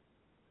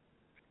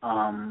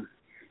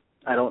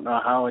 I don't know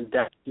how in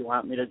depth you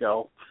want me to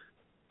go.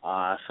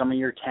 Some of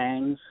your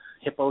tangs,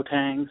 hippo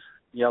tangs,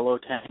 yellow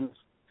tangs,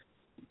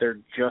 they're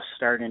just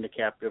starting to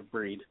captive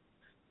breed.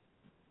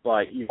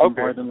 But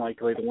more than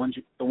likely,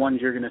 the ones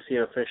you're going to see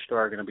at a fish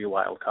store are going to be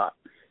wild caught.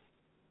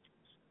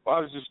 Well, I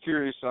was just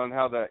curious on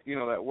how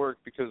that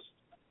worked, because,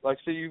 like,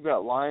 say you've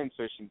got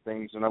lionfish and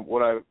things, and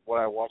what I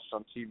watched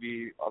on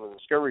TV on the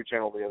Discovery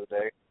Channel the other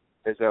day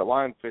is that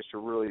lionfish are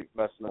really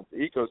messing up the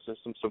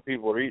ecosystem, so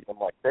people are eating them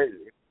like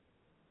crazy.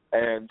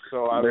 And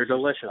so they're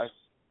delicious.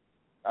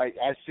 I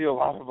see a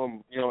lot of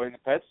them, in the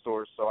pet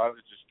stores, so I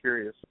was just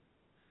curious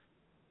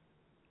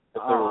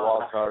if they were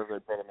wild caught or they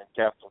bred them in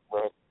captive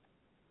bred.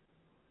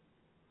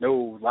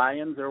 No,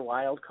 lions are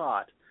wild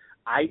caught.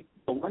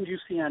 The ones you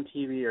see on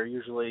TV are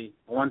usually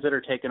the ones that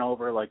are taken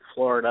over, like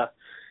Florida,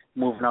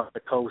 moving up the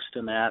coast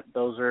and that.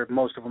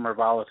 Most of them are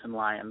Volutin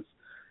lions.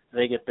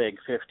 They get big,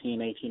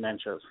 15, 18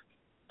 inches.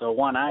 The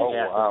one I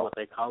have is what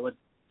they call it.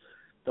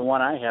 The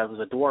one I have is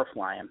a dwarf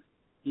lion.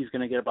 He's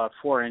going to get about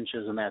 4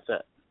 inches, and that's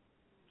it.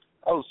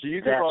 Oh, so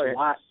you can probably...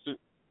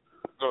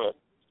 Go ahead.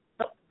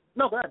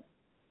 No, go ahead.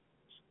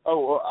 Oh,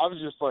 well, I was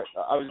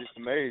just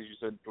amazed. You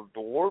said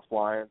dwarf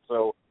lion,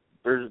 so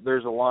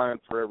there's a lion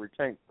for every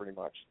tank, pretty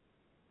much.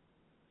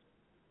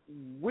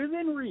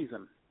 Within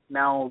reason.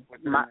 Now,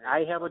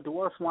 I have a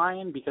dwarf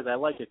lion because I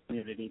like a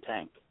community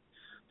tank.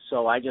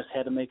 So I just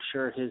had to make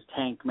sure his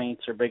tank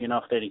mates are big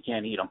enough that he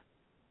can't eat them.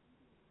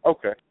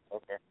 Okay.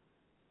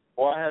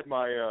 Well, I had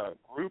my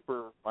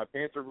grouper, my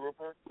panther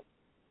grouper.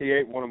 He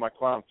ate one of my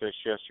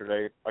clownfish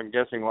yesterday. I'm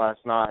guessing last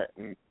night.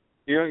 And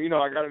you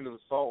know, I got into the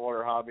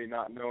saltwater hobby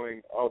not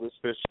knowing, this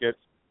fish gets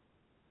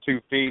 2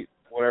 feet,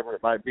 whatever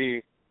it might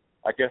be.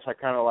 I guess I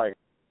kind of like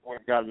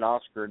went and got an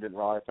Oscar and didn't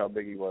realize how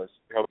big he was,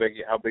 how big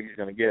he's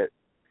going to get.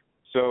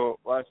 So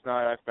last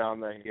night I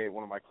found that he ate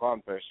one of my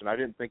clownfish, and I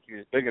didn't think he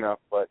was big enough,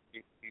 but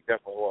he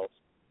definitely was.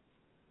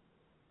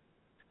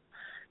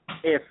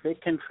 If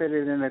it can fit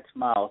it in its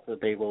mouth,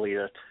 they will eat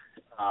it.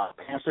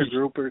 Panther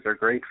groupers are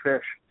great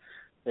fish.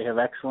 They have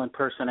excellent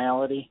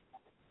personality.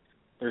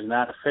 There's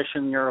not a fish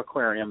in your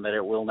aquarium that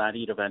it will not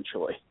eat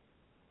eventually.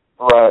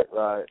 Right.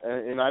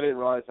 And I didn't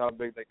realize how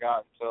big they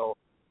got until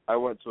I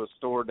went to a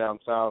store down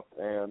south,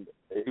 and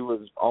he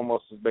was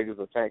almost as big as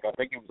a tank. I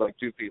think he was like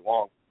 2 feet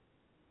long.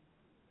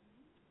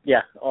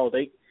 Yeah.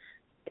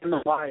 In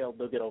the wild,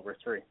 they'll get over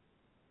 3.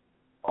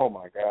 Oh,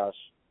 my gosh.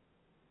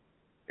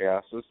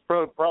 Yeah, so it's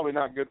probably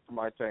not good for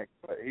my tank,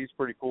 but he's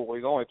pretty cool.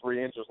 He's only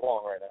 3 inches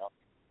long right now.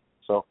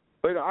 So,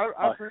 but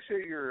I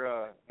appreciate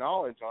your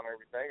knowledge on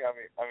everything. I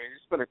mean,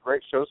 it's been a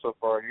great show so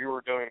far. You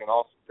were doing an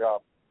awesome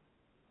job.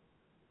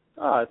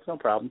 Oh, it's no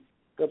problem.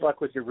 Good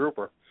luck with your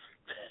grouper.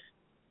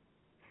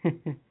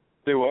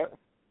 Do what?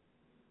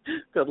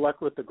 Good luck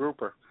with the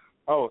grouper.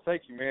 Oh,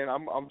 thank you, man.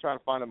 I'm trying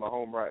to find him a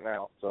home right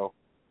now, so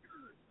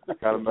I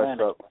kind of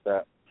messed up with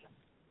that.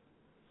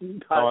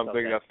 I don't have a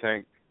big enough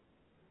tank.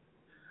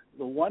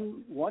 The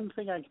one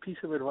piece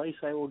of advice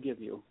I will give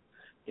you: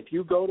 if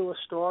you go to a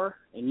store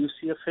and you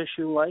see a fish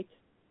you like,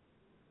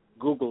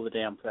 Google the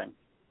damn thing,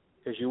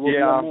 because you will be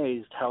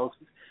amazed how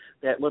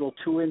that little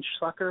 2-inch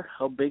sucker,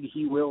 how big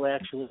he will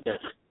actually get.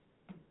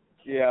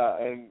 Yeah,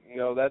 and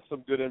that's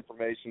some good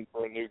information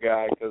for a new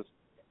guy, because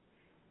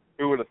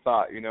who would have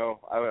thought?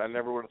 I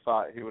never would have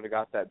thought he would have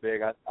got that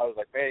big. I was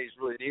like, man, he's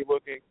really neat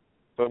looking.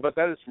 But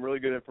that is some really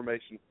good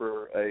information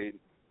for a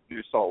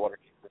new saltwater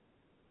keeper.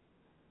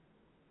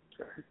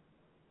 Sure.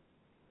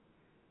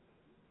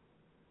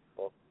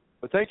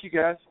 But thank you,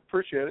 guys.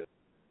 Appreciate it.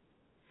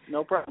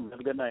 No problem.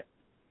 Have a good night.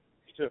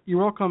 You too. You're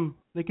welcome.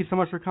 Thank you so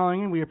much for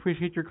calling in. We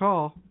appreciate your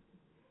call.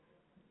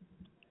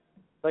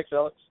 Thanks,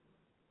 Alex.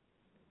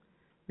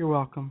 You're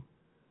welcome.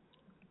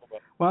 Bye-bye.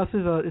 Well,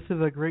 this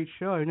is a great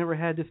show. I've never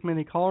had this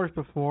many callers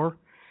before.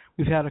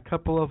 We've had a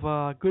couple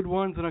of good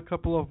ones and a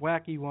couple of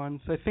wacky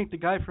ones. I think the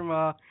guy from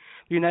the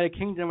United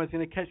Kingdom is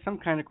going to catch some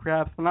kind of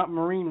crabs, but not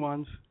marine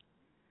ones.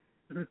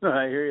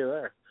 I hear you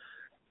there.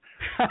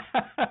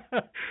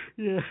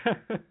 Yeah.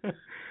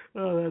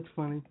 Oh, that's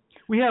funny.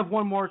 We have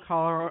one more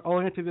caller. I'll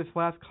answer this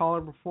last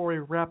caller before we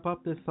wrap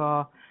up this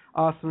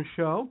awesome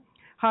show.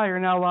 Hi, you're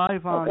now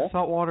live on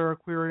Saltwater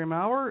Aquarium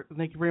Hour.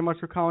 Thank you very much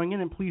for calling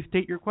in, and please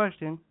state your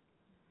question.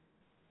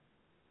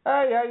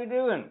 Hey, how you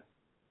doing?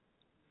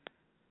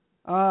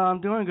 I'm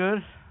doing good.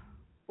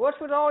 What's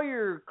with all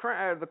your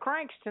the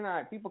cranks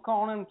tonight? People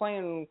calling in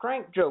playing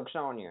crank jokes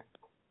on you.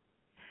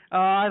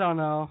 I don't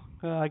know.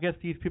 I guess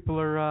these people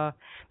are,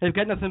 they've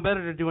got nothing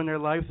better to do in their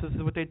lives. This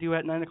is what they do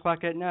at 9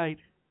 o'clock at night.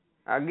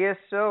 I guess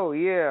so,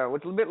 yeah. Well,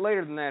 it's a bit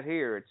later than that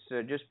here.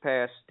 It's just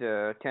past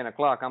 10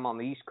 o'clock. I'm on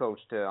the East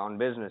Coast on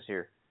business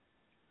here.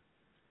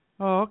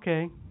 Oh,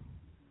 okay.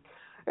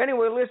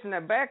 Anyway, listen,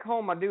 back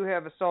home I do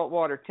have a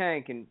saltwater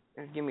tank, and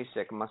give me a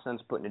second. My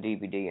son's putting a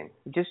DVD in.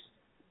 Just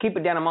keep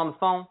it down. I'm on the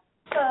phone.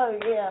 Oh,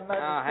 yeah.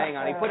 Hang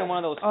on. He put in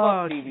one of those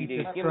fuck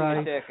DVDs. Give me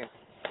a second.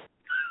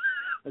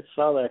 I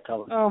saw that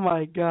coming. Oh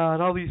my God!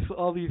 All these,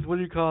 what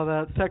do you call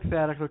that? Sex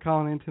addicts are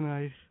calling in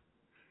tonight.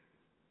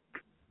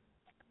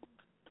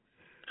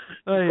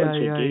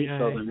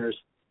 Southerners.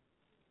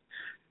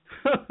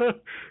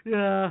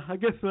 Yeah, I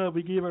guess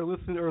we gave our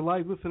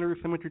live listeners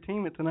some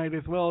entertainment tonight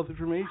as well as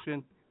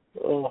information.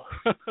 Oh,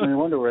 I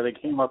wonder where they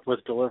came up with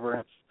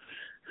Deliverance.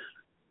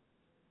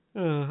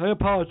 I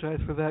apologize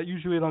for that.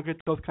 Usually I don't get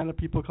those kind of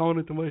people calling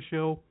into my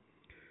show.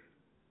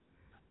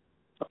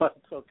 Oh,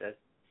 it's okay.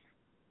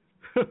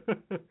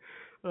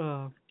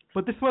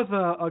 But this was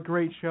a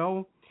great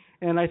show,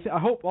 and I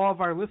hope all of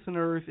our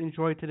listeners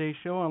enjoyed today's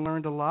show and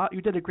learned a lot.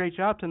 You did a great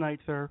job tonight,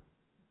 sir.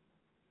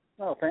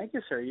 Oh, thank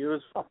you, sir. You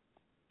as well.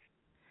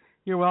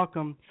 You're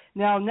welcome.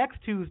 Now, next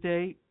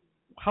Tuesday,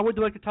 how would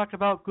you like to talk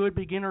about good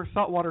beginner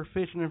saltwater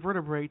fish and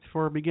invertebrates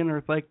for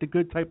beginners, like the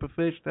good type of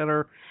fish that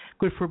are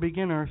good for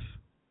beginners?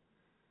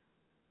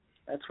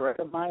 That's right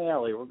up my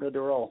alley. We're good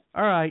to roll.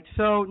 All right,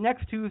 so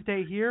next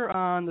Tuesday here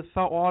on the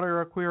Saltwater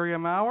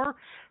Aquarium Hour,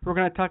 we're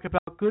going to talk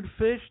about good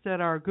fish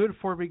that are good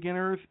for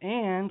beginners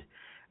and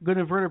good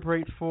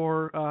invertebrates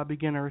for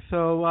beginners.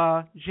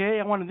 So, Jay,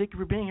 I want to thank you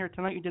for being here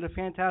tonight. You did a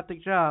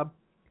fantastic job.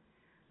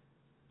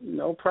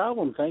 No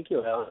problem. Thank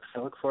you, Alex. I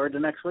look forward to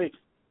next week.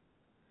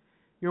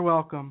 You're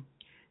welcome.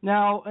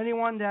 Now,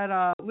 anyone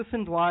that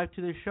listened live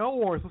to the show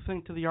or is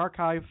listening to the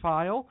archive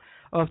file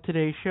of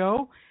today's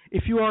show,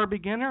 if you are a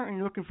beginner and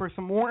you're looking for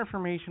some more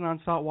information on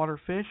saltwater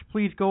fish,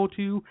 please go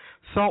to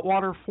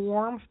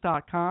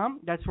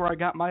saltwaterforums.com. That's where I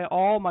got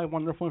all my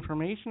wonderful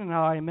information and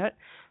how I met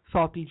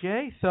Salty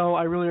J. So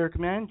I really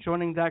recommend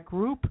joining that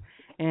group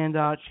and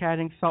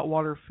chatting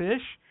saltwater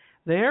fish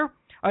there.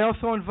 I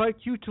also invite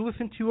you to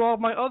listen to all of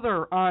my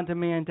other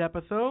on-demand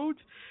episodes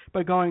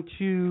by going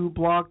to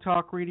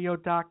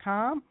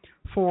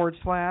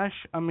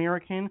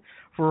blogtalkradio.com/American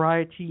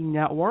Variety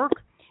Network.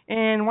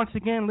 And once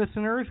again,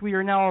 listeners, we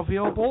are now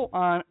available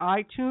on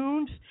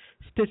iTunes,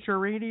 Stitcher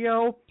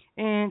Radio,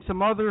 and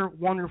some other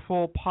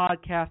wonderful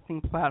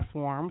podcasting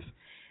platforms.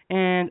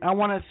 And I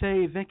want to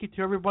say thank you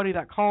to everybody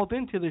that called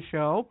into the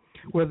show,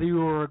 whether you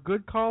were a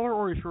good caller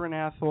or if you're an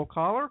asshole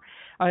caller.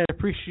 I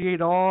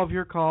appreciate all of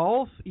your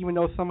calls, even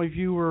though some of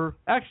you were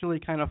actually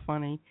kind of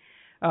funny.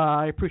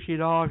 I appreciate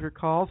all of your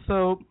calls.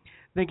 So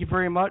thank you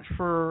very much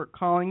for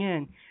calling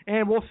in.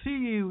 And we'll see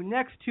you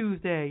next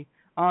Tuesday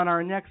on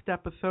our next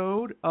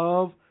episode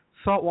of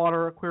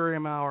Saltwater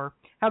Aquarium Hour.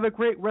 Have a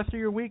great rest of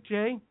your week,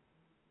 Jay.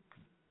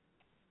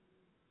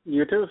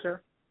 You too,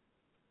 sir.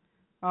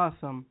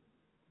 Awesome.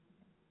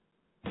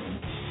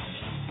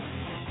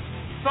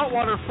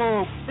 Saltwater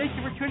folks, thank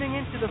you for tuning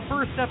in to the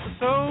first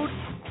episode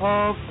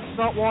of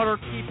Saltwater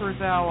Keepers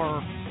Hour.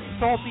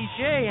 Salty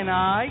J and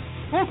I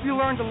hope you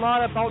learned a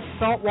lot about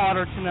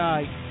saltwater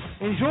tonight.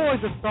 Enjoy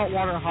the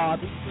saltwater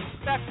hobby,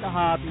 respect the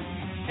hobby,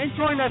 and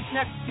join us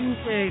next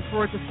Tuesday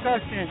for a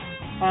discussion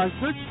on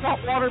good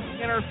saltwater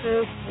beginner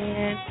fish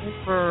and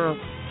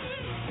inverts.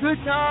 Good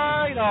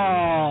night,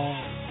 all,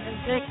 and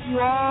thank you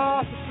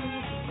all for tuning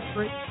in to the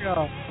great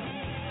show.